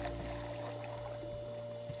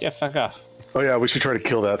 Yeah, fuck off. Oh yeah, we should try to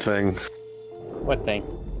kill that thing. What thing?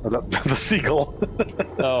 The seagull.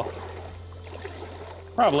 Oh.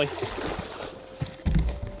 Probably.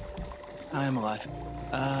 I'm alive.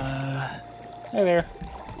 Hey there.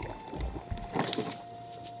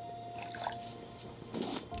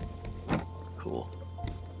 Cool.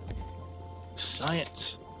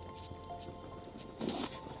 Science.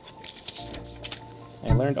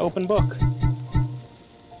 I learned open book.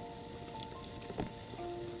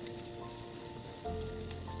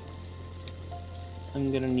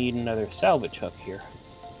 I'm gonna need another salvage hook here.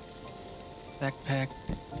 Backpack.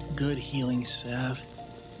 Good healing salve.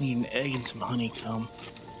 Need an egg and some honeycomb.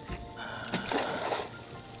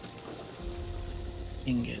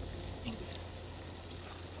 Ingot.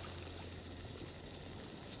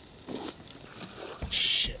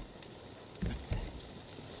 Shit.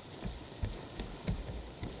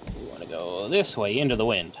 We want to go this way into the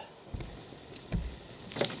wind.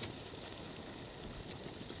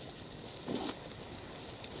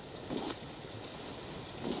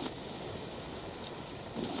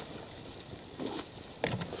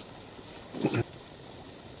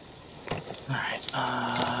 Alright,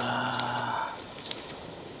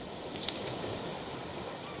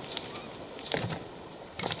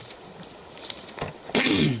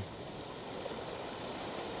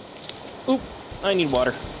 Oop, I need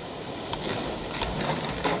water.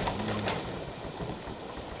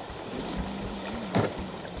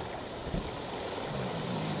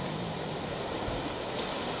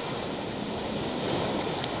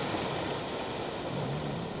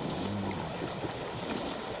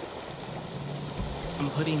 I'm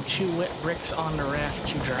putting 2 wet bricks on the raft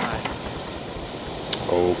to dry.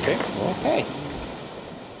 Okay. Okay.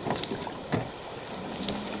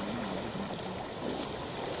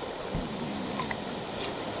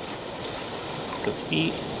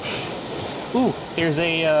 Cookie. Ooh, there's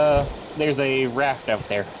a raft out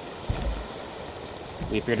there.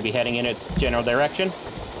 We appear to be heading in its general direction.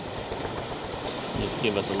 Just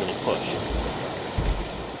give us a little push.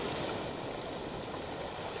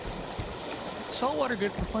 Saltwater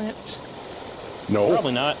good for plants? No.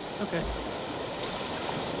 Probably not. Okay.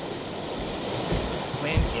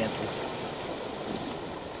 Land cancels.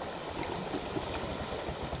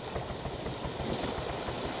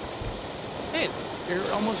 Hey,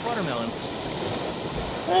 they're almost watermelons.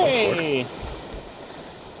 Hey!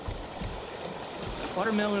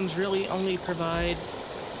 Watermelons really only provide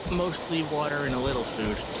mostly water and a little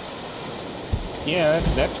food. Yeah,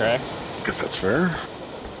 that tracks. Guess that's fair.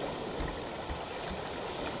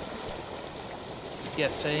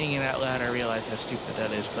 Yes, saying it out loud, I realize how stupid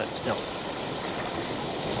that is, but still.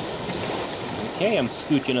 Okay, I'm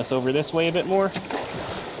scooching us over this way a bit more.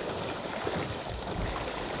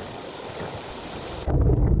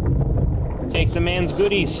 Take the man's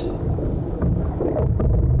goodies.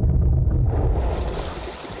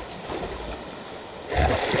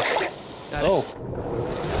 Got Oh.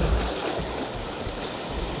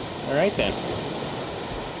 Alright then.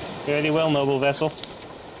 Very well, noble vessel.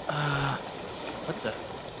 What the?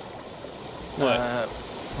 What?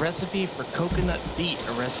 Recipe for coconut beet,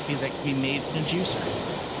 a recipe that can be made in a juicer.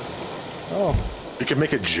 Oh. You can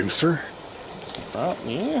make a juicer? Well,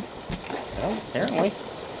 yeah. So, apparently.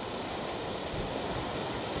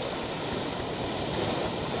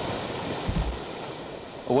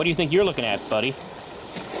 Well, what do you think you're looking at, buddy?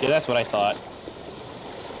 Yeah, that's what I thought.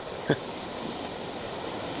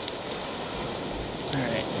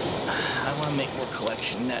 Alright. I want to make more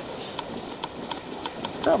collection nets.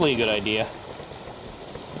 Probably a good idea.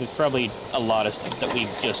 There's probably a lot of stuff that we've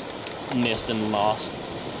just missed and lost.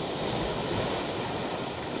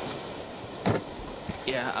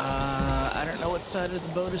 Yeah, I don't know what side of the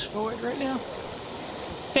boat is forward right now.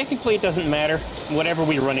 Technically, it doesn't matter. Whatever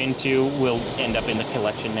we run into will end up in the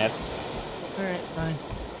collection nets. Alright, fine.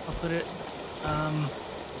 I'll put it,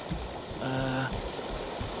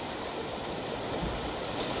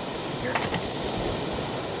 here.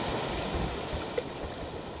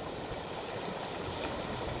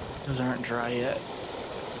 Those aren't dry yet.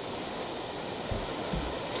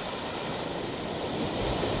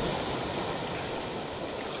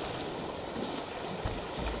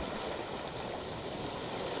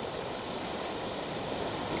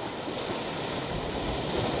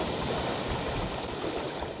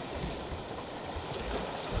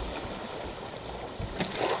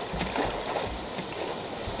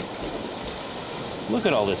 Look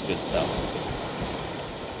at all this good stuff.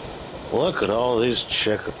 Look at all these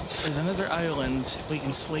chickens. There's another island. If we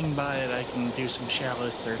can sling by it, I can do some shallow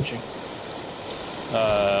searching.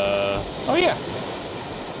 Oh yeah.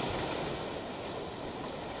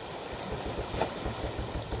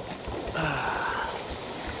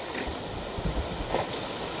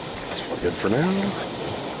 That's pretty good for now.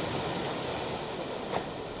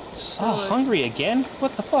 So, Oh, hungry again?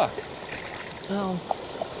 What the fuck? well,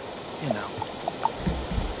 you know.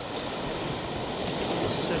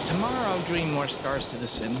 So tomorrow I'm doing more Star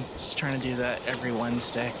Citizen. Just trying to do that every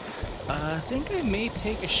Wednesday. I think I may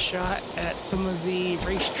take a shot at some of the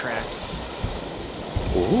racetracks.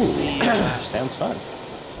 Ooh. Sounds fun.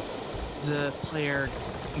 The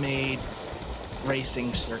player-made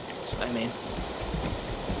racing circuits, I mean.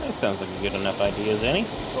 That sounds like a good enough idea as any.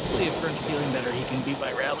 Hopefully if Bert's feeling better, he can be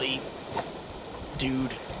my rally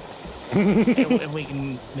dude. and we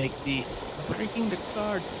can make the breaking the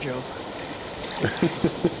car joke.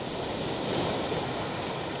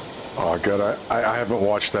 Oh god, I haven't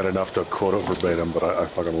watched that enough to quote it verbatim, but I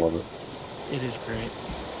fucking love it. It is great.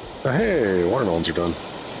 Hey, watermelons are done.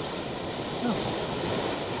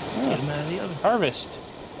 Oh. Get him out of the oven. Harvest.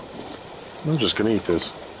 I'm just gonna eat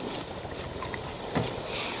this.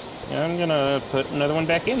 Yeah, I'm gonna put another one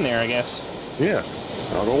back in there, I guess. Yeah,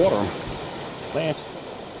 I'll go water them. Plant.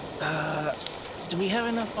 Do we have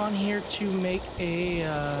enough on here to make a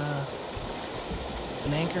an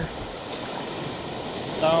anchor?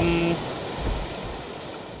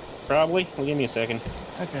 Probably. Well, give me a second.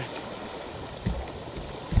 Okay.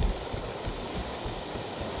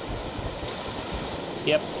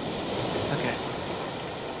 Yep. Okay.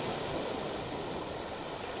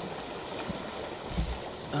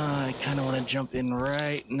 I kind of want to jump in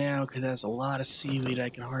right now because that's a lot of seaweed I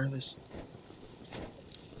can harvest.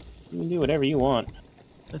 You can do whatever you want.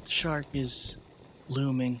 But the shark is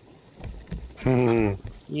looming.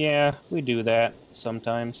 Yeah, we do that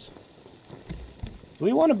sometimes. Do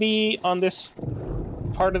we want to be on this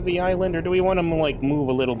part of the island, or do we want to, like, move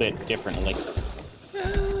a little bit differently?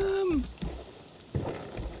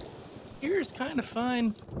 Here's kind of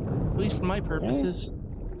fine, at least for my purposes.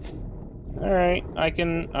 Alright,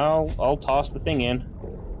 I'll toss the thing in.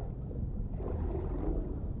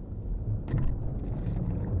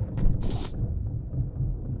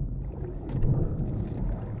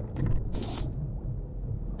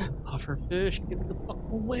 Pufferfish, get the fuck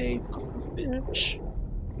away, pufferfish.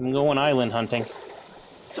 I'm going island hunting.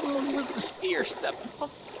 Someone with a spear, step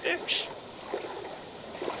pufferfish.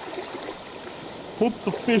 Put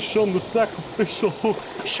the fish on the sacrificial hook.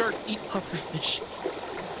 Shark, eat pufferfish.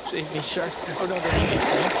 Save me, shark. Oh no, they're eating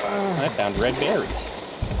me. I found red berries.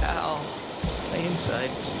 Ow. My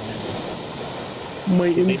insides. My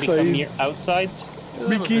They become your outsides? A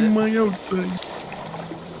little bit. my outside.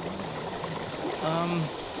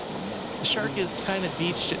 The shark has kind of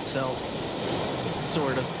beached itself.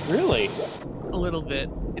 Sort of. Really? A little bit.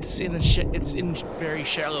 It's in in very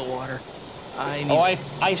shallow water. I need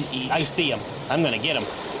I to eat. I see him. I'm gonna get him.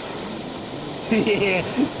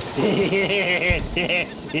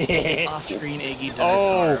 Off-screen Iggy dies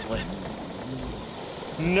Oh. horribly.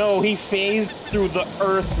 No, he phased through the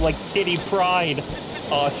earth like Kitty Pryde.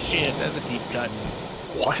 Oh shit. That's a deep cut.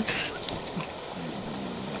 What?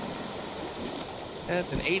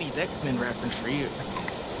 That's an 80s X-Men reference for you.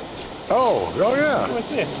 Oh yeah. What's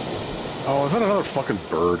this? Oh, is that another fucking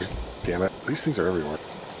bird? Damn it. These things are everywhere.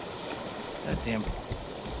 Goddamn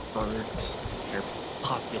birds. Their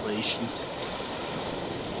populations.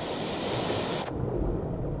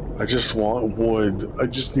 I just want wood. I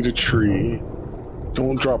just need a tree.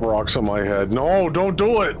 Don't drop rocks on my head. No, don't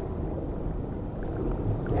do it!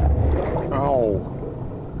 Ow.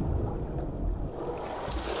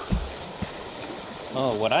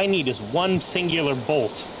 Oh, what I need is one singular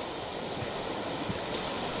bolt.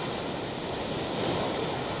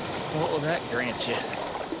 What will that grant you?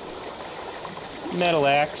 Metal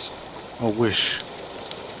axe. Oh, wish.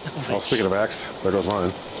 Oh, speaking of axe, there goes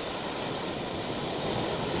mine.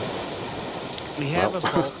 We have Well. a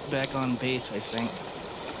vault back on base, I think.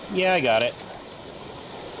 Yeah, I got it.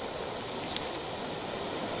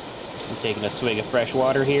 I'm taking a swig of fresh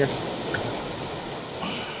water here.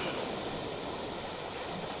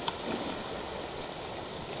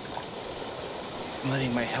 I'm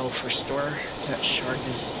letting my health restore. That shark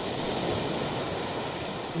is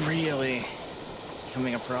really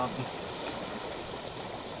becoming a problem.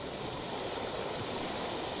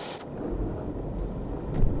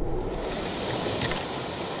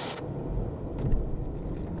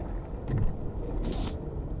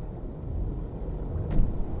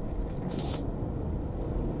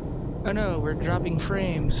 Oh no, we're dropping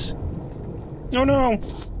frames. Oh no!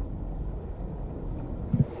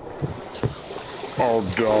 Oh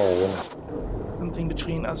no. Something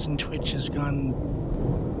between us and Twitch has gone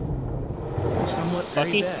somewhat very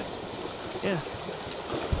Lucky? bad. Yeah.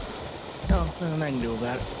 No, nothing I can do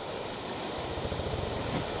about it.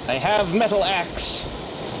 I have metal axe.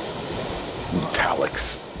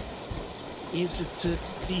 Metallics. Use it to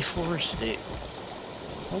deforestate.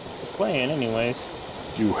 What's the plan, anyways?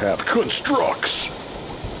 You have constructs.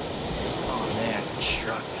 Oh man,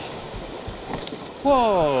 constructs.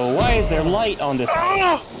 Whoa! Why is there light on this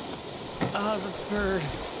house? Ah, the bird.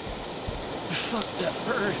 Fuck that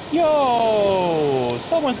bird. Yo!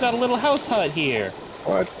 Someone's got a little house hut here.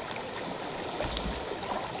 What?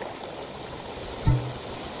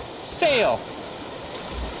 Sale!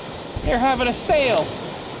 They're having a sale!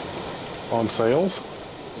 On sales?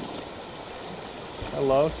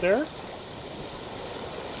 Hello, sir?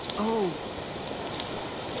 Oh.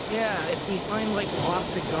 Yeah, if we find like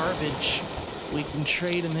blocks of garbage, we can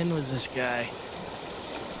trade them in with this guy.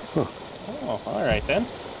 Oh, alright then.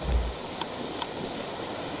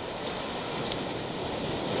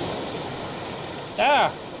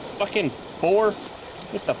 Ah! Fucking boar!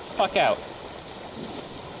 Get the fuck out.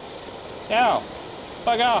 Ow!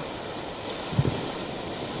 Fuck off!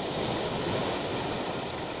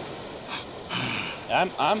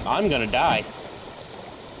 I'm gonna die.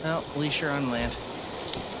 Well, at least you're on land.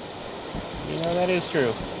 You know, that is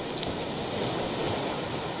true.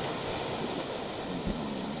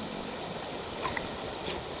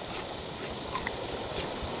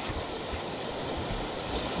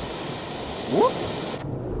 Whoop!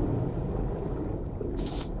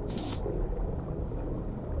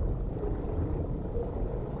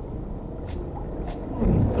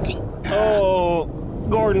 Oh,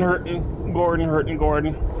 Gordon hurting. Gordon hurting.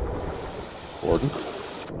 Gordon. Gordon?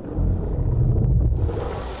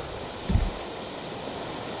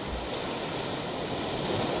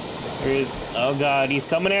 There is. Oh God, he's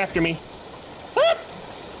coming after me.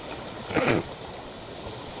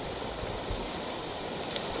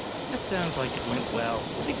 That sounds like it went well.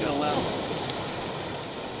 Did it go well?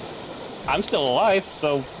 I'm still alive,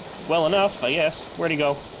 so well enough, I guess. Where'd he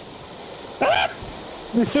go?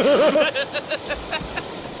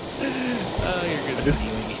 Oh, you're good at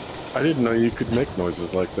Iggy. I didn't know you could make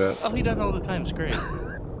noises like that. Oh, he does all the time. It's great.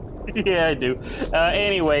 Yeah, I do.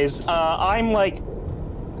 Anyways, I'm like,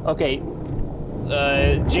 okay,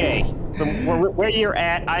 Jay, from where you're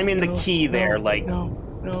at, I'm in the key there, like. No.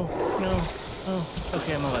 Oh,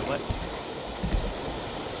 okay, I'm alive. What?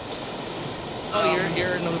 Oh,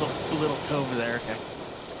 you're in a little cove there. Okay.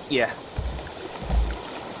 Yeah.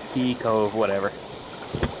 Key cove, whatever.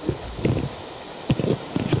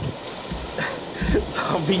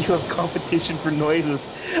 Zombie, you have competition for noises.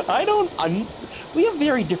 We have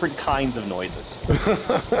very different kinds of noises.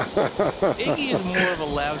 Iggy is more of a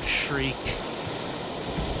loud shriek.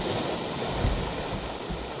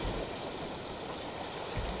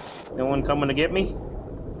 No one coming to get me?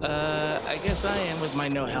 I guess I am with my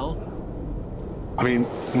no health. I mean,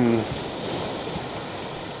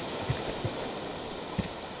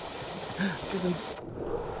 There's a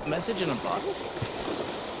message in a bottle?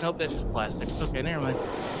 Nope, that's just plastic. Okay, never mind.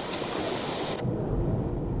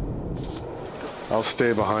 I'll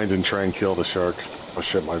stay behind and try and kill the shark. Oh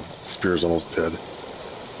shit, my spear's almost dead.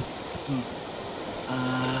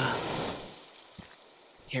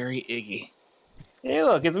 Carry Iggy. Hey,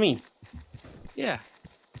 look, it's me. Yeah.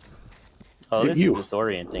 Oh, this You. is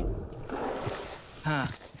disorienting. Huh.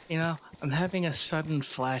 You know, I'm having a sudden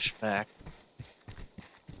flashback.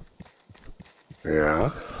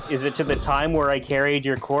 Yeah. Is it to the time where I carried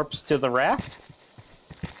your corpse to the raft?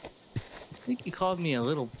 I think you called me a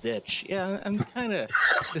little bitch. Yeah, I'm kind of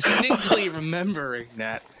distinctly remembering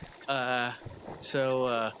that.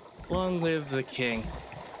 So, long live the king.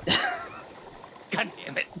 God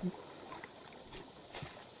damn it.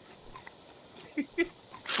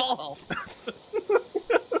 Fall.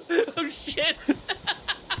 Oh, shit.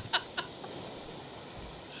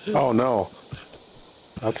 Oh no.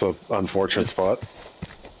 That's an unfortunate spot.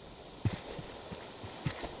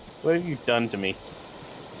 What have you done to me?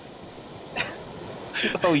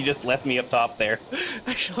 Oh, you just left me up top there.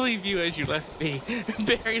 I shall leave you as you left me,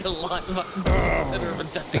 buried alive in the center of a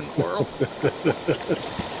dying world.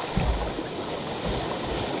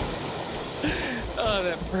 Oh,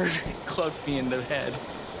 that bird clubbed me in the head.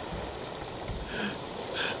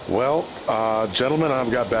 Well, gentlemen,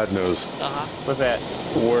 I've got bad news. Uh-huh. What's that?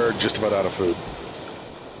 We're just about out of food.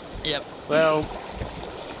 Yep. Well,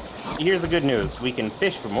 here's the good news. We can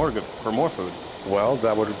fish for more food. Well,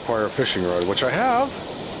 that would require a fishing rod, which I have.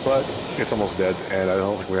 but it's almost dead, and I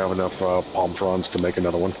don't think we have enough palm fronds to make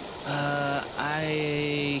another one.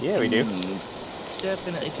 Yeah, we do.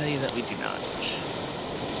 Definitely tell you that we do not.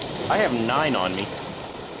 I have 9 on me.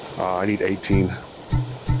 I need 18.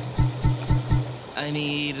 I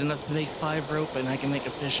need enough to make 5 rope, and I can make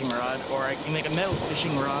a fishing rod, or I can make a metal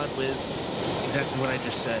fishing rod with exactly what I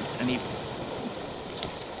just said.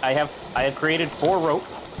 I have created 4 rope,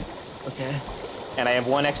 Okay. and I have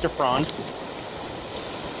 1 extra frond.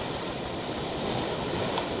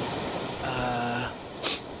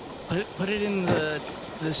 Put it in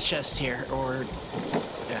this chest here, or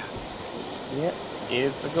yeah. Yep,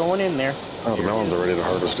 it's going in there. Oh, the melons are ready to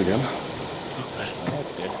harvest again. Okay.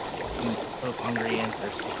 That's good. I'm both hungry and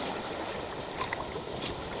thirsty.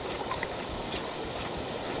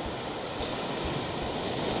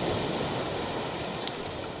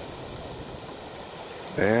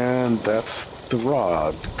 And that's the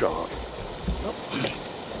rod gone. Oh,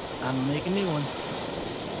 I'm gonna make a new one.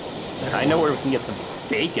 I know where we can get some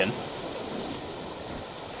bacon.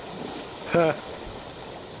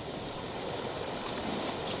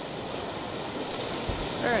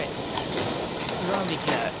 Alright.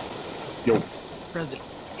 ZombieCat. Yo. Present.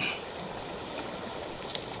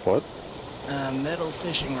 What? Metal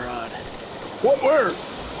fishing rod. What? Where?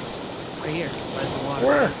 Right here, by the water.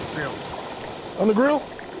 Where? By the grill. On the grill?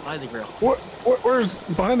 By the grill. What? Where's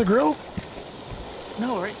behind the grill?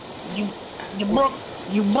 No, right? You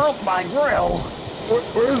broke my grill.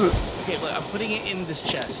 Where is it? Okay, look, I'm putting it in this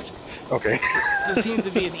chest. Okay. This seems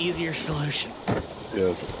to be an easier solution.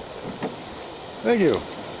 Yes. Thank you.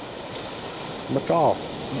 Metal.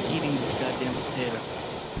 I'm eating this goddamn potato.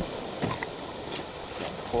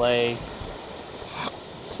 Play.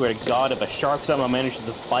 Swear to God, if a shark somehow manages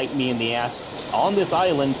to bite me in the ass on this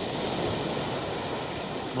island.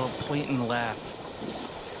 Well, point and laugh.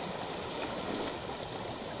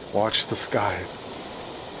 Watch the sky.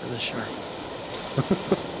 For the shark.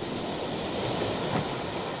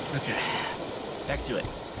 Okay. Back to it.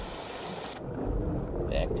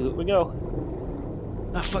 Back to it we go.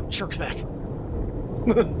 Ah, fuck, shark's back.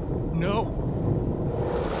 No.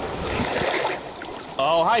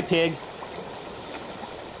 Oh, hi, pig.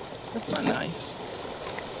 That's not nice.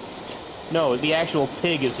 No, the actual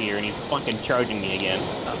pig is here and he's fucking charging me again.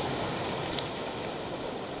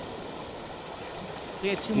 We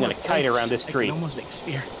had 2 I'm more gonna kite planks. around this I tree. can almost make a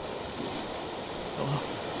spear. Oh,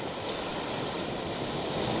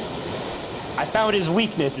 I found his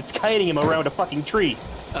weakness. It's kiting him around a fucking tree.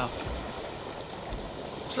 oh.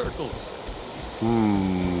 Circles.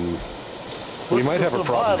 We might have a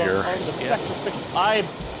problem here. I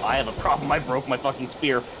have a problem. I broke my fucking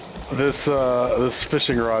spear. This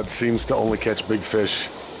fishing rod seems to only catch big fish.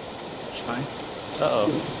 It's fine. Uh-oh.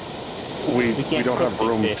 We can't don't cook have big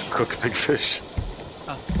room fish. to cook big fish.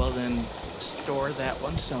 Oh, well then, store that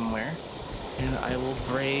one somewhere. And I will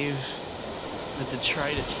brave the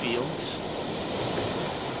detritus fields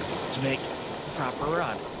to make a proper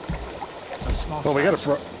rod. A small Oh, size.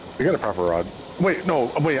 we got a proper rod. Wait,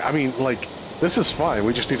 no, wait. I mean, like, this is fine.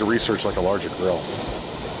 We just need to research like a larger grill.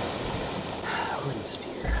 Wooden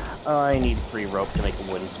spear. I need 3 rope to make a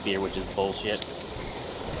wooden spear, which is bullshit.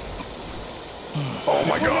 Oh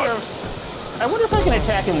my god! I wonder if I can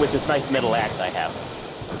attack him with this nice metal axe I have.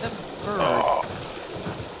 That bird Oh,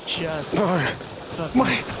 just my, fucking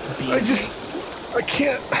I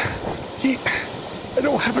can't. I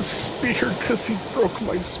don't have a spear because he broke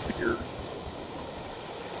my spear.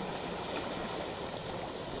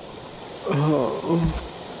 Oh.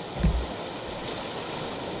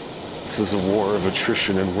 This is a war of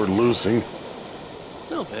attrition and we're losing. a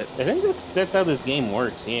little bit. I think that's how this game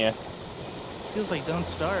works, yeah. Feels like Don't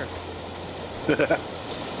Starve.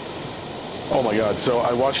 Oh my god, so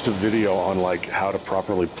I watched a video on like how to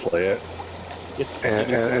properly play it.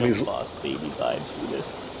 And he's Boss Baby vibes for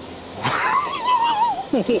this.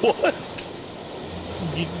 What?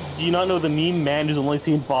 Do you not know the meme man who's only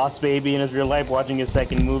seen Boss Baby in his real life watching his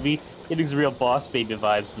second movie? Getting some real Boss Baby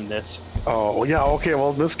vibes from this. Oh, well, yeah, okay,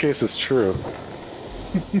 well in this case it's true.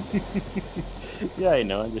 Yeah, I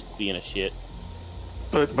know, I'm just being a shit.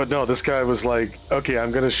 But no, this guy was like, okay,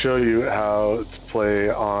 I'm gonna show you how to play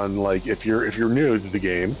on like if you're new to the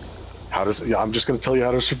game, I'm just gonna tell you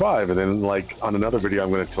how to survive, and then like on another video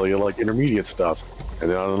I'm gonna tell you like intermediate stuff, and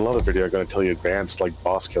then on another video I'm gonna tell you advanced like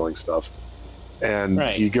boss killing stuff. And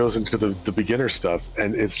Right. he goes into the beginner stuff,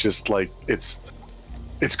 and it's just like it's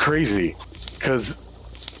crazy because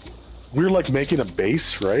we're like making a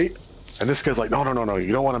base, right? And this guy's like, no,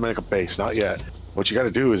 you don't want to make a base, not yet. what you got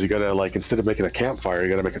to do is you got to, like, instead of making a campfire, you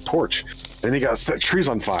got to make a torch. Then you got to set trees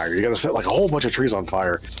on fire. You got to set like a whole bunch of trees on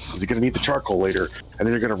fire because you're going to need the charcoal later. And then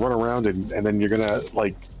you're going to run around and then you're going to,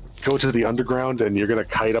 like, go to the underground and you're going to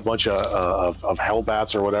kite a bunch of hell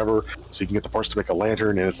bats or whatever so you can get the parts to make a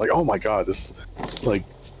lantern. And it's like, oh my god, this, like,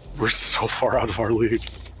 we're so far out of our league.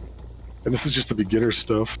 And this is just the beginner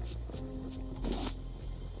stuff.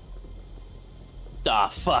 Ah,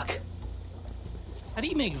 fuck. How do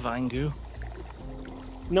you make vine goo?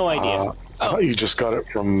 No idea. I thought you just got it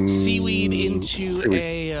from... Seaweed into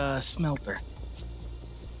seaweed. a smelter.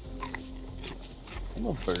 I'm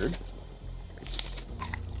a bird.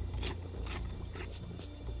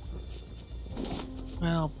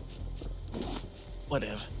 Well,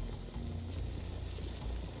 whatever.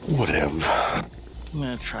 Whatever. I'm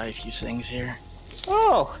gonna try a few things here.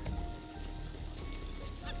 Oh!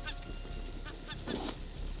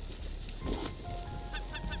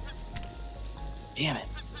 Damn it.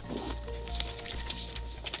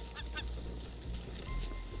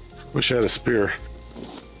 Wish I had a spear. I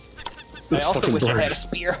This also fucking wish I bird. had a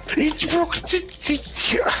spear.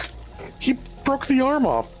 He broke the arm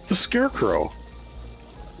off the scarecrow.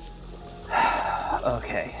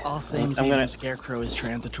 Okay. All things I'm even gonna- scarecrow is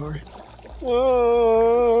transitory.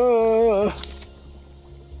 Whoa.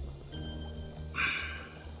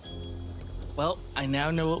 Well, I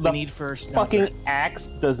now know what The we need for a smelter. Fucking axe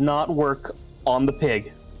does not work on the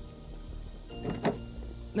pig.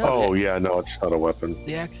 No, Oh yeah, no, it's not a weapon.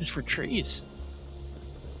 the axe is for trees.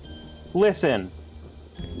 Listen.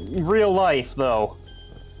 Real life, though.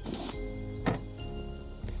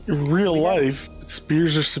 In real life,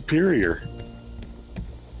 spears are superior.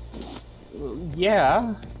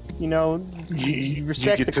 Yeah. You know, You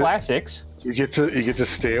respect get the classics. You get to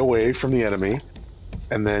stay away from the enemy,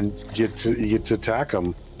 and then you get to attack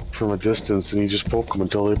them from a distance, and you just poke them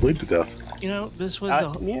until they bleed to death. You know, this was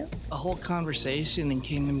Yeah. a whole conversation in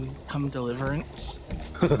Kingdom Come Deliverance.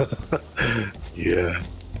 Yeah.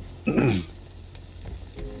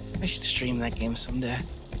 I should stream that game someday.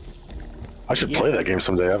 I should play that game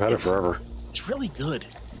someday. I've had it It's- forever. It's really good.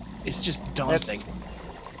 It's just daunting.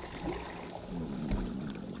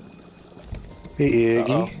 Hey Iggy,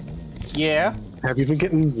 Uh-oh. Yeah. have you been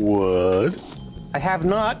getting wood? I have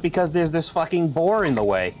not because there's this fucking boar in the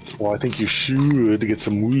way. Well, I think you should get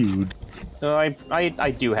some wood No, I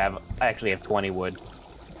do have. I actually have 20 wood.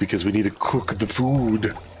 because we need to cook the food.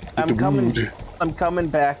 With I'm the coming. wood. I'm coming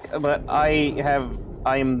back, but I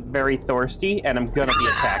am very thirsty, and I'm gonna be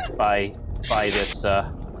attacked by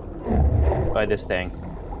this thing.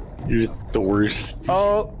 You're the worst.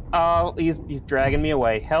 Oh, he's dragging me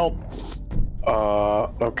away. Help!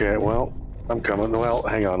 Okay. Well, I'm coming. Well,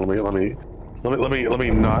 hang on. Let me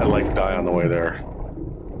not like die on the way there.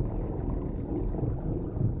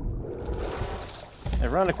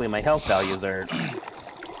 Ironically, my health values are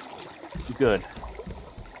good.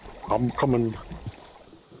 I'm coming.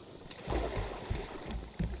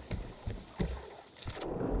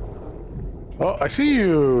 Oh, I see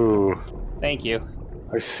you. Thank you.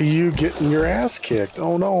 I see you getting your ass kicked.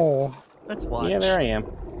 Oh no. Let's watch. Yeah, there I am.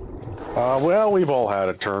 Well, we've all had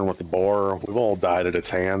a turn with the boar. We've all died at its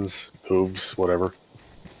hands, hooves, whatever.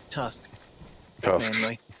 Tusk. Tusks.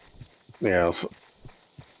 Mainly. Yes.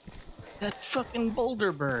 That fucking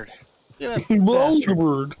boulder bird. Get that bastard.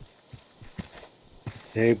 Bird.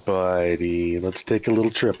 Hey, buddy. Let's take a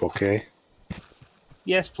little trip, okay?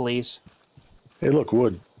 Yes, please. Hey, look,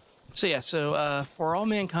 wood. So yeah, For All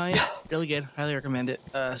Mankind, really good. Highly recommend it.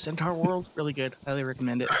 Centaur World, really good. Highly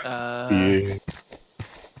recommend it. Yeah.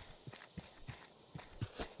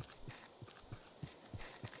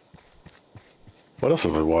 What else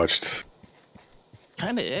have I watched?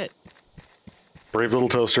 Kinda it. Brave Little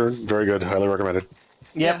Toaster. Very good. Highly recommended.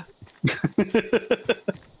 Yep. Yeah.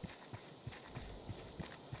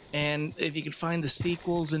 And if you could find the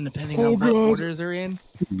sequels, and depending on what order they're in,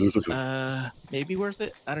 maybe worth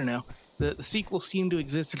it. I don't know. The sequels seem to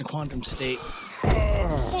exist in a quantum state.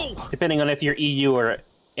 Whoa! Depending on if you're EU or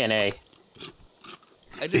NA.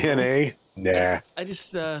 I just, DNA? Nah. I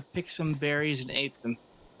just picked some berries and ate them.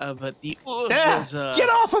 But the was, Get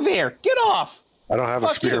off of here! Get off! I don't have a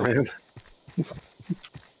Fuck spear, you. man.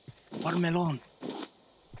 watermelon.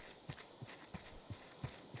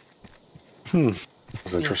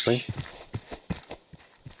 That's interesting.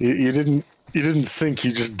 You didn't sink.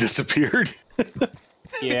 You just disappeared.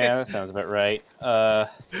 Yeah, that sounds about right. All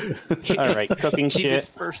right, cooking He shit.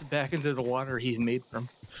 dispersed back into the water he's made from.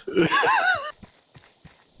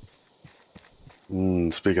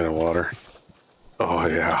 Speaking of water. Oh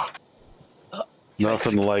yeah.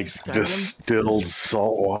 Nothing like Skyrim? distilled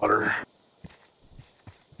salt water.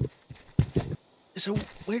 So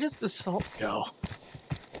where does the salt go?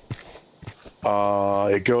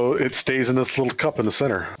 It stays in this little cup in the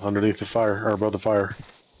center, underneath the fire, or above the fire.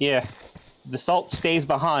 Yeah. The salt stays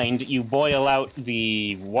behind, you boil out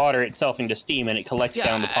the water itself into steam, and it collects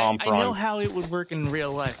down the palm frond. I know how it would work in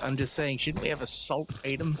real life. I'm just saying, shouldn't we have a salt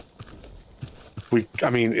item?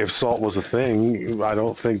 I mean, if salt was a thing, I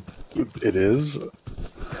don't think it is.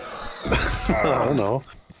 I don't know.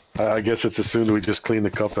 I guess it's assumed we just clean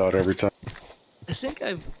the cup out every time. I think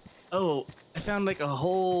I found like a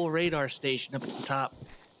whole radar station up at the top.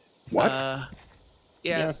 What?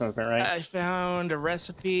 Yeah, that sounds about right. I found a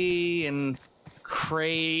recipe and a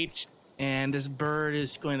crate, and this bird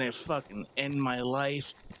is going to fucking end my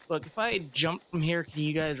life. Look, if I jump from here, can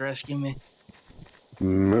you guys rescue me?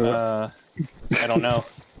 I don't know.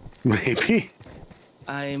 Maybe.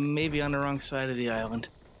 I may be on the wrong side of the island.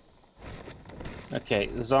 Okay,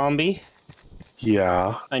 zombie.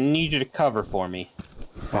 Yeah. I need you to cover for me.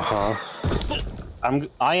 Uh-huh.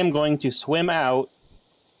 I am going to swim out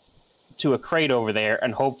to a crate over there,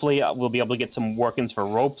 and hopefully we'll be able to get some workings for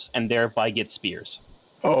ropes and thereby get spears.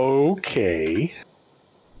 Okay.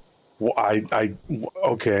 Well,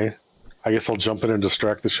 okay. I guess I'll jump in and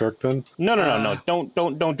distract the shark then. No.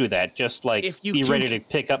 Don't do that. Just like be ready to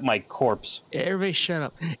pick up my corpse. Everybody, shut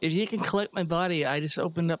up. If you can collect my body, I just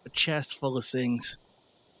opened up a chest full of things.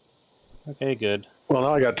 Okay, good. Well,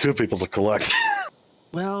 now I got 2 people to collect.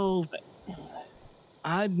 Well,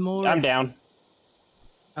 I'm down.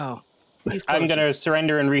 Oh. I'm gonna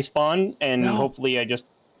surrender and respawn, and hopefully I just...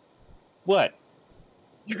 What?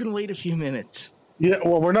 You can wait a few minutes. Yeah,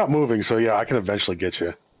 well, we're not moving, so yeah, I can eventually get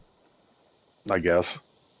you. I guess.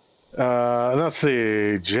 Let's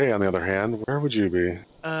see, Jay, on the other hand, where would you be?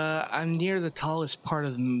 I'm near the tallest part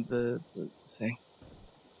of the thing.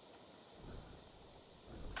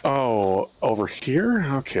 Oh, over here?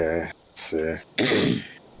 Okay, let's see.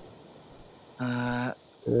 I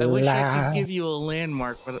wish I could give you a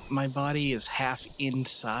landmark, but my body is half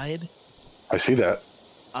inside. I see that.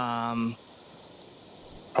 Oh,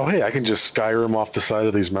 hey, I can just Skyrim off the side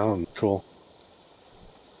of these mountains. Cool.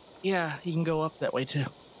 Yeah, you can go up that way too.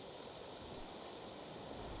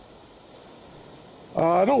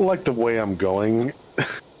 I don't like the way I'm going.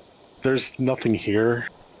 There's nothing here.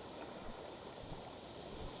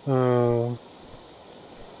 Oh.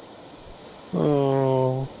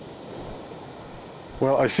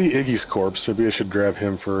 Well, I see Iggy's corpse. Maybe I should grab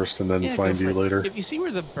him first and then find you later. If you see where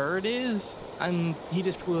the bird is, he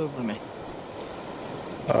just flew over me.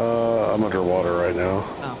 I'm underwater right now.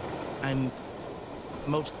 Oh, I'm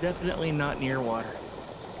most definitely not near water.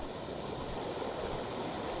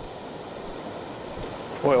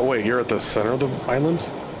 Wait, you're at the center of the island?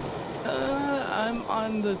 I'm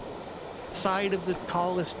on the side of the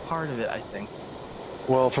tallest part of it, I think.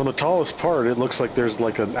 Well, from the tallest part, it looks like there's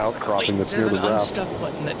like an outcropping that's near the raft. There's an unstuck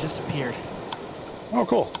button that disappeared. Oh,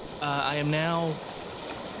 cool. I am now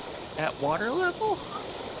at water level?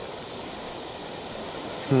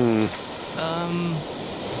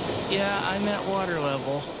 Yeah, I'm at water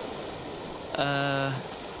level. I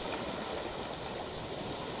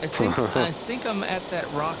think I'm at that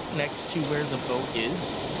rock next to where the boat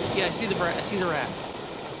is. Yeah, I see the raft.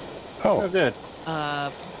 Oh, good.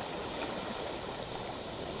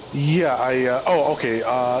 Yeah, okay.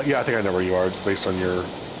 Yeah, I think I know where you are based on your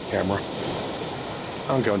camera.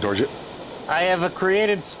 I'm going towards you. I have a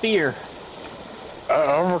created spear.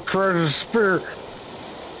 I'm a created spear.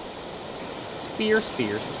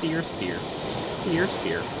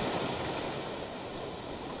 Spear.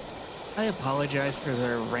 I apologize for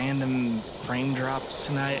the random frame drops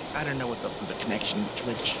tonight. I don't know what's up with the connection to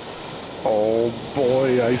Twitch. Oh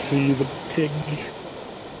boy, I see the pig.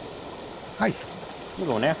 Hi. We're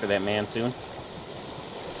going after that man soon.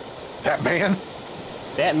 That man?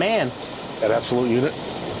 That man. That absolute unit?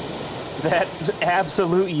 That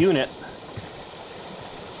absolute unit.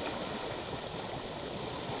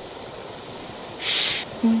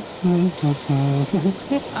 I'm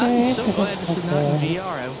so glad this is not in VR.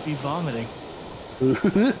 I would be vomiting.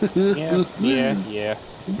 Yeah.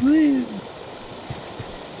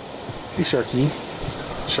 Hey, Sharky.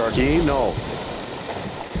 Sharky, no.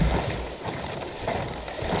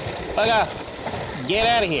 Bugger! Get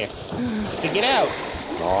out of here. I said get out.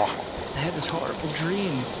 Oh. I had this horrible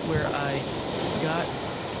dream where I got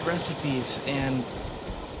recipes and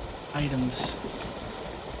items.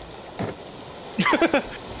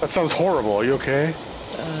 That sounds horrible. Are you okay?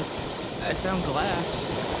 I found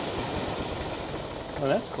glass. Oh,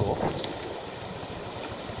 that's cool.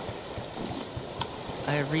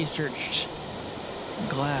 I have researched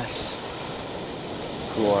glass.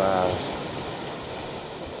 Glass.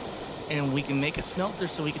 And we can make a smelter,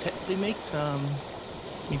 so we can technically make some.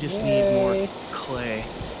 We just need more clay.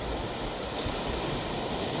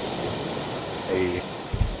 Hey.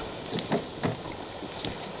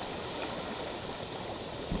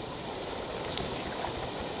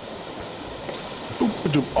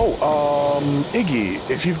 Iggy,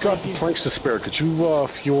 if you've got the planks to spare, could you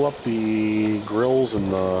fuel up the grills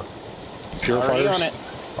and the purifiers? Already on it.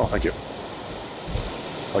 Oh, thank you.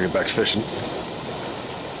 I'll get back to fishing.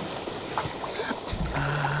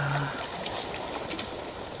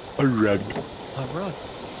 A rug. A rug.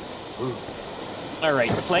 Ooh. All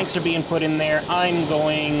right, the planks are being put in there. I'm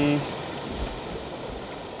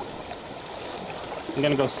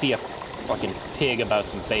gonna go see a fucking pig about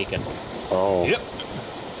some bacon. Oh. Yep.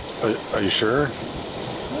 Are you sure?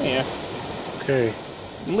 Oh yeah. Okay.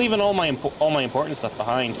 I'm leaving all my important stuff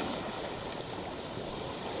behind.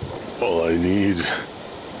 All I need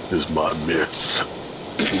is my mitts.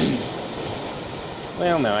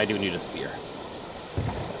 Well, no, I do need a spear.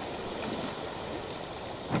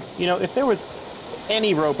 You know, if there was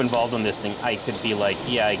any rope involved in this thing, I could be like,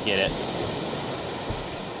 yeah, I get it.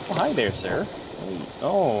 Oh, hi there, sir.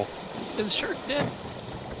 Oh. Is the shark dead?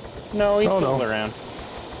 No, he's still around.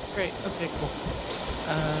 Great. Okay, cool.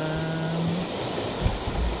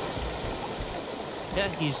 Yeah,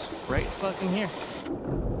 he's right fucking here.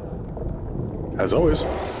 As always.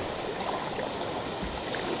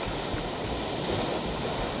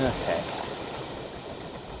 Okay.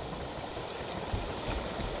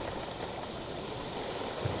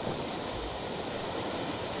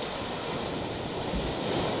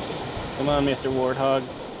 Come on, Mr. Warthog.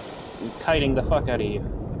 I'm kiting the fuck out of you.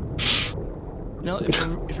 No,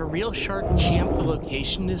 if a real shark camped the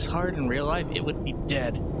location this hard in real life, it would be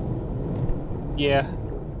dead. Yeah.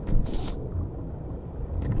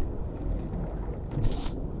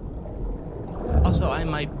 Also, I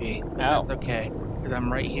might be. But Ow. that's okay, because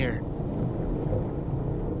I'm right here.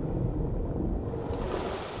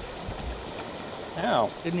 Ow.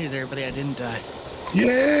 Good news, everybody, I didn't die.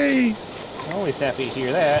 Yay! Always happy to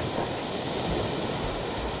hear that.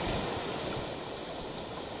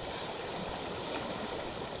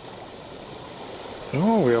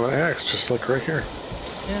 Oh, we have an axe just like right here.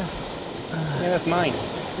 Yeah. Yeah, that's mine.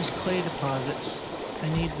 There's clay deposits. I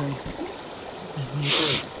need them.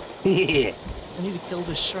 Yeah. I need to kill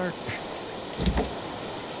this shark.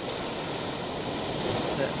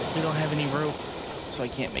 But we don't have any rope, so I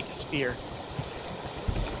can't make a spear.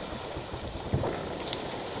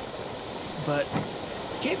 But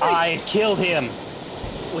can't I killed him.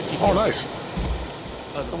 What you Oh, kill? nice.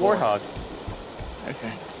 Oh, The warthog.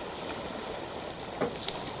 Okay.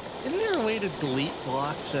 Isn't there a way to delete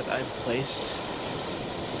blocks that I've placed?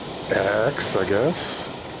 Axe, I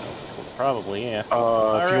guess. Probably, yeah. If you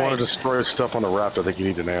right. want to destroy stuff on the raft, I think you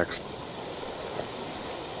need an axe.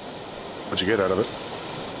 What'd you get out of it?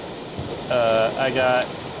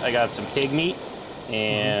 I got some pig meat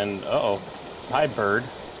and hi bird.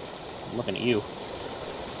 I'm looking at you.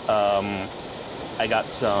 I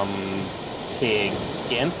got some pig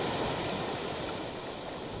skin.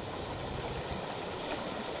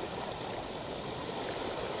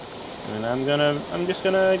 And I'm just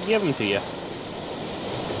gonna give them to you.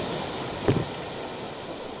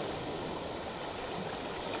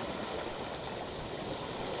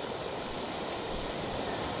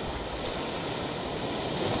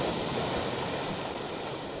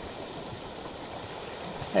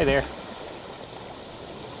 Hey there.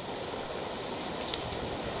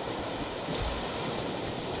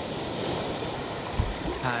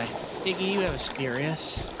 Hi. Iggy, you have a spear,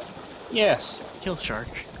 yes? Yes. Kill shark.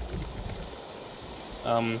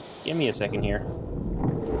 Give me a second here.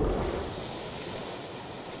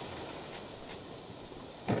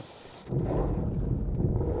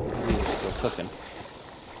 Ooh, still cooking.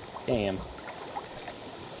 Damn.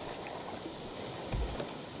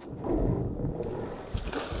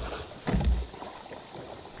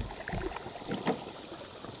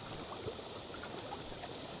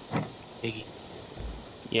 Iggy.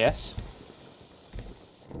 Yes.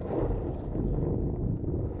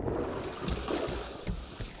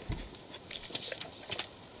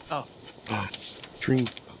 Oh.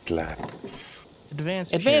 Drink glass.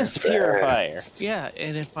 Advanced purifier. Yeah,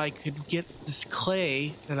 and if I could get this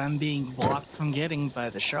clay that I'm being blocked from getting by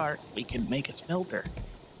the shark, we could make a smelter.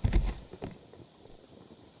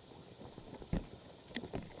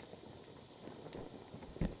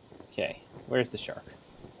 Okay, where's the shark?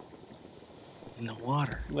 In the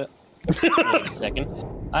water. Well, wait a second.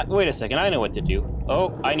 Wait a second, I know what to do.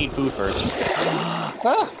 Oh, I need food first.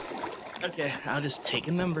 Ah! Okay, I'll just take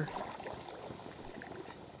a number.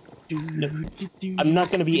 I'm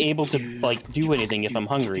not gonna be able to like do anything if I'm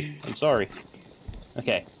hungry. I'm sorry.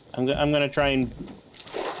 Okay, I'm gonna try and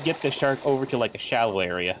get the shark over to like a shallow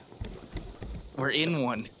area. We're in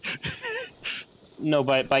one. No,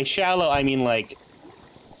 by shallow I mean like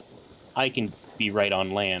I can be right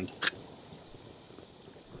on land.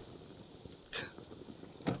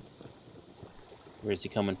 Where's he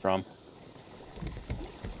coming from?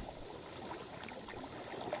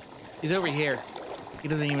 He's over here. He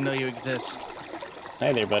doesn't even know you exist.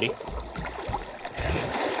 Hi there, buddy.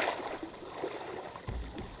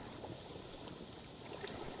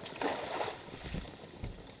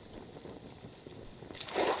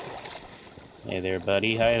 Hey there,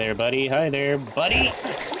 buddy. Hi there, buddy. Hi there, buddy.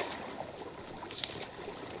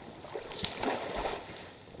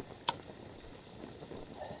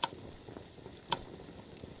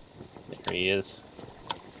 There he is.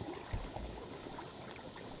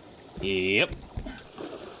 Yep.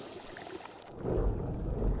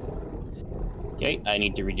 Okay, I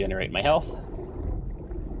need to regenerate my health.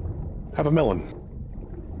 Have a melon.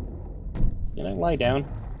 Can I lie down?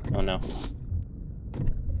 Oh no.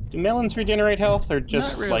 Do melons regenerate health or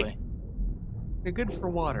just Not really. like? They're good for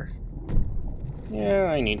water. Yeah,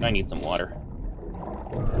 I need some water.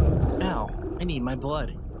 Ow, I need my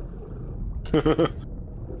blood.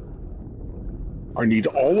 I need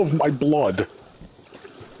all of my blood.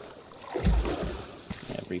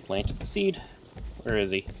 I've replanted the seed. Where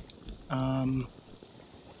is he?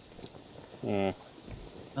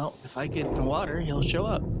 Well, if I get the water, he'll show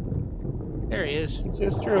up. There he is. This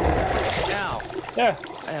is true. Ow. Yeah.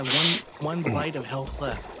 I have one bite of health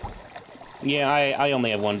left. Yeah, I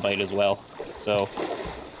only have one bite as well, so...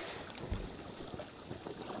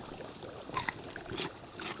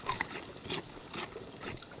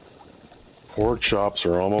 Pork chops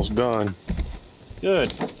are almost done.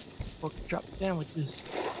 Good. Pork chop sandwiches.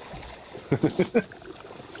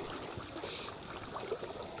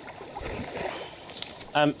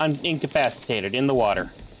 I'm incapacitated in the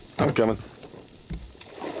water. I'm coming.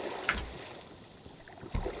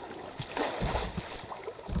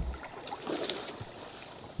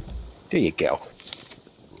 There you go.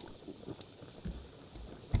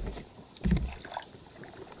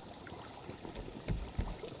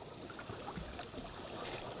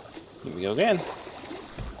 Here we go again.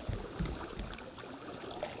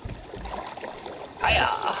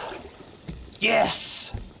 Hiya!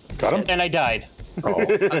 Yes! Got him? And I died. Oh.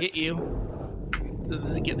 I'll get you. This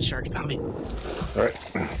is get the shark zombie. Alright.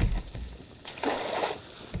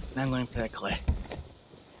 Now I'm going for that clay.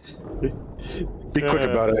 Be quick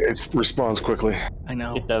about it. It responds quickly. I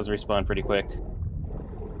know. It does respawn pretty quick.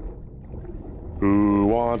 Who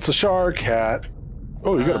wants a shark hat?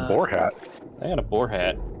 Oh, you got a boar hat. I got a boar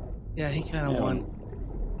hat. Yeah, he kind of Yeah. won.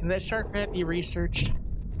 Can that shark hat be researched?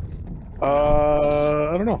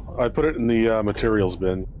 I don't know. I put it in the materials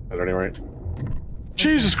bin at any rate.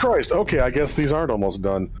 Jesus Christ! Okay, I guess these aren't almost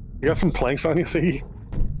done. You got some planks on you, see?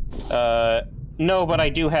 No, but I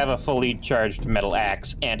do have a fully charged metal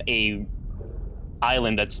axe and a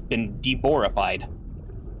island that's been deborified.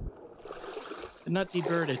 But not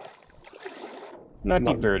debirded. Not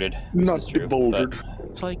debirded. This Not is true, debouldered.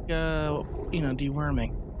 It's like,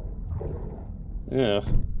 deworming. but- Yeah.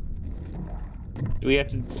 Do we have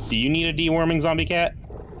to? Do you need a deworming zombie cat?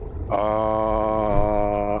 I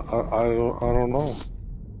don't know.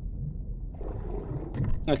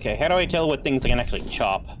 Okay, how do I tell what things I can actually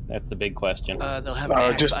chop? That's the big question. They'll have an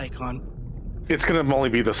axe just- icon. It's gonna only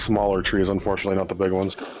be the smaller trees, unfortunately, not the big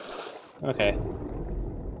ones. Okay,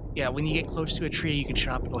 Yeah, when you get close to a tree you can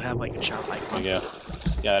chop, it'll have like a chop there icon. we go.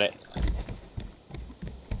 Got it.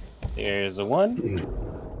 There's a one.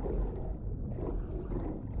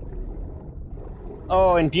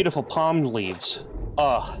 Oh, and beautiful palm leaves.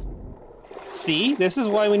 Oh. See? This is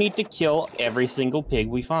why we need to kill every single pig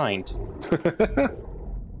we find. Because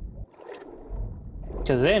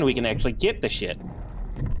then we can actually get the shit.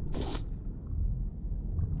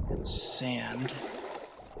 It's sand.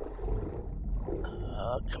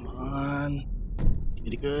 Come on. Give me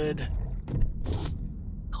the good.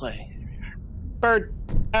 Clay. Bird!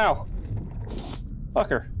 Ow!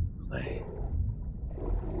 Fucker. Clay.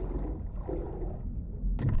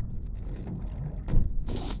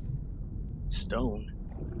 Stone.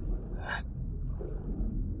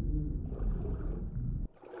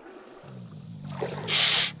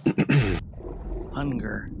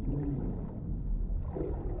 Hunger.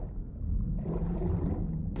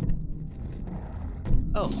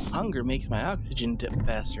 Oh, hunger makes my oxygen dip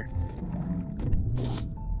faster.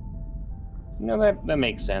 No, that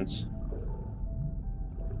makes sense.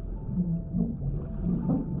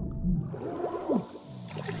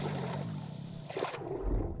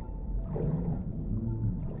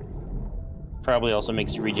 probably also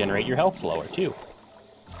makes you regenerate your health slower, too.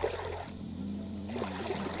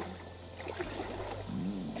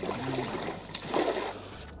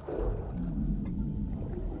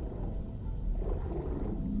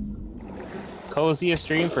 Coziest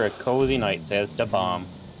stream for a cozy night, says Da Bomb.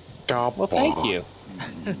 Well, thank you.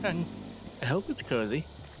 I hope it's cozy.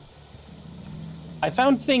 I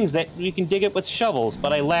found things that you can dig up with shovels,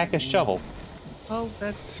 but I lack a shovel. Oh,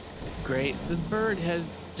 that's great. The bird has...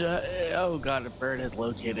 oh god, a bird has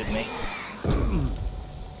located me.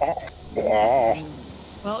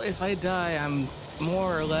 Well, if I die, I'm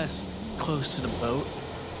more or less close to the boat.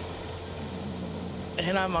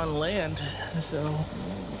 And I'm on land, so...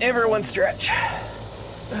 Everyone stretch.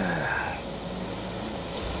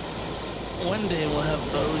 One day we'll have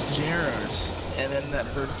bows and arrows, and then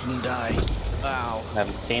that bird can die. Wow. I've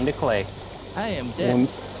obtained a clay. I am dead.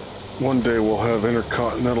 One day we'll have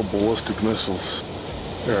intercontinental ballistic missiles.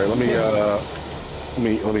 All right, let me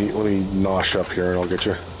nosh up here, and I'll get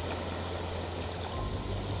you.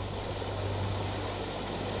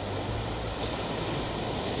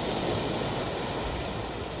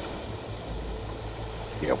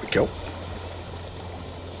 There we go.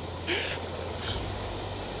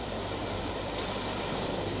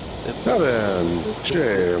 Now then,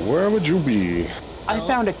 Jay, where would you be? I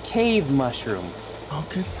found a cave mushroom. Oh,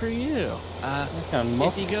 good for you. I found If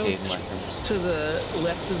multiple you go cave mushrooms. to the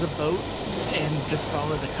left of the boat and just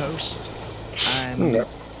follow the coast, I'm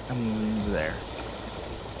there.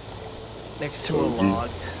 Next to a log.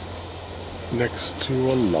 Next to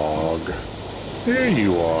a log. There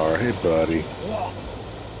you are. Hey, buddy.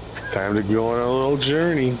 Time to go on a little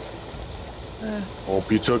journey. Hope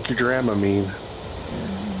you took your Dramamine.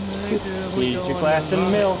 Need your glass of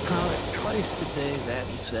milk. Twice today, that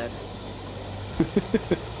he said.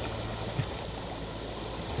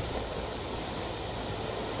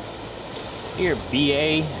 Here,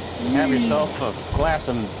 BA, have yourself a glass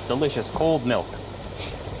of delicious cold milk.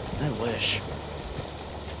 I wish.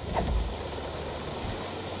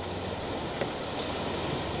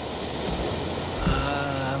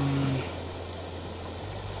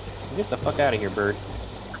 Get the fuck out of here, bird.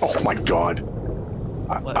 Oh my god.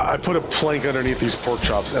 I put a plank underneath these pork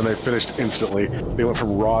chops and they finished instantly. They went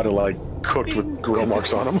from raw to like cooked with grill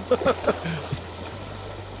marks on them.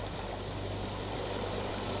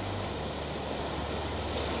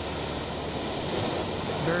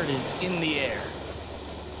 Bird is in the air.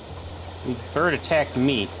 The bird attacked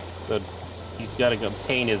me, so he's got to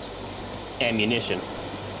obtain his ammunition.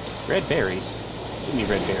 Red berries. Give me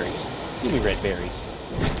red berries. Give me red berries.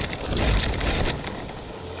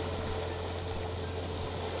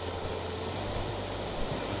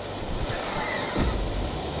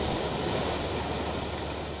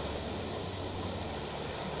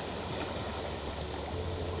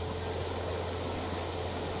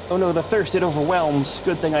 Oh no, the thirst, it overwhelms.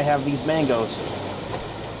 Good thing I have these mangoes.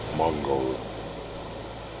 Mongo.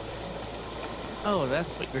 Oh,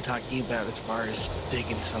 that's what you're talking about as far as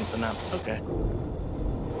digging something up. Okay.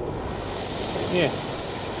 Yeah.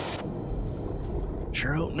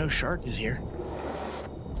 Sure hope no shark is here.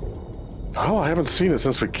 Oh, I haven't seen it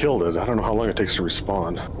since we killed it. I don't know how long it takes to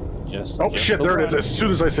respawn. Just Shit, there it is. As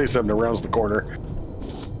soon as I say something, it rounds the corner.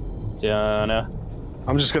 Donna.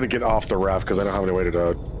 I'm just gonna get off the raft because I don't have any way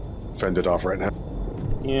to fend it off right now.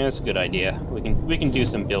 Yeah, it's a good idea. We can do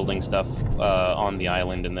some building stuff on the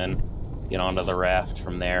island and then get onto the raft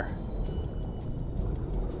from there.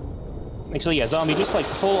 Actually, yeah, Zombie, just like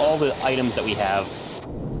pull all the items that we have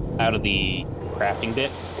out of the crafting bit.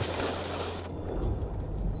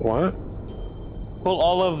 What? Pull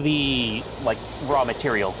all of the like raw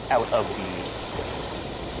materials out of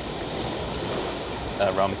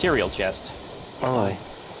the raw material chest. Oh.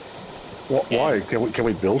 Why? Can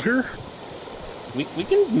we build here? We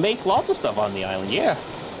can make lots of stuff on the island, yeah.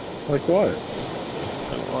 Like what?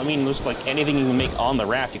 Well, I mean, looks like anything you can make on the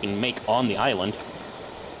raft, you can make on the island.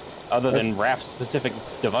 Other than raft-specific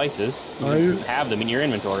devices, you can have them in your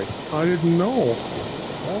inventory. I didn't know.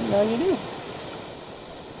 Well, now you do.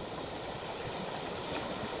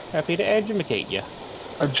 Happy to educate you.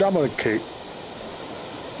 A Jamaica.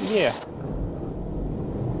 Yeah.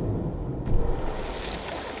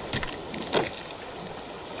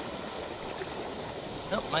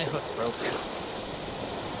 Nope, my hook broke.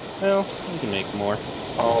 Well, you can make more.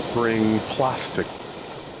 I'll bring plastic.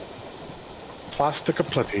 Plastic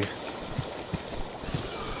aplenty.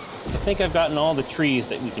 I think I've gotten all the trees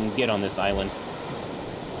that we can get on this island.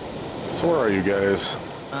 So where are you guys?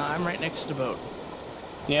 I'm right next to the boat.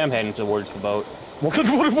 Yeah, I'm heading towards the boat. Well,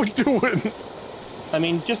 then what are we doing? I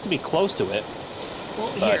mean, just to be close to it.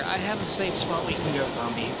 Well, But- here, I have a safe spot we can go,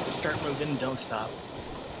 zombie. Start moving and don't stop.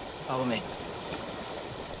 Follow me.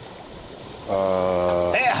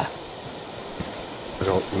 Yeah! I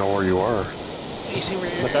don't know where you are. You see where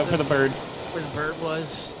Look out for the bird. where the bird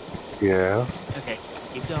was? Yeah. Okay,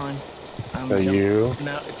 keep going. Is that you?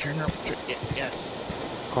 No, turn around. Yes.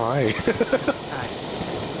 Hi. Hi.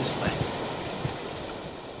 This way.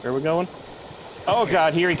 Where are we going? Oh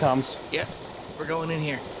god, here he comes. Yep. We're going in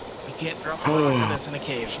here. We can't drop the rock with us in a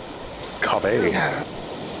cave. Cave.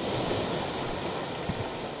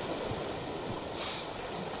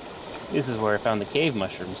 This is where I found the cave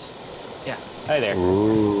mushrooms. Yeah. Hi there.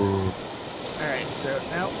 Ooh. Alright, so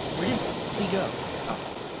now, where did we go? Oh,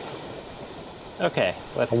 Okay,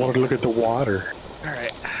 let's I see. wanted to look at the water.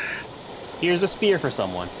 alright. Here's a spear for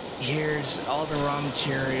someone. Here's all the raw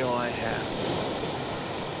material I have.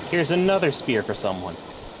 Here's another spear for someone.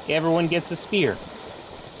 Everyone gets a spear.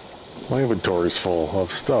 My inventory's full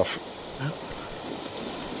of stuff. Oh.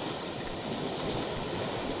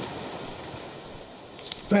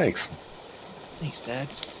 Thanks. Thanks, Dad.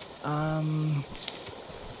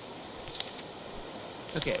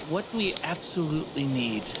 Okay, what do we absolutely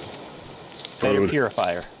need? Better Food.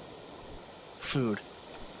 purifier. Food.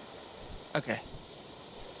 Okay.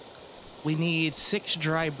 We need 6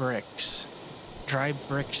 dry bricks. Dry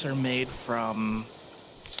bricks are made from...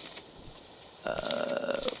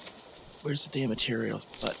 where's the damn materials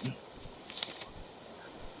button?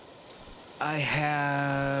 I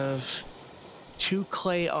have 2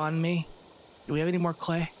 clay on me. Do we have any more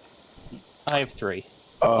clay? I have 3.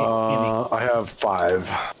 I have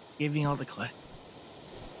 5. Give me all the clay.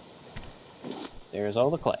 There's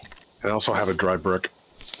all the clay. I also have a dry brick.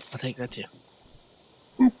 I'll take that too.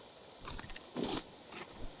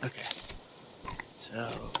 Okay.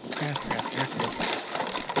 So, craft.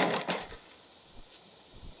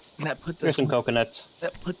 And that put There's this some coconuts.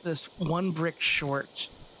 that put this 1 brick short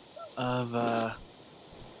of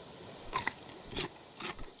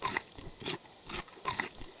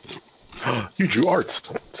You drew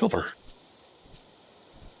arts. Silver.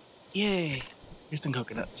 yay. Here's some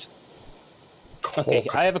coconuts. Okay,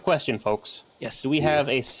 I have a question, folks. Yes. Do we have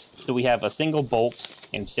a single bolt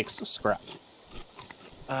and 6 scrap?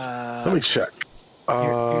 Let me check.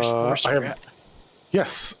 Here's 4 I have. scrap.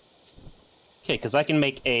 Yes. Okay, because I can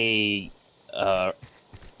make a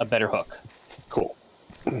better hook. Cool.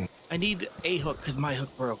 I need a hook because my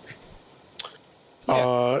hook broke.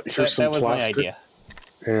 Here's That some was my plastic, idea.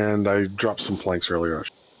 and I dropped some planks earlier.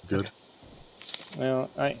 Good. Well,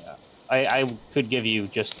 I could give you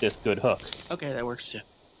just this good hook. Okay, that works too.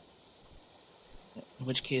 In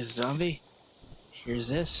which case, zombie. Here's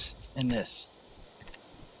this and this.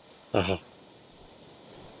 Uh-huh.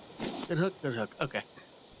 Good hook, good hook. Okay.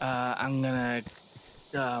 I'm gonna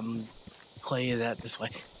clay that this way.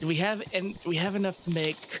 Do we have enough to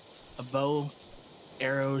make a bow,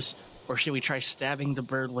 arrows, or should we try stabbing the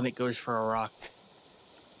bird when it goes for a rock?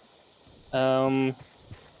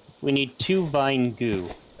 We need 2 vine goo.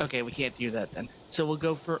 Okay, we can't do that then. So we'll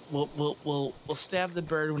go for we'll stab the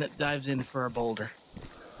bird when it dives in for a boulder.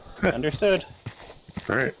 Understood.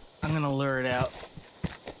 All right. I'm gonna lure it out.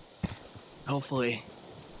 Hopefully,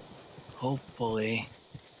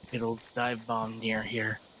 it'll dive bomb near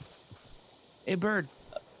here. Hey, bird.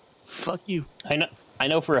 Fuck you. I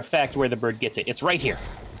know for a fact where the bird gets it. It's right here.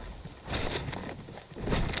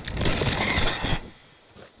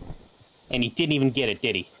 And he didn't even get it,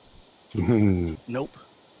 did he? Nope.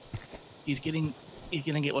 He's gonna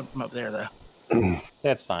get one from up there though.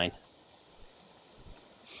 That's fine.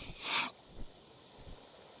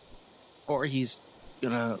 Or he's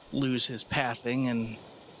gonna lose his pathing and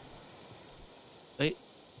wait.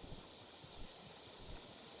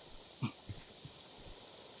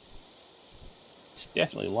 He's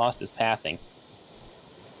definitely lost his pathing.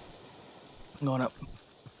 I'm going up.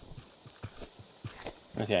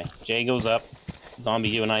 Okay, Jay goes up. Zombie,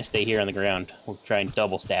 you and I stay here on the ground. We'll try and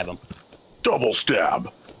double stab him. Double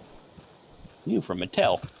stab. You from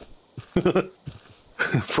Mattel.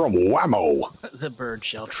 From Whammo. The bird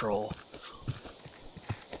shall troll.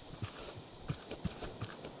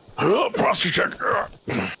 Prosty check.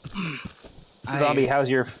 Zombie, how's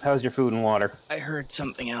your food and water? I heard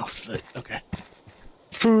something else, but okay.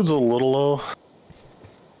 Food's a little low.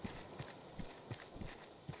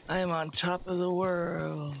 I am on top of the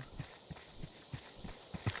world.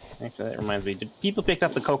 Actually, that reminds me. People picked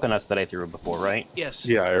up the coconuts that I threw before, right? Yes.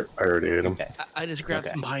 Yeah, I already ate them. Okay. I just grabbed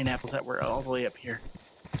Okay. some pineapples that were all the way up here.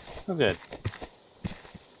 Oh, good.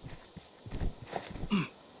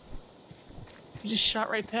 You just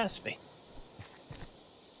shot right past me.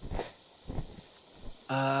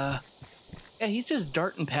 Yeah, he's just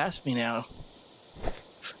darting past me now.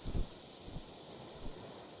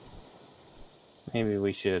 Maybe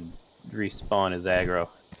we should respawn his aggro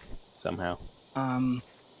somehow. Oh,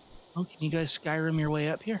 can you guys Skyrim your way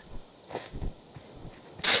up here?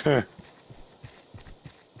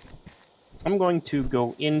 I'm going to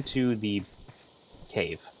go into the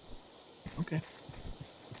cave. Okay.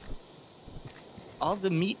 All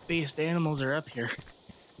the meat-based animals are up here.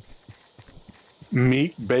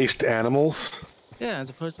 Meat-based animals? Yeah, as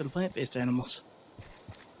opposed to the plant-based animals.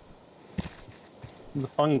 The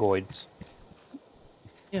fungoids.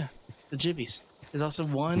 Yeah, the jibbies. There's also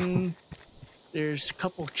one... There's a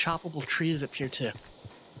couple choppable trees up here, too.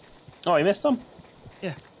 Oh, I missed them?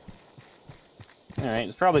 Yeah. Alright,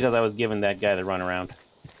 it's probably because I was giving that guy the runaround.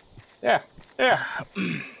 Yeah. Yeah.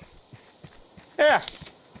 Yeah.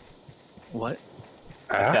 What?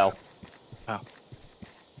 I fell. Oh.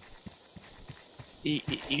 You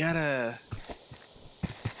gotta...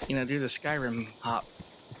 do the Skyrim hop.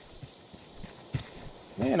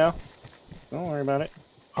 You know. Don't worry about it.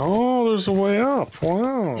 Oh, there's a way up.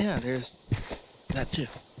 Wow. Yeah, there's that, too.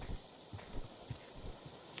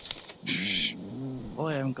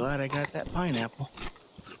 Boy, I'm glad I got that pineapple.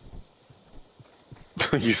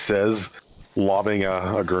 He says, lobbing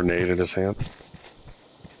a grenade in his hand.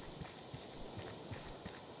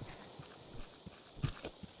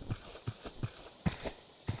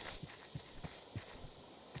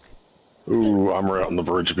 Ooh, I'm right on the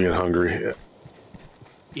verge of being hungry.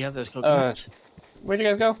 You have those coconuts? Where'd you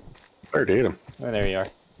guys go? I already ate him. Oh, there you are.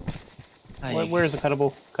 Hi. Where's the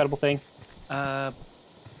cuttable thing?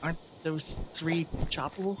 Aren't those 3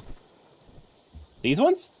 choppable? These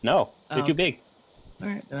ones? No, they're Oh. too big.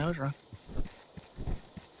 Alright, then I was wrong.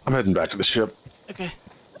 I'm heading back to the ship. Okay.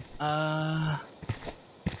 What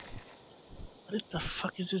the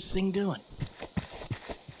fuck is this thing doing?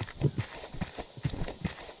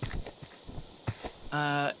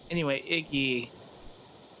 Anyway, Iggy.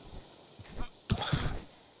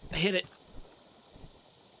 I hit it.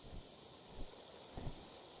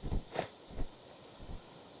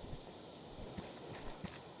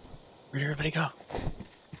 Where'd everybody go?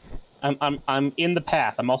 I'm in the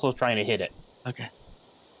path. I'm also trying to hit it. Okay.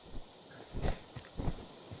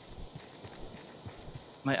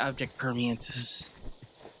 My object permanence is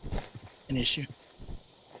an issue.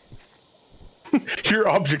 Your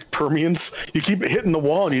object permeance. You keep hitting the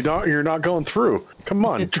wall and you're not going through. Come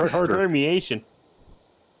on, try harder. Permeation.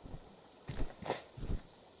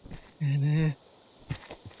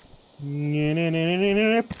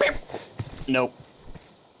 Nope.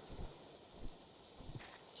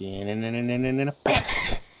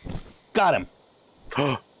 Got him.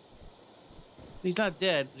 He's not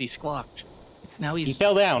dead, but he squawked. Now He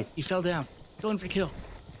fell down. He fell down. Going for kill.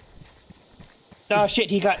 Oh shit!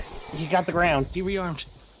 He got the ground. He rearmed.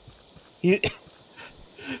 He,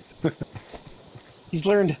 he's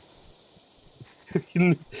learned.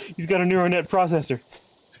 He's got a neural net processor.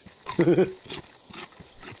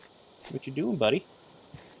 What you doing, buddy?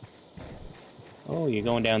 Oh, you're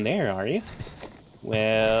going down there, are you?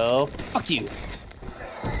 Well, fuck you.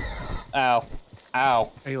 Ow.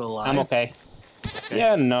 Ow. Are you alive? I'm okay.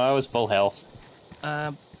 Yeah, no, I was full health.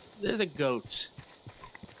 There's a goat.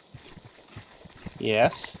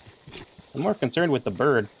 Yes. I'm more concerned with the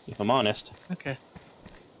bird, if I'm honest. Okay.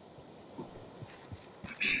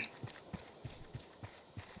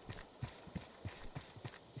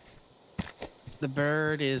 The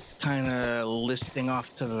bird is kind of listing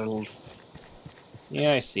off to the...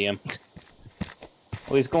 Yeah, I see him.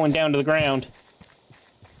 Well, he's going down to the ground.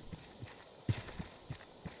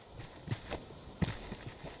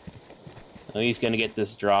 Oh, he's gonna get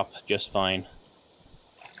this drop just fine.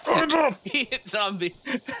 He hit zombie.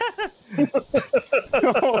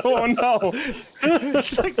 Oh no!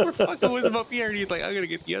 It's like we're fucking with him up here, and he's like, I'm gonna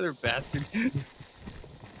get the other bastard.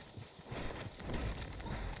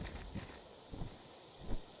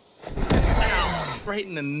 Ow! Right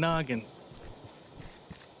in the noggin.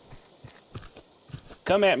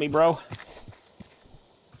 Come at me, bro.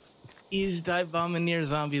 He's dive bombing near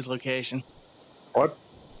zombie's location. What?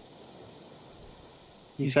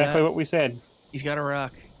 Exactly what we said. He's got a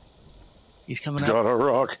rock. He's coming Got up. a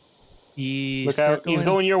rock. He's Look out! He's circling.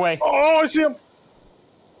 going your way. Oh, I see him.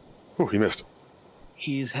 Oh, he missed.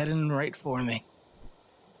 He's heading right for me.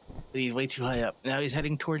 But he's way too high up. Now he's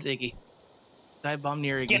heading towards Iggy. Dive bomb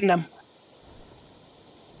near Iggy. Getting him.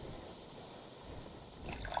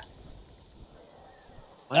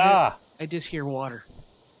 Why did I just hear water.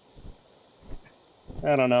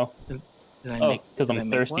 I don't know. Did I Oh, make? because did I I'm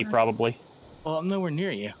make thirsty, water? probably. Well, I'm nowhere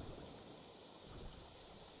near you.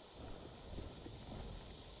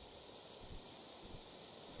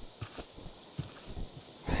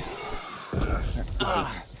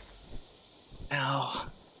 Ow.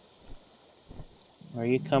 Where are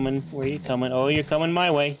you coming? Where are you coming? Oh, you're coming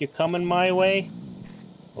my way. You're coming my way.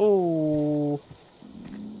 Oh.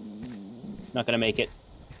 Not gonna make it.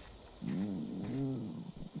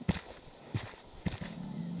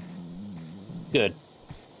 Good.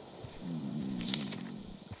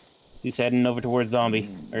 He's heading over towards Zombie.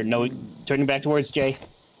 Or no, turning back towards Jay.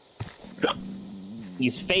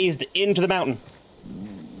 He's phased into the mountain.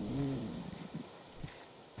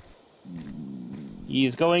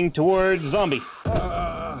 He's going towards Zombie.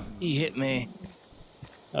 He hit me.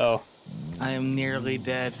 Oh. I am nearly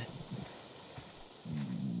dead.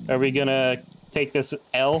 Are we gonna take this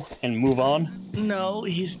L and move on? No,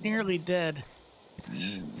 he's nearly dead.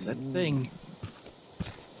 It's that thing.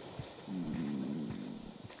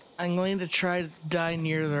 I'm going to try to die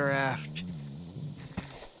near the raft.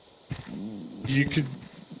 You could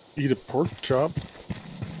eat a pork chop.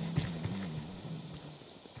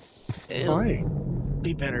 It'll Why?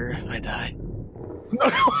 be better if I die.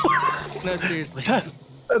 No, seriously.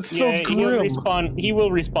 That's so Yeah, grim. he will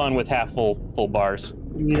respawn with half full bars.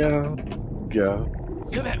 Yeah. Yeah.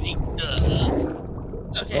 Come at me.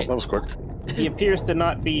 Oh, Okay. that was quick. He appears to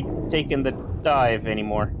not be taking the dive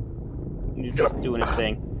anymore. He's just doing his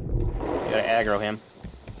thing. You gotta aggro him.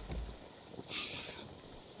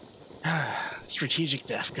 Strategic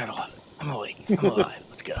death. Got a lot. I'm awake. I'm alive.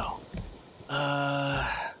 Let's go.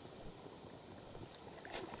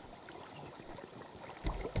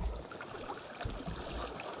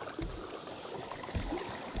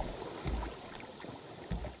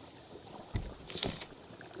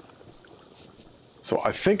 So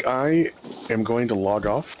I think I am going to log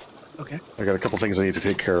off. Okay. I got a couple things I need to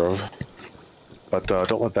take care of. But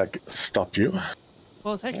don't let that stop you.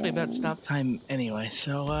 Well, it's actually about stop time anyway,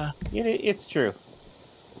 so It's true.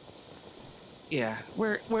 yeah,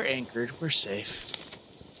 we're anchored. We're safe.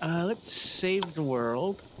 Let's save the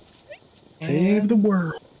world. Save the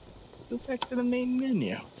world. Go back to the main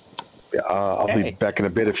menu. Yeah, I'll be back in a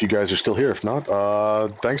bit if you guys are still here. If not,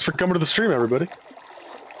 thanks for coming to the stream, everybody.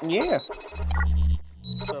 Yeah.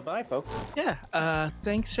 So bye, folks. Yeah,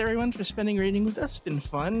 thanks everyone for spending reading with us. It's been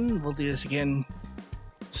fun. We'll do this again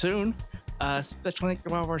soon. Special thank you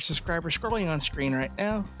to all of our subscribers scrolling on screen right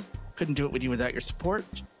now. Couldn't do it with you without your support.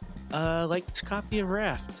 Like this copy of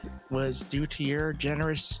Raft was due to your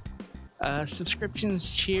generous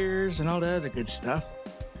subscriptions, cheers, and all that other good stuff.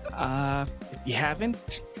 If you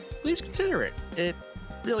haven't, please consider it. It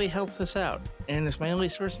really helps us out, and it's my only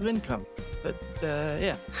source of income. But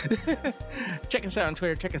yeah, check us out on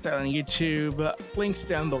Twitter, check us out on YouTube, links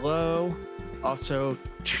down below. Also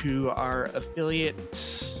to our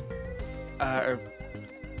affiliates, or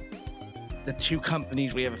the two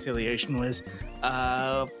companies we have affiliation with.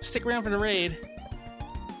 Stick around for the raid.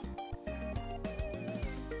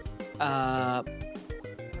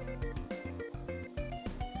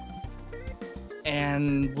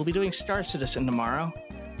 And we'll be doing Star Citizen tomorrow.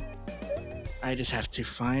 I just have to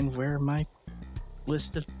find where my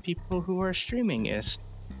list of people who are streaming is.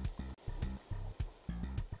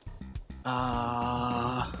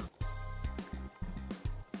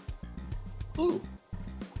 Ooh.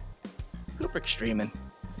 Kubrick streaming.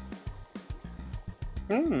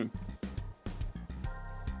 Hmm.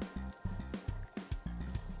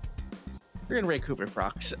 We're gonna rate Kubrick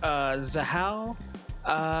rocks. Zahal,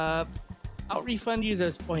 I'll refund you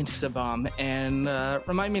those points to bomb, and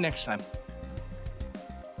remind me next time.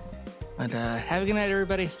 And have a good night,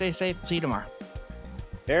 everybody. Stay safe. See you tomorrow.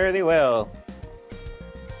 Fare thee well.